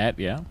net.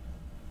 It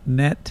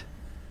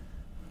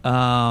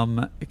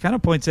kind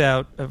of points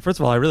out. First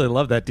of all, I really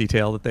love that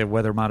detail that they have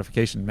weather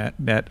modification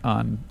net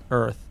on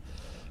Earth,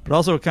 but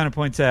also it kind of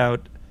points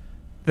out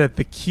that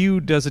the Q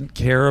doesn't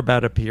care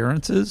about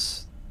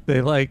appearances.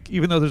 They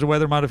even though there's a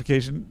weather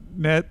modification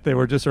net, they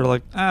were just sort of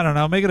like, I don't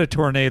know, make it a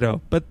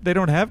tornado. But they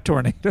don't have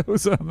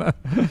tornadoes on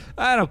the.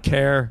 I don't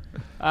care.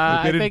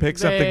 They didn't pick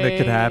something that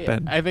could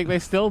happen. I think they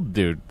still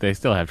do. They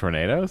still have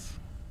tornadoes.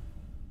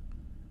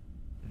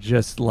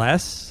 Just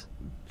less?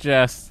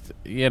 Just,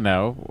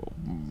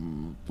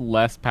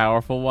 less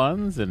powerful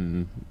ones.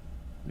 And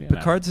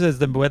Picard says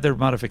the weather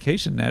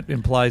modification net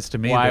implies to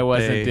me why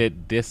wasn't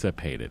it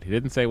dissipated? He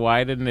didn't say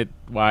why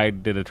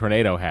did a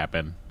tornado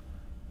happen?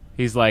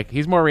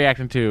 He's more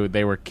reacting to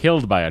they were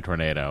killed by a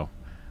tornado.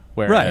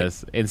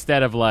 Whereas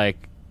instead of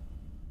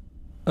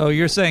oh,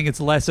 you're saying it's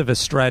less of a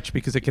stretch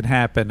because it can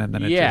happen and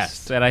then it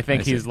just... and I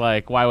think he's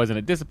like, why wasn't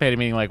it dissipated?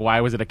 Meaning,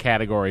 why was it a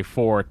Category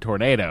 4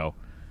 tornado?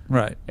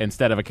 Right.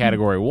 Instead of a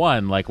Category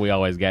 1 like we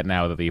always get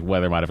now that the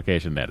weather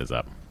modification net is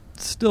up.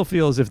 Still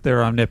feels if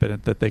they're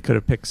omnipotent that they could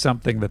have picked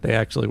something that they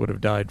actually would have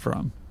died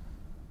from.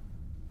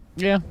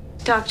 Yeah.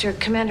 Doctor,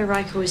 Commander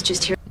Riker was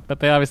just here.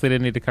 But they obviously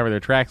didn't need to cover their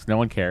tracks. No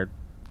one cared.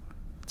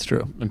 It's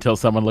true. Until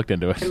someone looked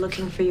into it. They're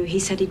looking for you. He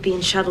said he'd be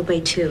in Shuttle Bay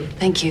 2.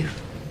 Thank you.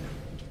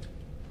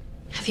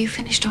 Have you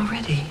finished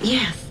already?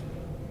 Yes.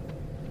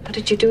 How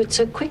did you do it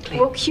so quickly?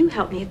 Well, Q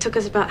helped me. It took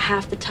us about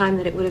half the time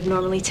that it would have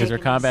normally taken. Is her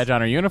comm badge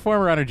on her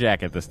uniform or on her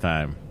jacket this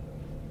time?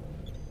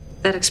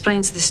 That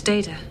explains this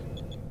data.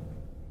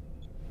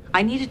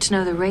 I needed to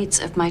know the rates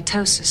of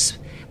mitosis.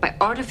 By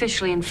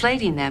artificially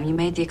inflating them, you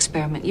made the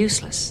experiment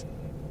useless.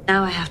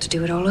 Now I have to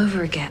do it all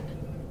over again.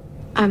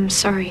 I'm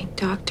sorry,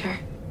 Doctor.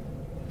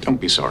 Don't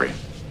be sorry.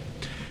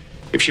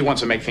 If she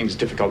wants to make things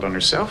difficult on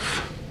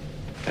herself,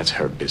 that's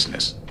her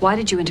business. Why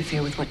did you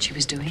interfere with what she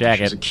was doing?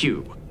 Jacket. She's a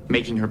Q.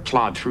 Making her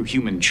plod through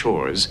human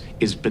chores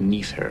is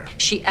beneath her.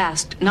 She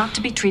asked not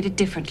to be treated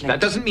differently.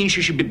 That doesn't mean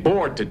she should be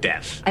bored to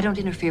death. I don't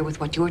interfere with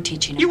what you're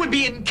teaching. You would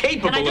be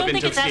incapable of interfering. And I don't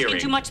think interfering. it's asking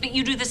too much that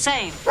you do the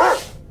same.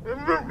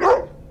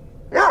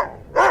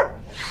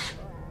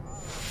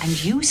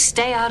 And you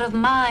stay out of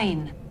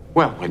mine.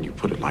 Well, when you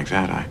put it like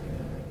that,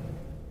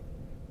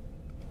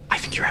 I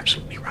think you're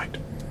absolutely right.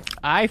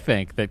 I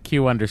think that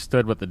Q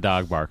understood what the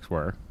dog barks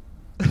were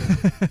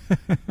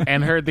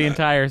and heard the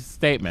entire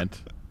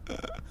statement,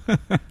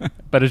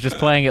 but is just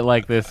playing it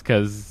like this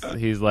because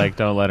he's like,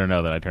 don't let her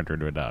know that I turned her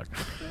into a dog.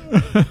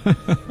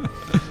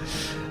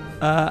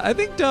 I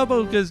think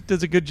Dabo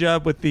does a good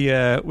job with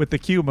the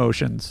Q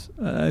motions.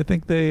 I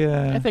think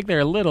they're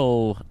a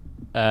little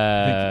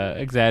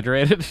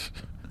exaggerated.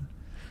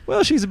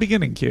 Well, she's a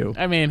beginning Q.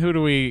 I mean, who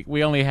do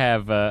we only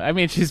have?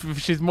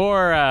 She's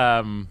more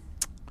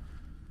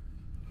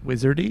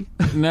wizardy.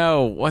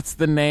 No, what's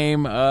the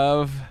name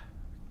of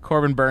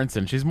Corbin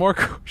Burnson?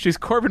 She's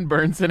Corbin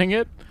Burnsoning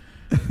it.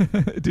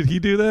 Did he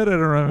do that? I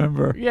don't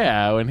remember.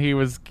 Yeah, when he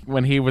was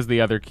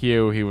the other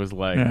Q, he was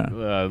like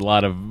a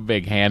lot of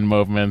big hand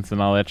movements and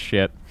all that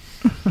shit.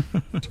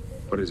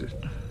 What is it?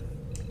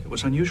 It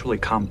was unusually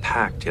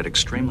compact yet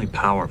extremely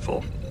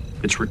powerful.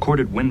 Its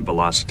recorded wind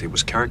velocity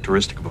was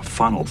characteristic of a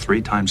funnel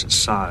 3 times its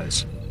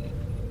size.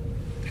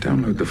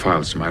 Download the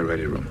files to my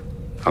ready room.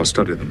 I'll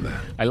study them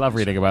there. I love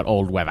reading about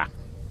old weather.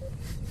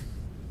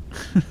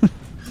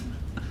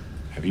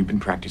 Have you been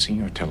practicing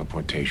your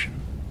teleportation?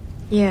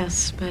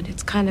 Yes, but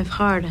it's kind of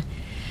hard.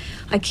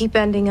 I keep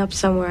ending up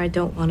somewhere I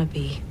don't want to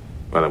be.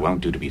 Well, it won't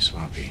do to be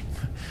sloppy.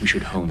 We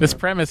should hone This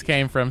premise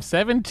came from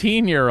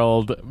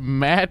 17-year-old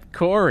Matt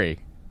Corey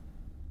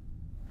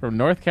from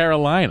North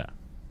Carolina.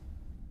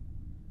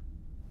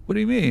 What do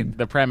you mean?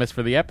 The premise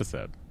for the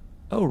episode.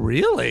 Oh,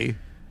 really?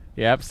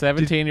 Yep,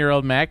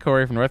 17-year-old Matt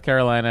Corey from North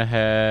Carolina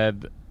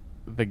had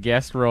the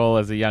guest role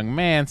as a young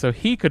man so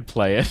he could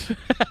play it.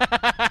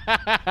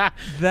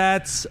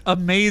 That's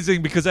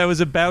amazing, because I was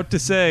about to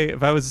say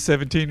if I was a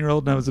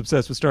 17-year-old and I was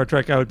obsessed with Star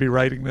Trek, I would be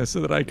writing this so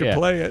that I could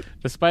play it.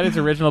 Despite its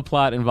original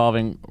plot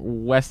involving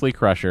Wesley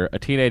Crusher, a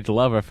teenage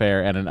love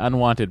affair, and an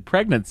unwanted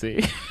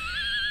pregnancy,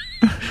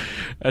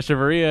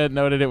 Echevarria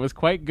noted it was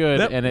quite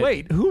good.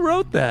 Wait, who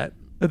wrote that?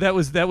 That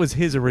was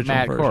his original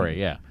Matt version. Corey,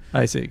 yeah.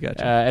 I see,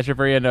 gotcha.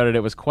 Echevarria noted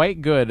it was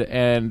quite good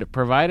and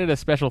provided a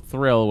special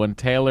thrill when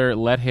Taylor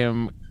let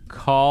him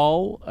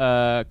call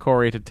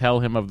Corey to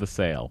tell him of the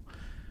sale.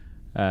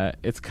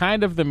 It's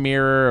kind of the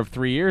mirror of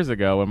 3 years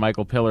ago when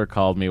Michael Piller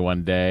called me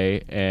one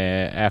day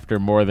after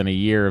more than a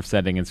year of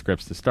sending in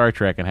scripts to Star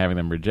Trek and having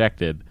them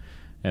rejected,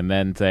 and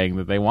then saying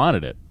that they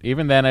wanted it.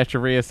 Even then,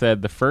 Echevarria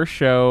said his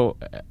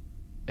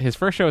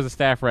first show as a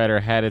staff writer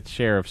had its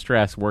share of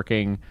stress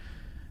working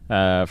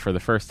for the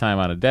first time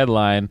on a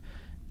deadline,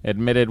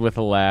 admitted with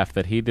a laugh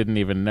that he didn't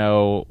even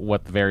know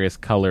what the various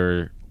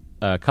colors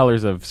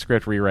of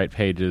script rewrite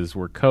pages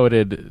were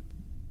coded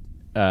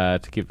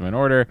to keep them in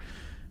order.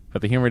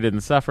 But the humor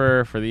didn't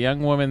suffer. For the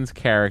young woman's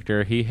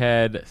character, he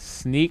had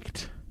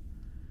sneaked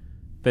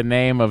the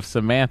name of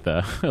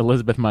Samantha,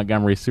 Elizabeth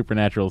Montgomery's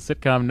supernatural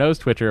sitcom nose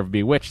twitcher of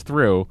Bewitched,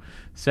 through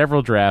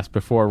several drafts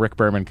before Rick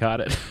Berman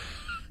caught it.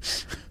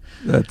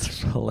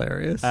 That's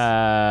hilarious.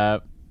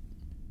 And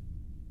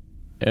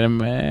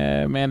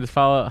Amanda's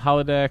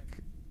holodeck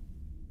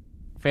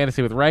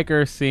fantasy with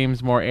Riker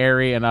seems more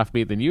airy and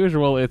offbeat than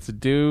usual. It's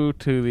due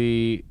to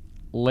the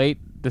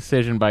late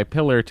decision by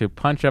Piller to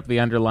punch up the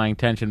underlying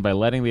tension by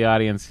letting the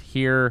audience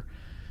hear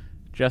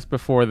just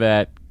before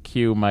that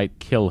Q might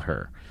kill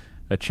her.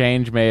 A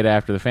change made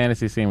after the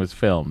fantasy scene was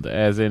filmed.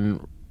 As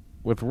in,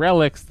 with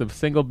Relics, the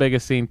single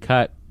biggest scene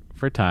cut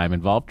for time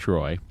involved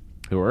Troy,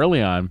 who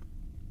early on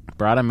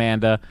brought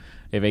Amanda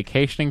a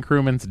vacationing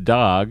crewman's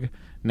dog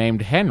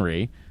named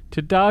Henry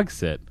to dog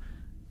sit.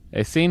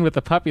 A scene with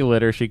the puppy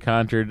litter she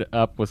conjured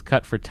up was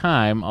cut for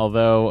time,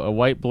 although a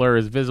white blur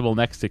is visible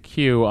next to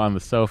Q on the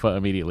sofa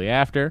immediately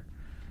after.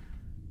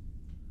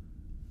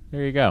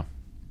 There you go.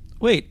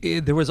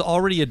 Wait, there was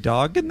already a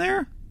dog in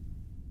there?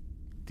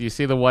 Do you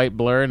see the white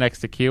blur next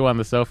to Q on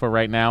the sofa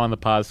right now on the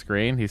pause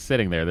screen? He's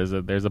sitting there.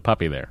 There's a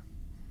puppy there.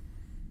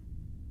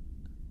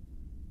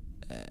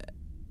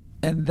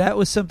 And that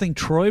was something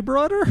Troy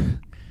brought her?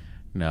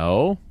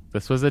 No,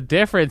 this was a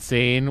different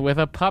scene with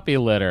a puppy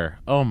litter.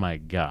 Oh my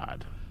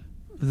God.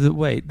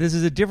 Wait, this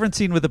is a different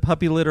scene with a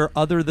puppy litter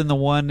other than the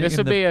one in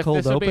the cold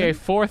open? This would be a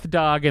fourth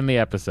dog in the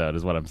episode,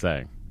 is what I'm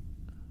saying.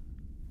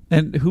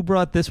 And who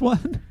brought this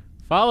one?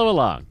 Follow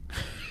along.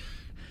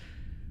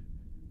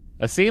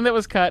 A scene that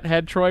was cut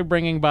had Troy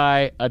bringing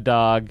by a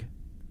dog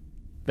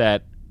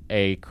that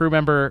a crew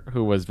member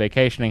who was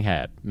vacationing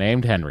had,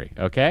 named Henry,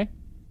 okay?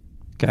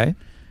 Okay.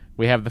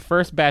 We have the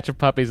first batch of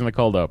puppies in the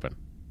cold open,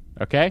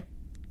 okay?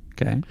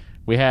 Okay.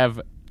 We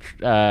have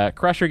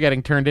Crusher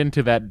getting turned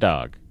into that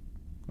dog,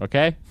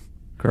 okay?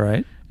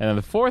 Great. And then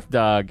the fourth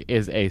dog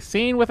is a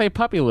scene with a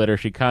puppy litter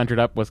she conjured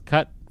up was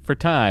cut for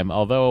time,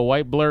 although a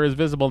white blur is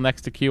visible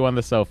next to Q on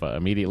the sofa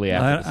immediately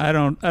after. I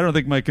don't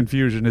think my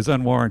confusion is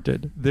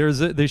unwarranted.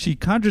 She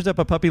conjures up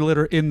a puppy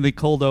litter in the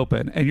cold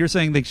open, and you're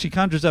saying that she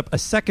conjures up a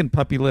second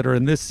puppy litter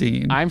in this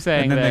scene. I'm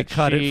saying and then that they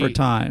cut it for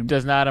time.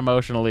 Does not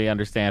emotionally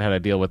understand how to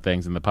deal with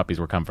things, and the puppies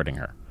were comforting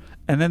her.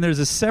 And then there's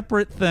a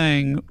separate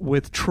thing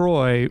with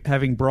Troy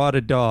having brought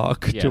a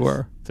dog to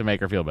her to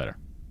make her feel better.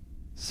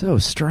 So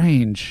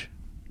strange.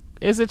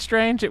 Is it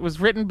strange? It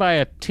was written by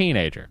a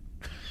teenager.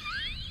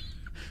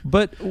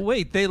 But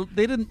wait, they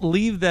didn't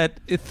leave that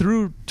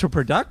through to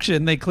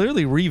production. They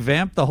clearly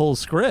revamped the whole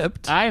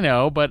script. I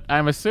know, but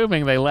I'm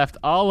assuming they left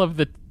all of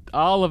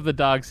the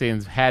dog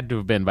scenes had to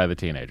have been by the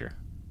teenager.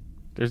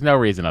 There's no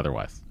reason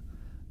otherwise.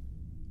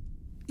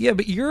 Yeah,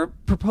 but you're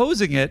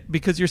proposing it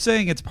because you're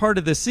saying it's part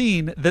of the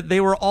scene that they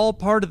were all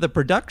part of the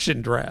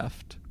production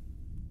draft.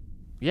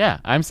 Yeah,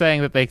 I'm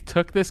saying that they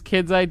took this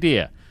kid's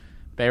idea.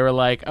 They were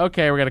like,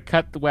 okay, we're going to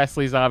cut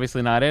Wesley's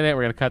obviously not in it.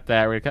 We're going to cut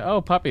that. We're going to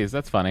cut, puppies,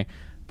 that's funny.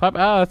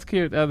 Oh, that's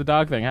cute. The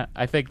dog thing.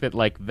 I think that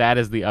that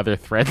is the other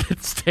thread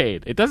that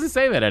stayed. It doesn't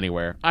say that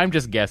anywhere. I'm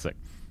just guessing.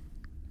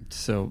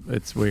 So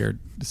it's weird.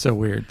 So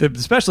weird.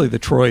 Especially the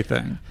Troy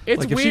thing.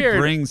 It's if weird. She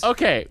brings...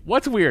 Okay,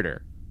 what's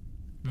weirder?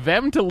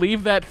 Them to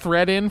leave that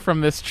thread in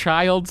from this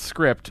child's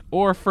script,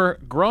 or for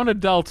grown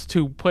adults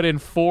to put in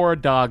 4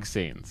 dog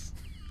scenes?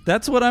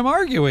 That's what I'm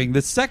arguing.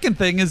 The second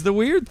thing is the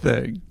weird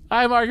thing.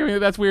 I'm arguing that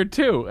that's weird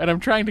too, and I'm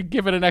trying to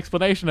give it an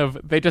explanation of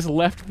they just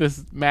left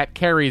this Matt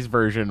Carey's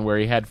version where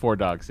he had 4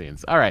 dog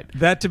scenes. All right.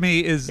 That to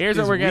me is Here's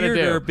what we're gonna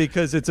do.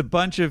 Because it's a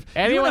bunch of...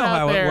 Anyone you know out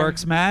how there, it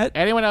works, Matt.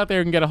 Anyone out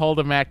there can get a hold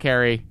of Matt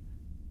Carey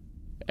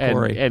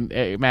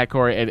and Matt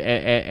Corey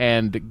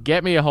and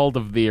get me a hold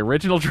of the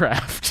original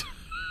draft.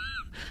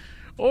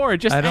 Or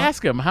just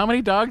ask him, how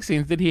many dog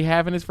scenes did he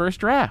have in his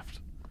first draft?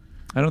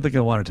 I don't think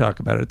he'll want to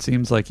talk about it. It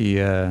seems like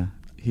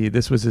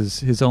this was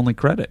his only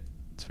credit.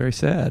 It's very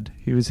sad.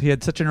 He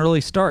had such an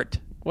early start.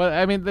 Well,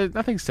 I mean, there's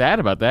nothing sad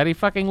about that. He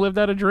fucking lived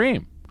out a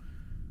dream.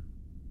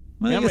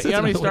 Well, you know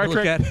how many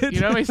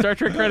Star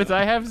Trek credits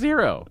I have?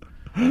 0.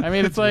 I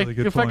mean, it's like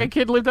the fucking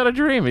kid lived out a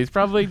dream. He's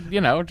probably,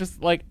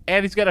 just like,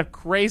 and he's got a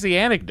crazy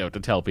anecdote to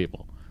tell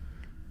people.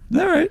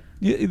 All right.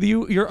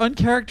 You're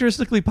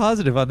uncharacteristically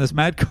positive on this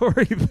Matt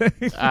Corey thing.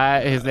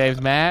 His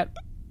name's Matt.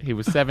 He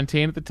was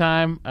 17 at the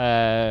time.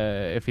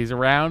 If he's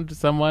around,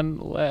 someone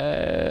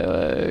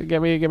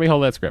get me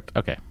hold of that script.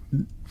 Okay.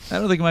 I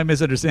don't think my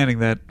misunderstanding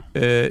that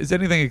is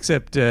anything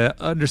except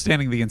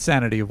understanding the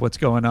insanity of what's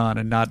going on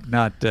and not.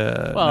 Well,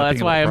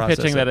 that's why I'm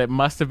pitching that it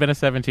must have been a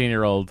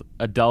 17-year-old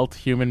adult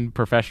human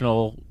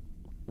professional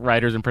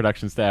writers and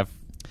production staff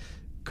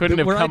couldn't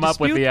have come up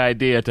with the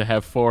idea to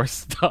have 4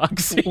 dog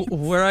scenes.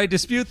 Where I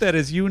dispute that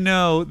is,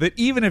 that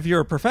even if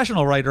you're a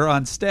professional writer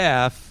on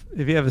staff,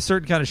 if you have a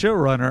certain kind of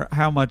showrunner,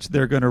 how much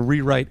they're going to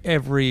rewrite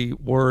every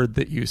word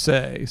that you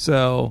say.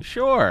 So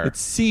sure, it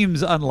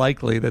seems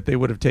unlikely that they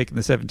would have taken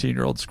the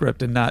 17-year-old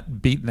script and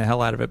not beaten the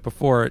hell out of it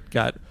before it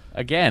got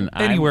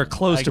anywhere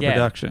close to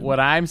production. What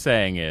I'm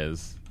saying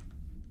is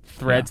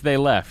threads they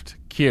left: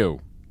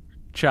 Q,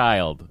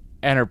 child,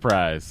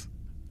 Enterprise,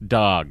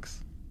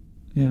 dogs.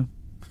 Yeah.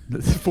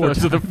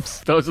 Those are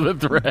the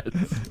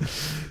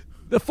threads.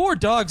 The 4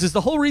 dogs is the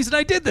whole reason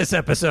I did this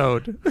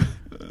episode.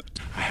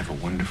 I have a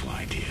wonderful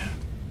idea.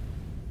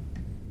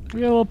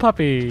 We got a little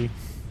puppy.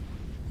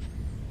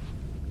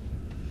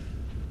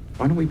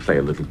 Why don't we play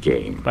a little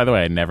game? By the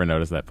way, I never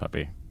noticed that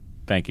puppy.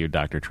 Thank you,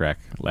 Dr. Trek,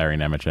 Larry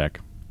Nemeczek.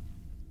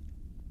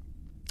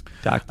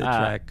 Dr.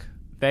 Trek.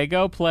 They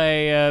go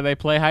play. They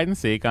play hide and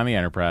seek on the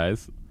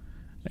Enterprise.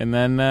 And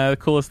then the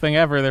coolest thing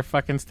ever, they're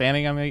fucking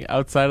standing on the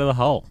outside of the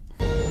hull.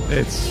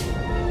 It's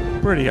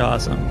pretty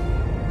awesome.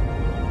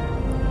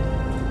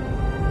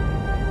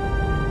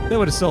 That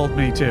would have sold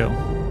me, too.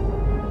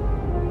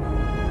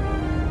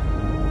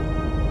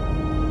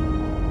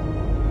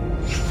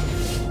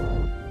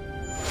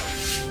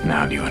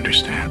 Now do you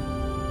understand?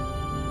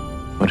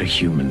 What do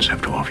humans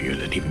have to offer you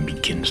that even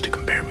begins to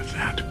compare with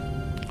that?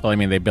 Well, I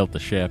mean, they built the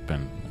ship,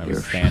 and I was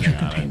Your standing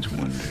future on contains it.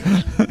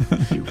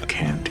 wonders you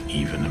can't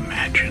even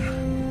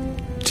imagine.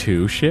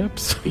 2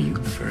 ships? The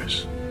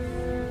universe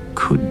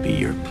could be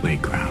your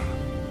playground.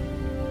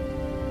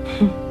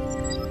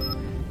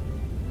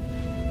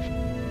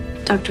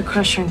 Dr.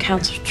 Crusher and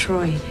Counselor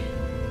Troy,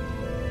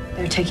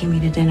 they're taking me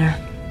to dinner.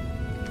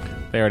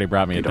 They already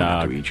brought me a You don't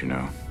have dog. to eat, you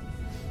know.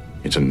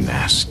 It's a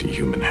nasty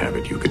human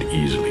habit you could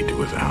easily do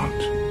without.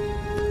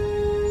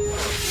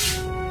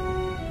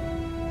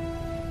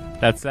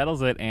 That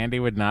settles it. Andy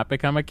would not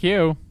become a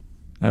Q.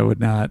 I would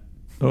not.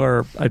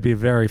 Or I'd be a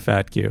very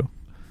fat Q.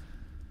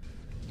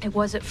 It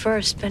was at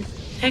first, but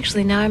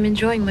actually now I'm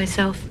enjoying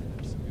myself.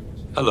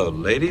 Hello,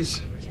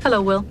 ladies.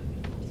 Hello, Will.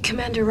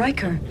 Commander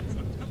Riker.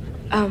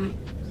 Won't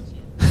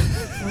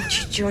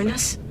you join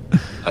us?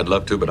 I'd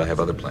love to, but I have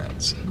other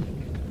plans.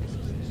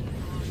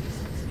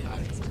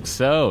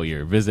 So,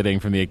 you're visiting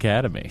from the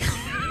academy.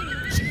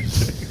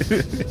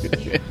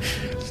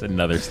 Just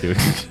another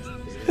student.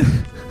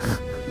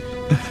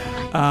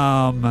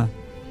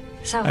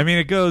 I mean,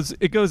 it goes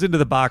into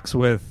the box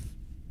with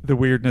the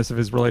weirdness of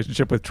his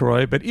relationship with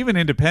Troy, but even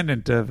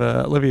independent of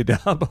Olivia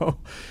Dabo,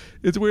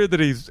 it's weird that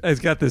he's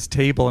got this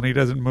table and he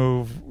doesn't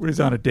move. He's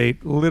on a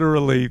date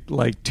literally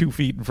like 2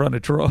 feet in front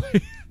of Troy.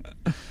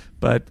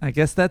 But I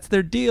guess that's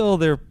their deal.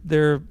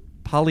 They're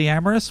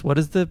polyamorous. What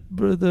is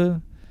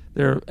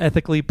they're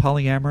ethically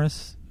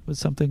polyamorous with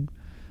something?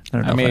 I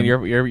don't know. I mean,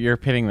 you're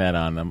pinning that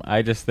on them.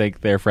 I just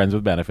think they're friends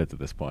with benefits at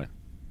this point.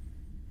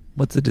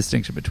 What's the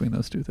distinction between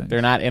those two things?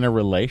 They're not in a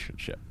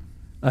relationship.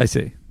 I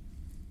see.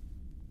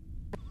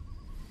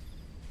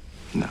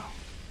 No.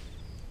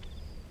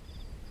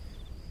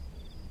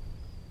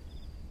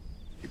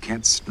 You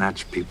can't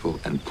snatch people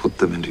and put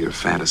them into your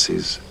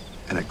fantasies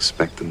and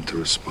expect them to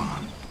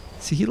respond.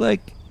 See, he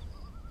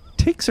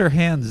takes her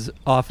hands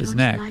off his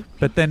neck,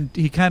 but then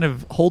he kind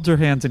of holds her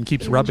hands and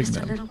keeps rubbing Just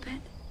them. a little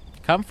bit.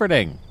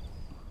 Comforting.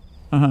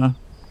 Uh-huh.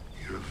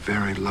 You're a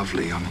very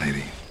lovely young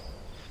lady.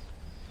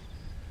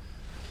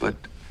 But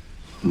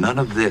none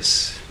of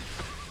this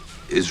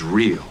is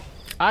real.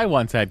 I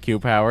once had Q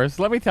powers.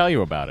 Let me tell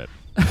you about it.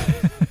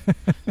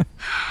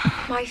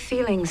 My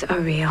feelings are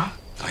real.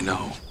 I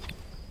know.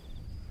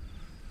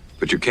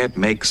 But you can't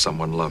make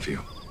someone love you.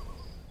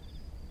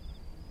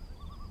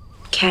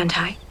 Can't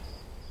I?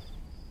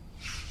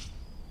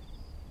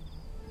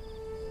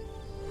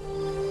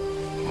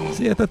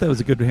 See, I thought that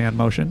was a good hand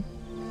motion.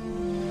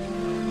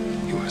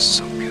 You are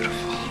so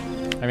beautiful.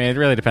 I mean, it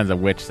really depends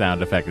on which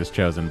sound effect is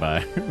chosen by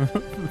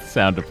the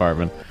sound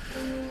department.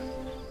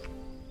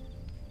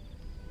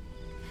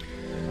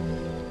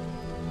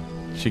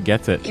 She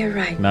gets it. You're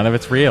right. None of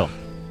it's real.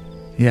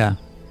 Yeah.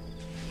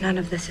 None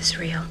of this is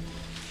real.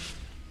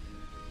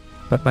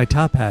 But my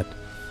top hat.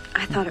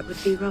 I thought it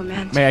would be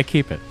romantic, May I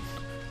keep it?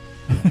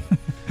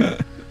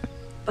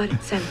 but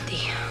it's empty.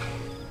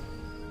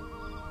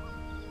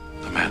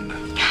 Amanda.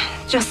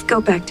 Just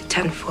go back to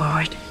 10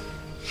 forward.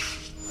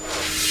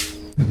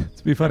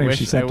 It'd be funny if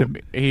she sent him.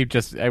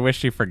 I wish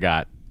she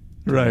forgot.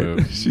 to Right.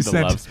 move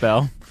the love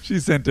spell. She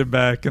sent him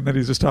back, and then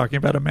he's just talking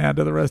about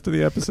Amanda the rest of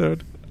the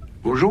episode.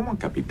 Bonjour, mon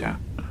capitaine.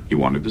 You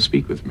wanted to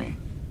speak with me.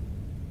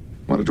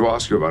 Wanted to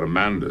ask you about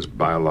Amanda's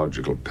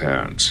biological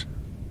parents.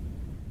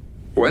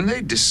 When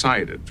they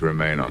decided to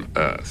remain on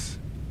Earth,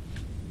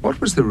 what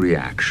was the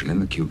reaction in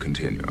the Q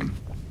continuum?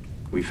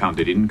 We found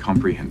it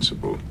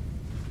incomprehensible.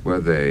 Were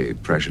they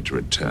pressured to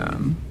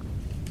return?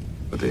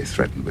 Were they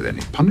threatened with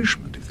any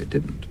punishment if they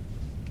didn't?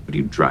 What are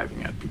you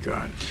driving at,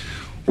 Picard?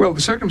 Well,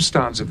 the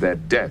circumstance of their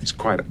death is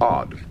quite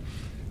odd.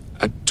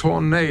 A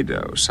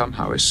tornado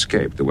somehow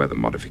escaped the weather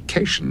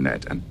modification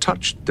net and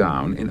touched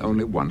down in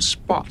only one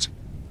spot.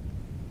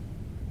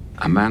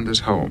 Amanda's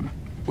home.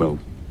 Well,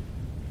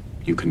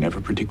 you can never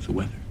predict the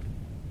weather.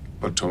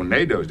 But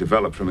tornadoes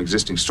develop from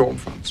existing storm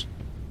fronts.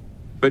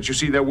 But you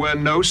see, there were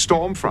no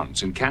storm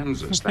fronts in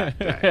Kansas that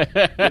day.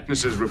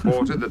 Witnesses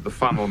reported that the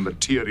funnel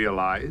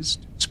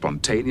materialized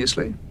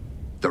spontaneously,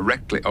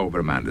 directly over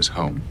Amanda's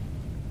home,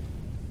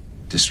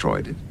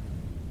 destroyed it,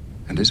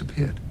 and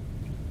disappeared.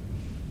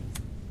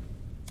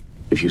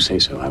 If you say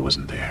so, I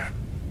wasn't there.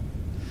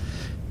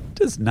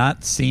 Does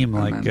not seem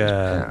like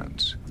Amanda's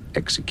parents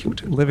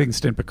executed.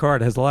 Livingston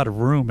Picard has a lot of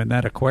room in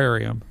that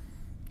aquarium.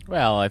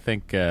 Well, I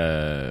think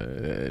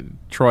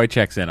Troy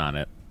checks in on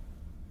it.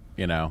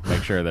 You know,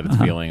 make sure that it's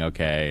feeling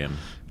okay and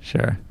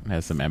sure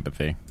has some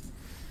empathy.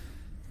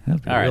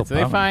 That'd be All a real right, so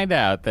they bummer. find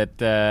out that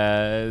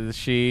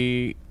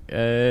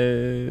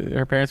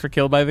her parents were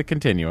killed by the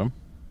continuum,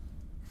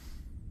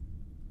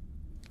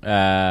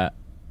 and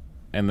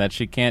that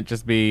she can't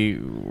just be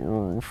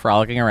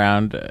frolicking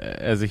around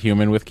as a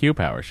human with Q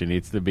power. She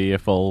needs to be a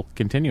full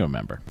continuum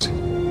member.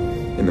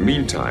 In the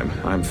meantime,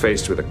 I'm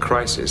faced with a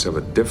crisis of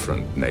a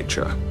different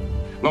nature.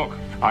 Look,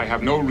 I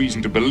have no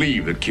reason to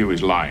believe that Q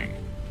is lying.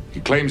 He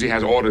claims he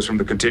has orders from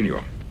the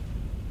Continuum.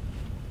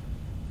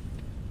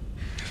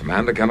 If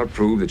Amanda cannot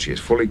prove that she is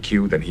fully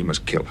Q, then he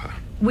must kill her.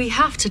 We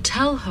have to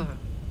tell her.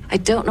 I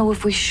don't know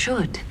if we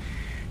should.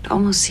 It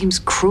almost seems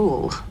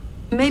cruel.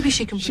 Maybe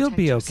she can She'll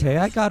be okay.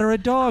 I got her a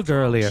dog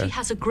earlier. She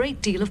has a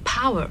great deal of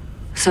power.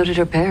 So did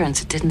her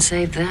parents. It didn't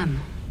save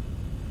them.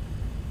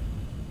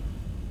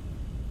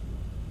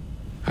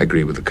 I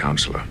agree with the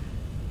counselor.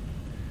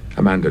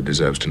 Amanda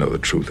deserves to know the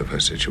truth of her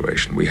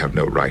situation. We have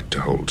no right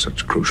to hold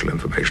such crucial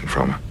information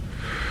from her.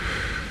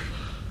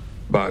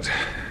 But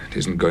it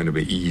isn't going to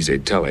be easy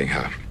telling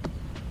her.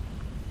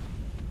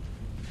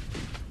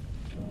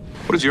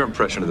 What is your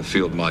impression of the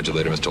field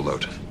modulator, Mr.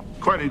 Lote?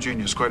 Quite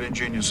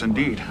ingenious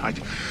indeed.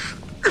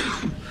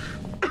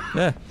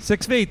 Yeah,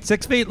 6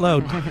 feet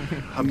load.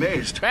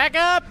 Amazed. Back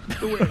up!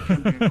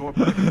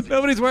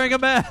 Nobody's wearing a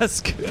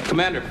mask.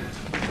 Commander,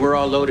 we're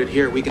all loaded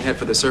here. We can head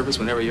for the surface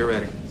whenever you're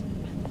ready.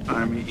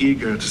 I'm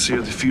eager to see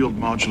the field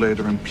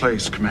modulator in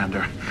place,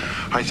 Commander.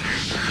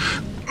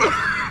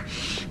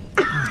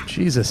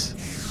 Jesus.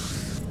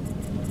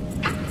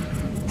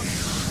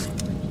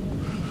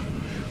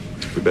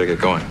 We better get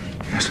going.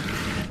 Yes.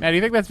 Now, do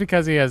you think that's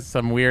because he has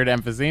some weird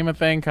emphysema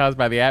thing caused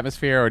by the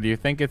atmosphere, or do you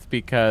think it's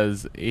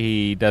because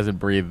he doesn't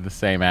breathe the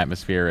same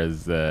atmosphere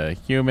as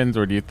humans,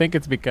 or do you think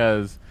it's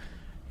because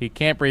he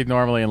can't breathe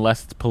normally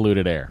unless it's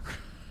polluted air?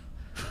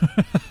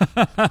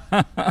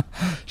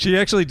 She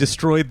actually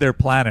destroyed their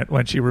planet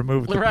when she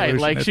removed the Right, pollution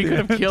like at she the could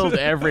have end. killed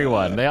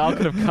everyone. They all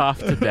could have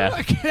coughed to death.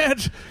 I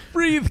can't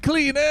breathe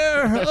clean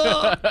air.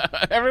 Oh.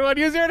 Everyone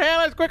use your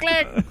inhalers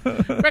quickly!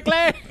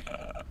 Quickly!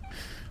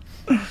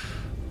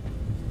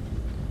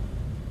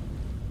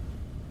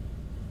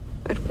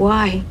 But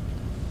why?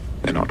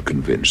 They're not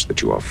convinced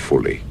that you are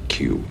fully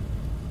Q.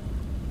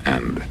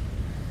 And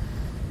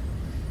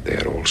they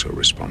are also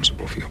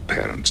responsible for your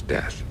parents'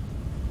 death.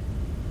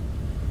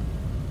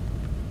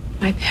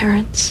 My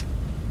parents?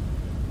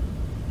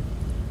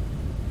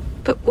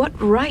 But what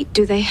right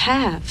do they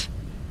have?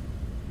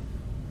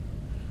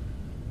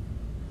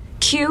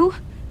 Q?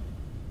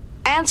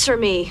 Answer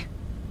me.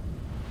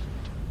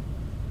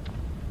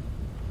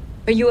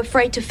 Are you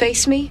afraid to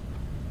face me?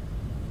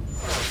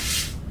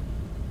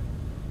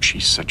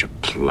 She's such a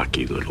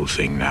plucky little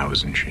thing now,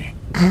 isn't she?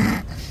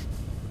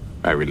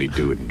 I really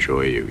do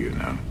enjoy you, you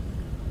know.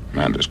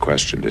 Amanda's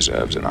question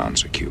deserves an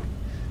answer, Q.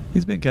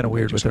 He's been kind of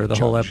weird with her the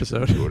whole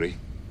episode. Jury,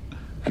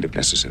 and if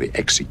necessary,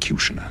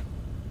 executioner.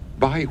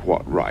 By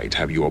what right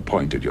have you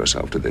appointed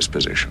yourself to this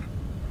position?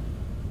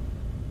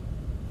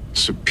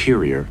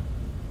 Superior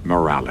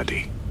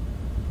morality.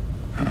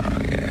 Oh,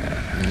 yeah.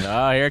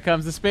 Oh, here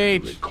comes the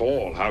speech.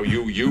 Recall how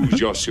you used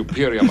your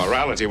superior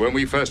morality when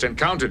we first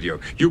encountered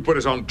you. You put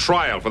us on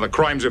trial for the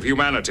crimes of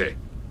humanity.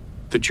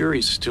 The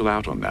jury's still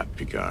out on that,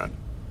 Picard.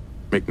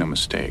 Make no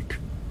mistake.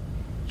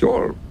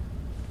 Your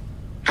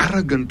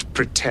arrogant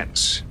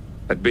pretense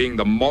at being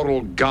the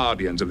moral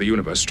guardians of the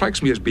universe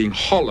strikes me as being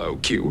hollow,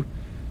 Q.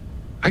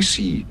 I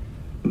see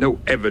no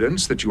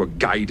evidence that you are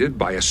guided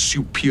by a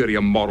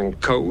superior moral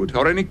code,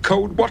 or any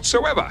code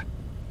whatsoever.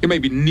 You may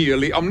be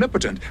nearly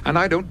omnipotent, and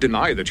I don't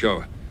deny that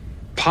your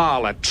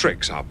parlor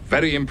tricks are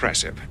very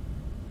impressive.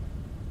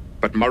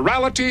 But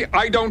morality,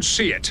 I don't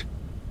see it.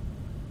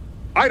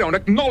 I don't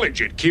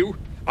acknowledge it, Q.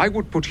 I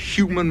would put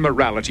human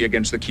morality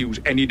against the Q's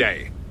any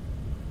day.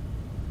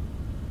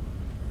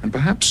 And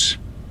perhaps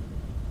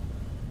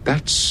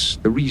that's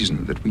the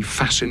reason that we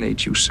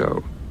fascinate you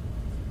so.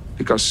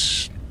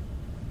 Because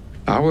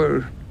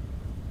our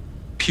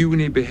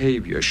puny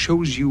behavior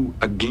shows you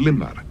a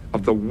glimmer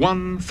of the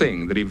one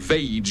thing that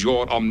evades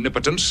your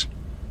omnipotence,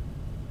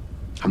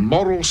 a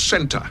moral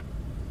center.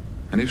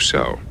 And if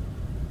so,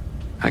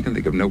 I can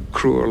think of no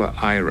crueler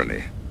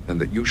irony than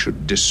that you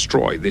should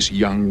destroy this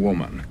young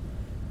woman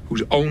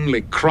whose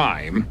only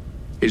crime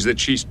is that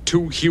she's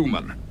too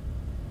human.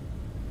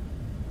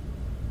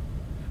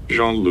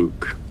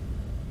 Jean-Luc,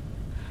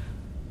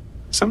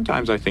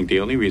 sometimes I think the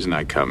only reason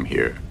I come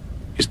here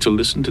is to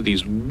listen to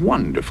these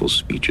wonderful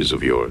speeches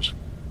of yours.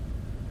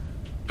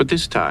 But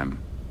this time,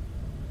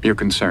 your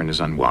concern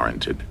is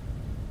unwarranted.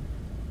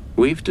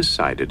 We've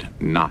decided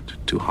not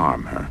to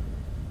harm her,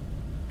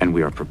 and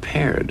we are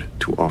prepared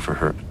to offer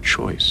her a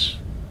choice.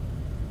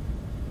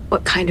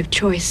 What kind of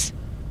choice?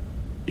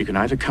 You can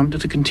either come to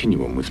the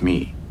Continuum with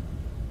me.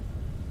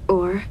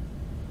 Or?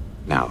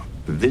 Now,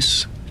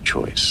 this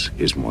choice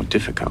is more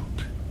difficult.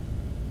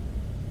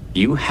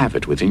 You have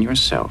it within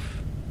yourself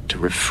to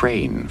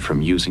refrain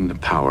from using the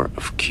power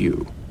of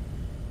Q.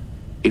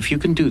 If you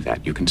can do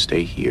that, you can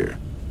stay here.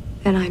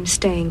 Then I'm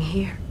staying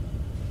here.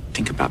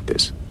 Think about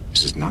this.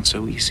 This is not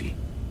so easy.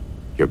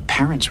 Your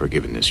parents were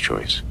given this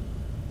choice,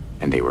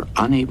 and they were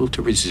unable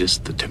to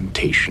resist the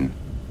temptation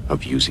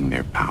of using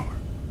their power.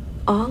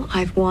 All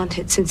I've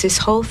wanted since this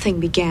whole thing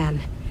began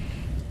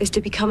is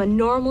to become a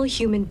normal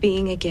human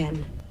being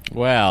again.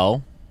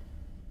 Well,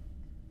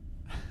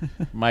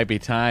 might be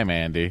time,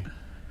 Andy,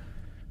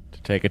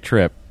 to take a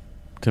trip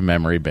to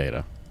Memory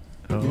Beta.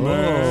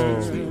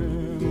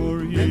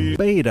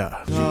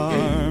 Beta.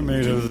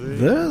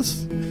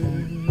 This?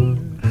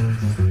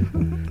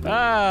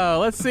 Oh,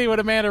 let's see what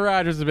Amanda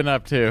Rogers has been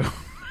up to.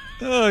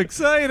 Oh,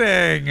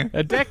 exciting!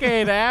 A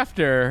decade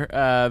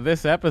after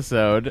this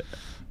episode,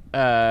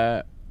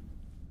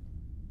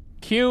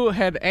 Q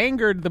had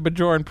angered the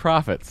Bajoran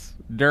prophets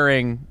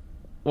during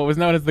what was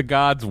known as the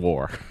Gods'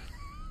 War.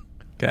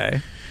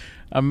 Okay.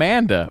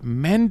 Amanda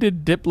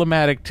mended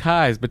diplomatic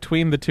ties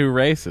between the two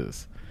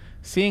races.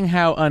 Seeing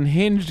how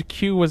unhinged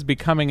Q was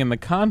becoming in the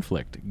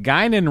conflict,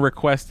 Guinan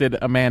requested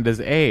Amanda's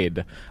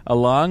aid,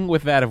 along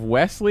with that of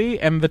Wesley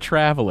and the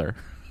Traveler,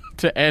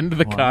 to end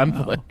the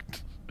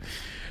conflict.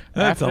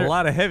 That's a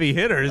lot of heavy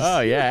hitters.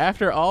 Oh, yeah.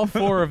 After all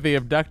four of the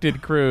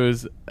abducted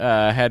crews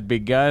had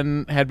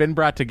been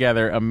brought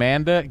together,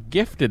 Amanda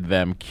gifted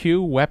them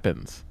Q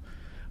weapons.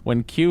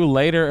 When Q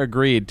later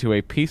agreed to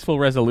a peaceful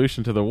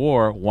resolution to the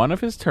war, one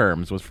of his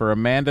terms was for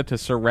Amanda to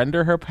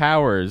surrender her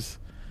powers,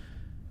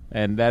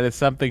 and that is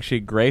something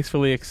she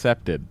gracefully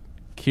accepted.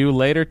 Q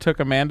later took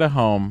Amanda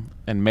home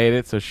and made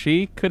it so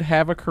she could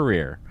have a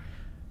career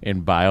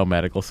in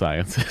biomedical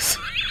sciences.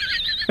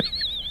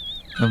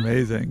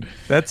 Amazing.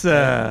 That's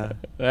that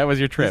was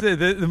your trip.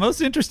 The most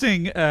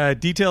interesting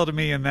detail to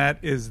me in that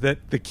is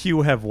that the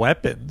Q have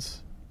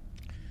weapons.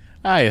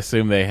 I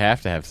assume they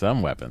have to have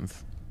some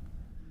weapons.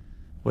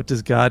 What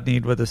does God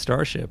need with a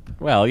starship?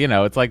 Well,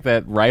 it's like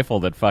that rifle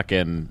that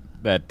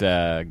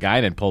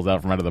Guinan pulls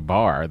out from under the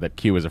bar that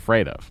Q is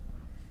afraid of.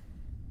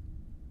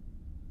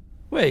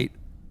 Wait,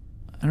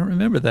 I don't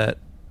remember that.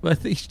 I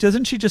think,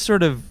 doesn't she just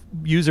sort of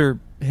use her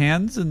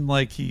hands and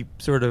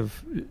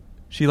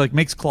she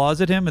makes claws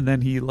at him and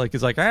then he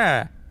is like,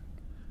 ah.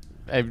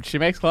 She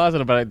makes claws at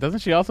him, but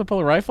doesn't she also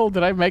pull a rifle?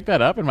 Did I make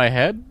that up in my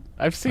head?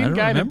 I've seen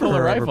Guinan pull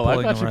a rifle.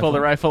 I thought she pulled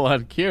a rifle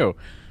on Q.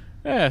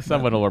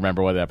 Someone will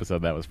remember what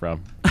episode that was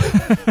from.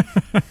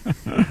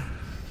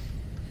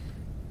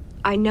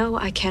 I know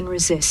I can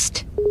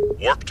resist.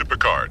 Warp to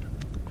Picard.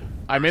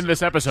 I'm in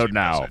this episode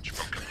now.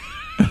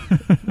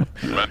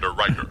 Commander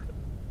Riker.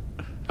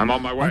 I'm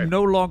on my way. I'm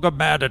no longer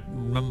mad at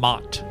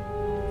Mott.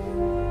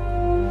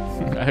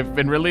 I've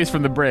been released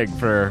from the brig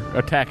for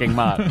attacking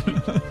Mott.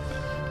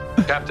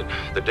 Captain,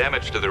 the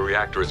damage to the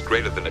reactor is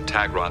greater than the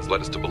Tagron's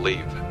led us to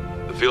believe.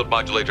 The field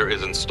modulator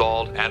is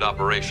installed and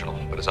operational,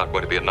 but it's not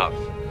going to be enough.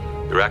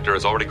 The reactor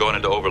has already gone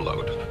into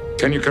overload.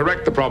 Can you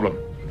correct the problem?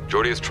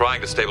 Geordi is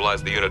trying to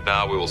stabilize the unit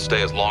now. We will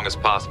stay as long as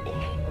possible.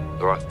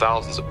 There are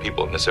thousands of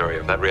people in this area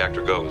if that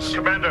reactor goes.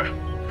 Commander,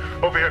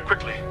 over here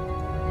quickly.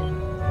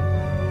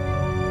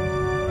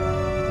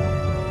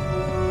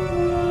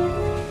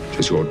 It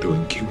is your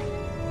doing, Q.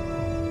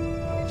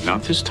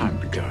 Not this time,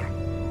 Picard.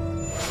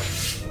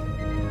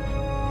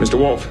 Mr.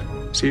 Worf,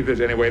 see if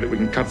there's any way that we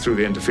can cut through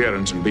the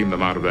interference and beam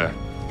them out of there.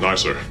 Aye,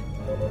 sir.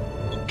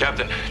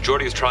 Captain,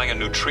 Geordi is trying a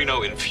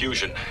neutrino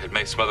infusion. It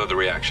may smother the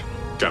reaction.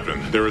 Captain,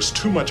 there is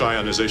too much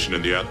ionization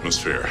in the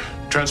atmosphere.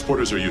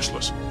 Transporters are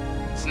useless.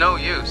 It's no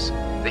use.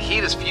 The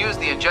heat has fused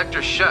the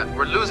injector shut.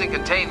 We're losing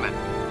containment.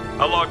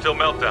 How long till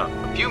meltdown?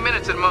 A few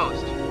minutes at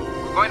most.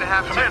 We're going to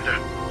have to... Commander,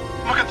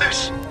 look at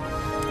this.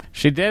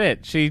 She did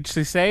it. She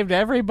saved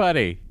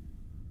everybody.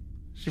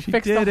 She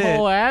fixed the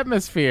whole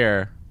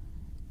atmosphere.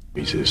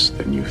 Easier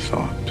than you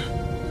thought.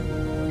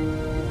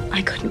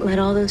 I couldn't let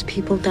all those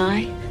people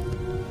die.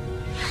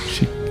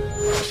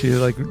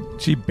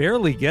 She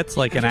barely gets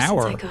an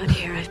hour. Since I got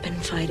here, I've been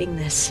fighting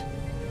this.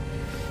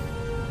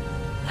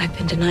 I've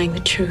been denying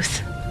the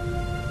truth.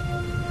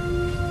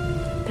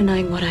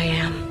 Denying what I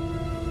am.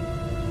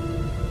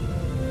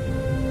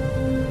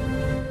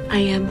 I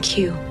am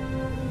Q.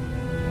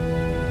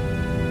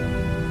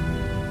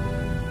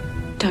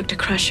 Dr.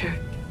 Crusher.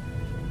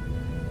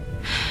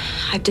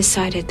 I've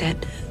decided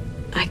that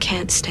I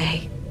can't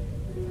stay.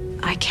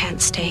 I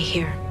can't stay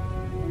here.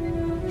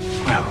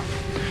 Well,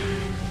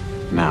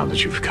 now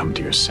that you've come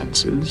to your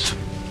senses,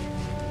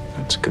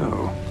 let's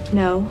go.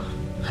 No,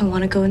 I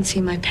want to go and see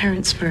my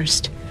parents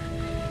first.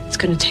 It's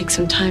going to take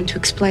some time to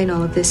explain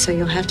all of this, so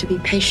you'll have to be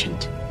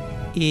patient.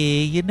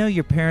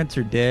 Your parents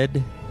are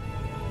dead.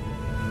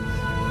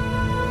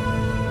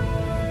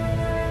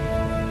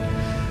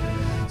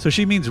 So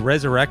she means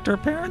resurrect her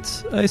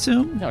parents, I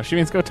assume? No, she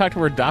means go talk to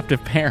her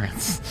adoptive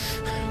parents.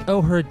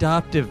 Oh, her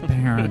adoptive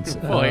parents.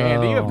 Boy,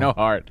 Andy, you have no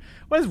heart.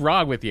 What is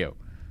wrong with you?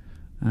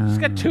 She's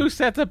got two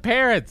sets of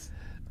parents.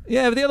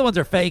 Yeah, but the other ones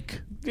are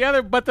fake.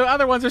 But the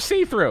other ones are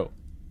see-through.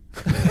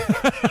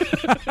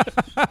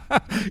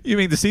 You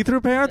mean the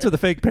see-through parents or the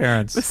fake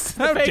parents?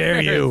 How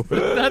dare you?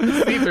 Not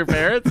the see-through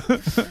parents.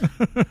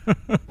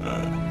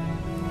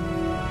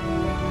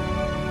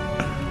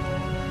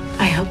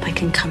 I hope I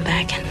can come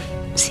back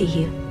and see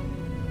you.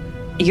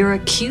 You're a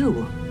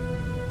Q.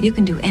 You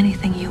can do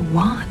anything you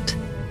want.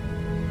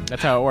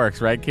 That's how it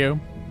works, right, Q?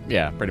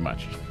 Yeah, pretty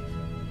much.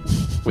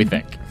 We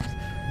think.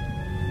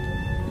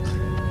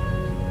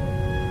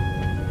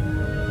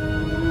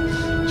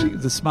 She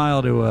gives a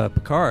smile to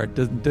Picard.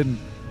 Didn't.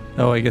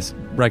 Oh, I guess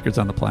Riker's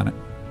on the planet.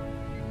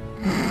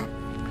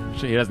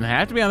 He doesn't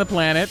have to be on the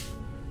planet.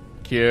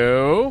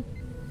 Q.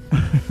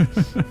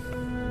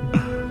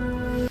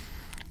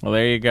 Well,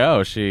 there you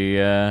go. She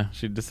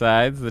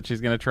decides that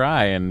she's going to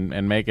try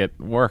and make it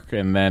work,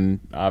 and then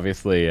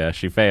obviously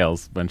she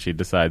fails when she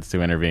decides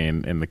to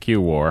intervene in the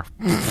Q war.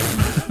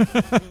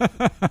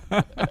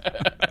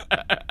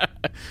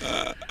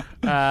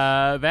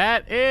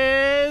 That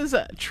is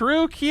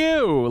True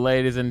Q,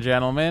 ladies and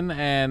gentlemen,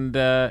 and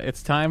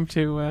it's time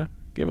to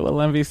give a little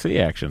MVC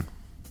action.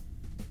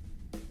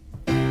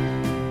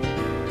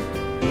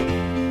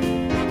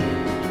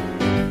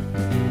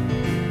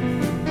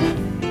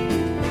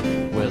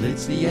 Well,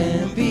 it's the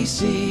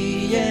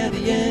MVC, yeah, the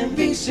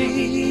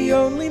MVC.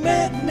 Only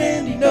Matt and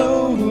Andy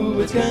know who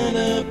it's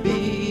gonna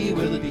be.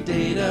 Will it be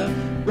Data,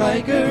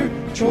 Riker,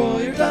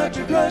 Troy, or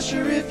Dr.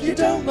 Crusher? If you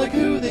don't like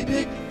who they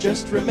pick,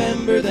 just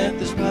remember that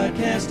this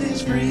podcast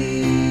is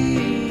free.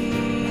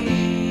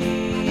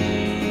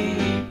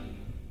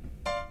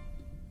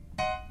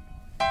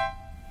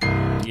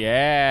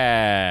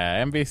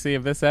 Yeah, MVC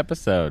of this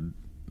episode.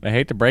 I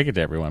hate to break it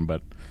to everyone,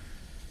 but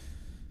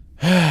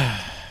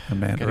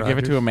Amanda gotta give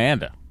it to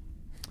Amanda.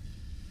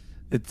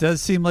 It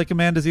does seem like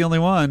Amanda's the only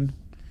one.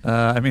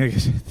 I mean,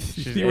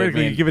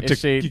 theoretically, you give it to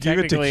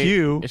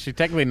Q. Is she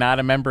technically not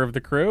a member of the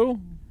crew?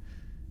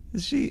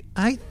 Is she?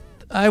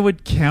 I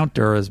would count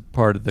her as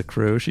part of the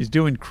crew. She's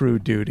doing crew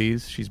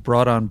duties. She's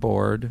brought on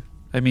board.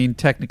 I mean,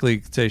 technically,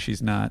 you could say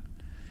she's not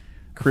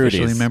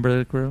officially a member of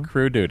the crew.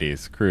 Crew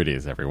duties,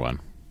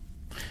 everyone.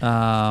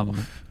 I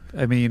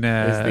mean,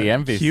 is the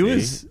MVC Q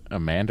is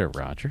Amanda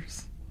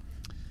Rogers?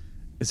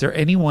 Is there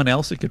anyone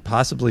else it could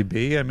possibly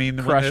be? I mean,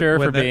 Crusher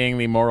for being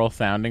the moral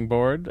sounding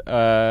board.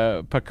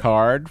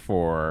 Picard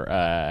for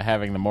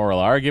having the moral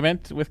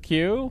argument with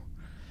Q.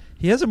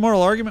 He has a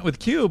moral argument with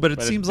Q, but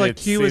it seems like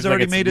Q has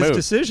already made his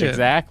decision.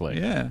 Exactly.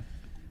 Yeah.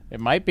 It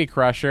might be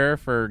Crusher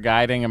for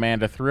guiding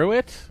Amanda through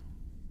it.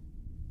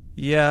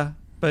 Yeah,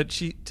 but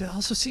it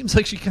also seems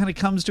like she kind of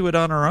comes to it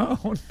on her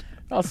own.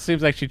 It also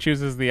seems like she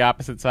chooses the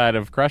opposite side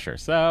of Crusher.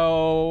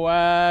 So,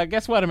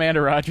 guess what, Amanda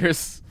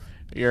Rogers?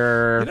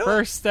 Your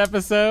first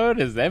episode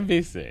is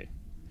MVC.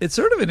 It's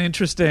sort of an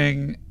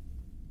interesting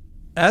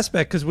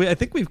aspect because I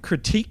think we've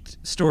critiqued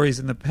stories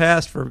in the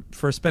past for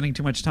spending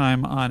too much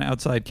time on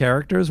outside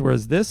characters,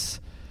 whereas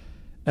this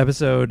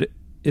episode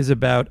is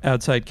about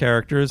outside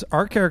characters.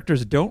 Our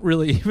characters don't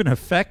really even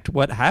affect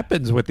what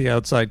happens with the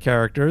outside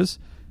characters,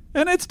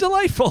 and it's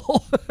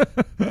delightful.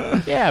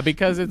 Yeah,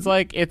 because it's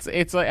like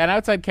an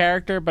outside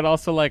character, but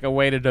also like a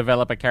way to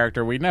develop a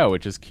character we know,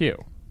 which is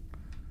Q.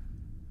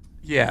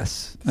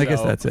 Yes, I guess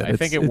that's it. I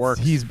think it works.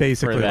 He's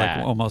basically for like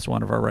that. almost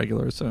one of our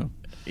regulars. So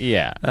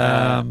yeah,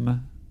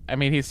 I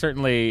mean, he's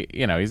certainly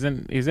he's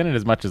in it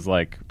as much as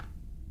like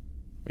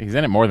he's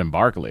in it more than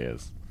Barkley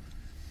is.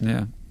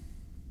 Yeah.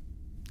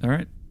 All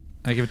right,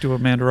 I give it to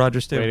Amanda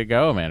Rogers too. Way to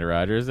go, Amanda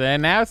Rogers!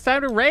 And now it's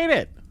time to rate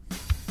it.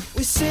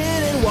 We sit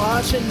and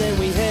watch and then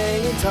we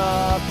hang and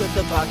talk, but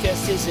the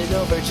podcast isn't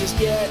over just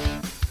yet.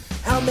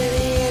 How many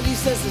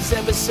Andys does this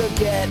episode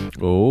get?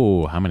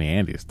 Oh, how many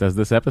Andys does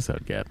this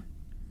episode get?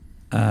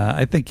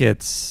 I think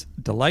it's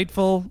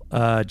delightful.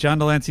 John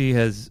Delancey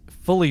has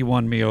fully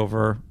won me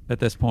over at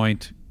this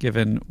point,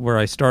 given where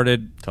I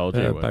started. Told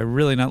you by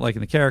really not liking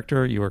the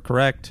character. You were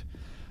correct.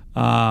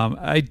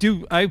 I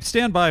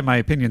stand by my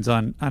opinions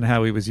on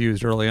how he was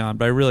used early on,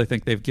 but I really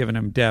think they've given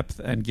him depth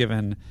and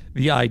given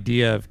the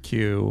idea of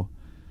Q.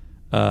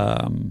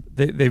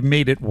 They've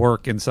made it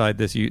work inside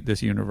this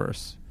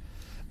universe.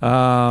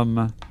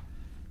 So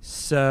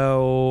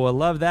I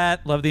love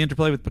that. Love the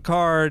interplay with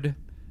Picard.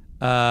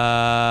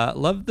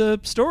 Love the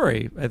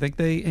story. I think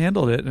they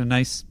handled it in a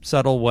nice,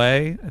 subtle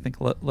way. I think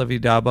Levi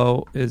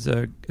Dabo is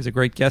a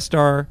great guest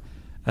star,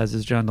 as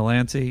is John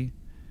Delancey.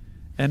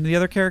 And the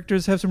other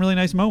characters have some really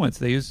nice moments.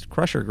 They used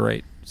Crusher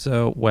great.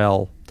 So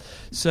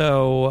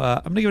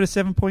I'm going to give it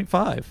a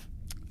 7.5.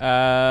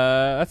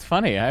 That's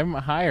funny. I'm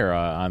higher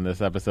on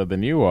this episode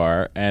than you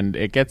are, and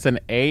it gets an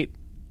 8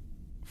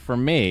 for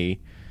me.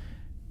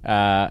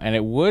 And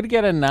it would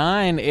get a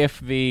 9 if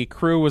the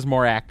crew was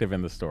more active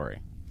in the story.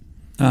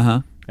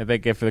 Uh-huh. I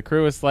think if the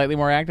crew was slightly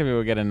more active, it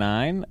would get a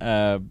 9,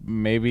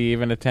 maybe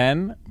even a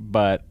 10.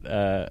 But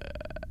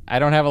I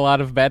don't have a lot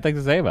of bad things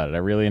to say about it. I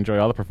really enjoy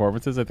all the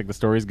performances. I think the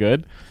story's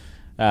good.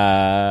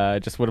 I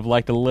just would have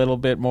liked a little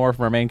bit more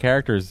from our main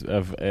characters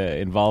of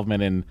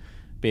involvement in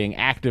being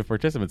active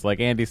participants. Like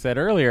Andy said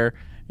earlier,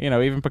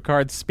 even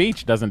Picard's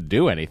speech doesn't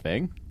do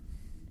anything.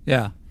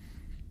 Yeah.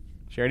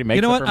 She already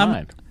makes up her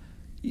mind.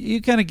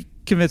 You kind of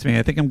convinced me.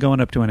 I think I'm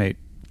going up to an 8.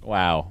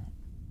 Wow.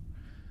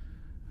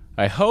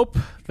 I hope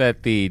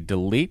that the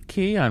delete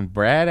key on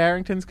Brad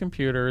Arrington's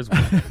computer is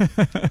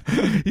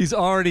He's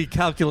already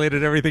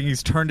calculated everything.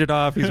 He's turned it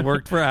off. He's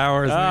worked for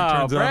hours. And he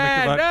turns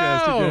Brad, on the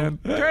podcast again.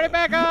 Turn it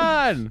back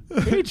on.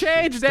 He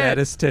changed it.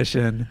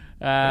 Statistician.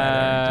 All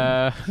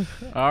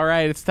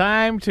right, it's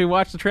time to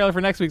watch the trailer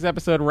for next week's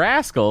episode,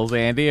 Rascals.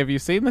 Andy, have you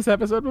seen this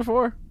episode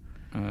before?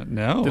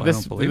 No, I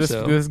don't believe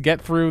so. Did this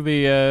get through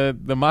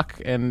the muck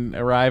and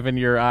arrive in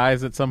your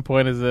eyes at some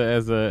point as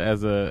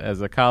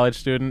a college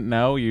student?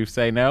 No, you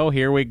say no.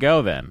 Here we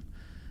go then.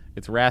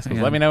 It's Rascals.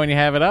 Let me know when you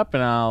have it up,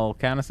 and I'll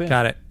count us in.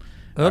 Got it.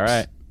 Oops. All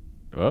right.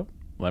 Oh,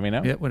 Let me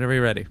know. Yeah, whenever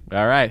you're ready.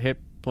 All right, hit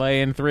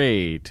play in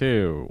 3,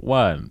 2,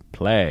 1,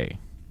 play.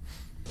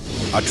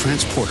 A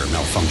transporter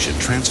malfunction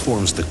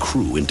transforms the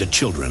crew into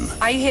children.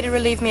 Are you here to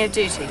relieve me of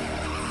duty?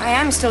 I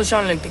am still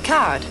Jean-Luc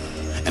Picard.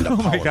 And a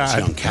powerless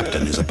young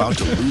captain is about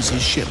to lose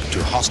his ship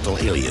to hostile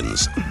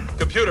aliens.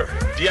 Computer,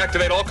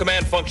 deactivate all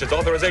command functions.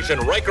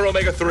 Authorization, Riker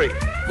Omega 3.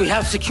 We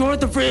have secured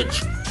the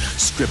bridge.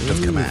 Stripped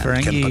of command,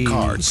 Frankie. can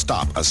Picard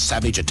stop a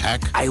savage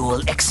attack? I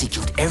will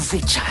execute every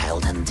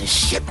child on this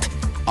ship.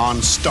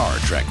 On Star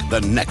Trek, The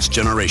Next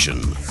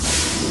Generation.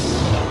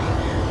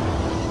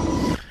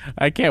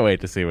 I can't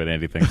wait to see what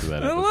Andy thinks of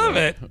that episode. I love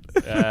it.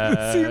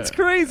 It seems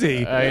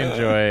crazy. I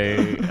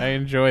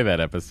enjoy that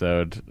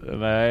episode.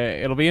 And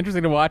it'll be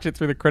interesting to watch it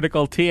through the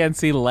critical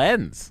TNC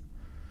lens.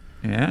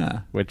 Yeah.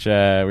 Which we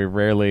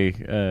rarely,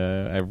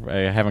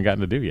 I haven't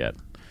gotten to do yet.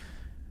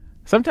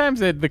 Sometimes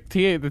the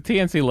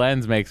TNC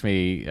lens makes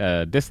me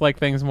dislike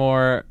things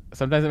more.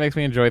 Sometimes it makes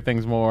me enjoy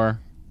things more.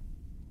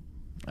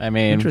 I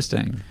mean,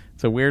 interesting.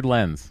 It's a weird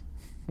lens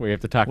where you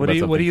have to talk about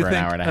something for an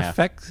hour and a half.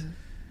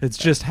 It's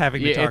just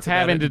having to talk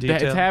about it in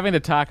detail. It's having to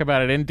talk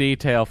about it in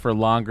detail for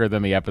longer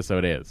than the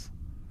episode is.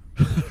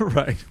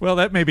 Right. Well,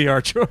 that may be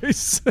our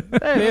choice.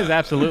 It is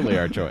absolutely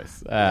our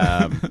choice.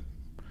 And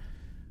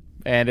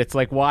it's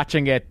like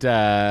watching it.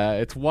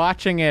 It's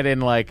watching it in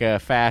like a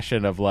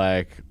fashion of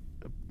like,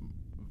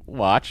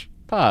 watch,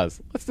 pause,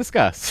 let's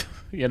discuss.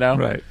 You know.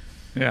 Right.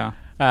 Yeah.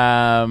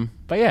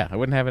 But yeah, I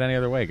wouldn't have it any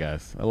other way,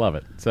 guys. I love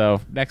it.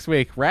 So next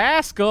week,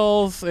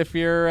 Rascals. If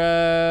you're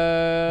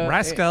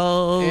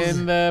Rascals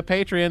in the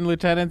Patreon,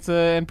 lieutenants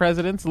and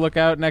presidents, look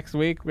out next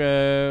week.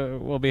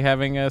 We'll be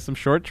having some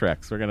short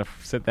treks. We're gonna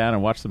sit down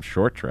and watch some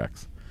short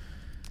treks.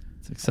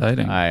 It's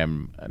exciting.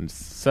 I'm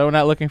so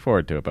not looking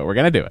forward to it, but we're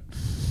gonna do it.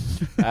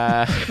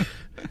 I've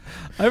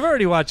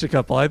already watched a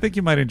couple. I think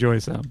you might enjoy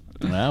some.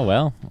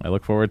 Well, I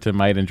look forward to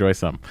might enjoy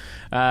some.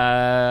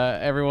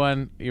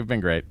 Everyone, you've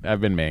been great.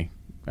 I've been me.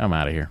 I'm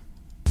out of here.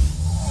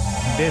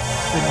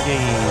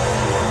 Disengage.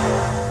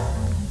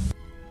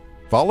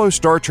 Follow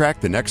Star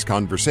Trek The Next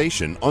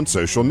Conversation on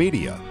social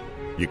media.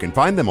 You can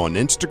find them on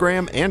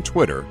Instagram and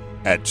Twitter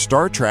at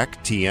Star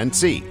Trek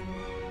TNC.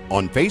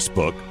 On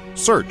Facebook,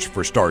 search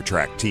for Star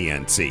Trek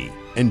TNC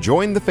and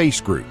join the Face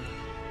Group.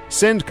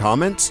 Send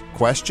comments,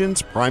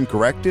 questions, prime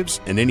correctives,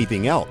 and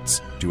anything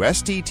else to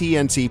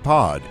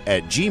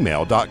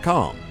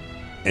sttncpod@gmail.com.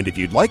 And if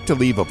you'd like to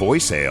leave a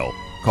voicemail,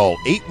 call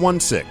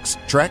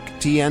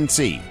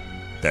 816-TREK-TNC.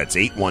 That's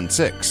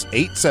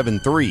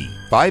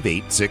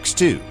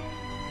 816-873-5862.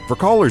 For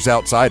callers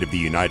outside of the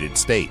United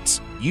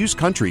States, use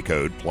country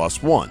code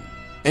 +1.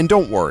 And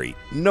don't worry,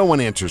 no one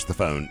answers the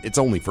phone, it's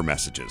only for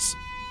messages.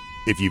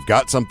 If you've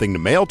got something to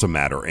mail to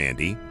Matt or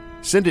Andy,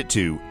 send it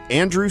to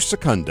Andrew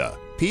Secunda,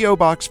 P.O.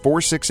 Box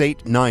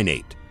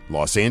 46898,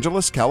 Los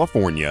Angeles,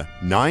 California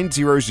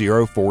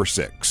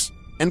 90046.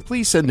 And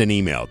please send an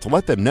email to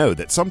let them know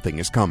that something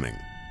is coming.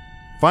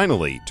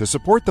 Finally, to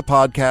support the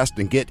podcast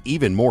and get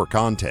even more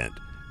content,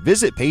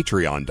 visit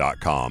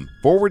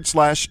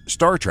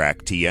patreon.com/Star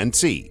Trek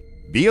TNC.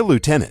 Be a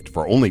lieutenant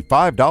for only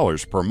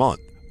 $5 per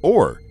month,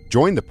 or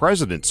join the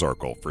President's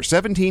Circle for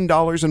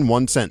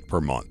 $17.01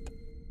 per month.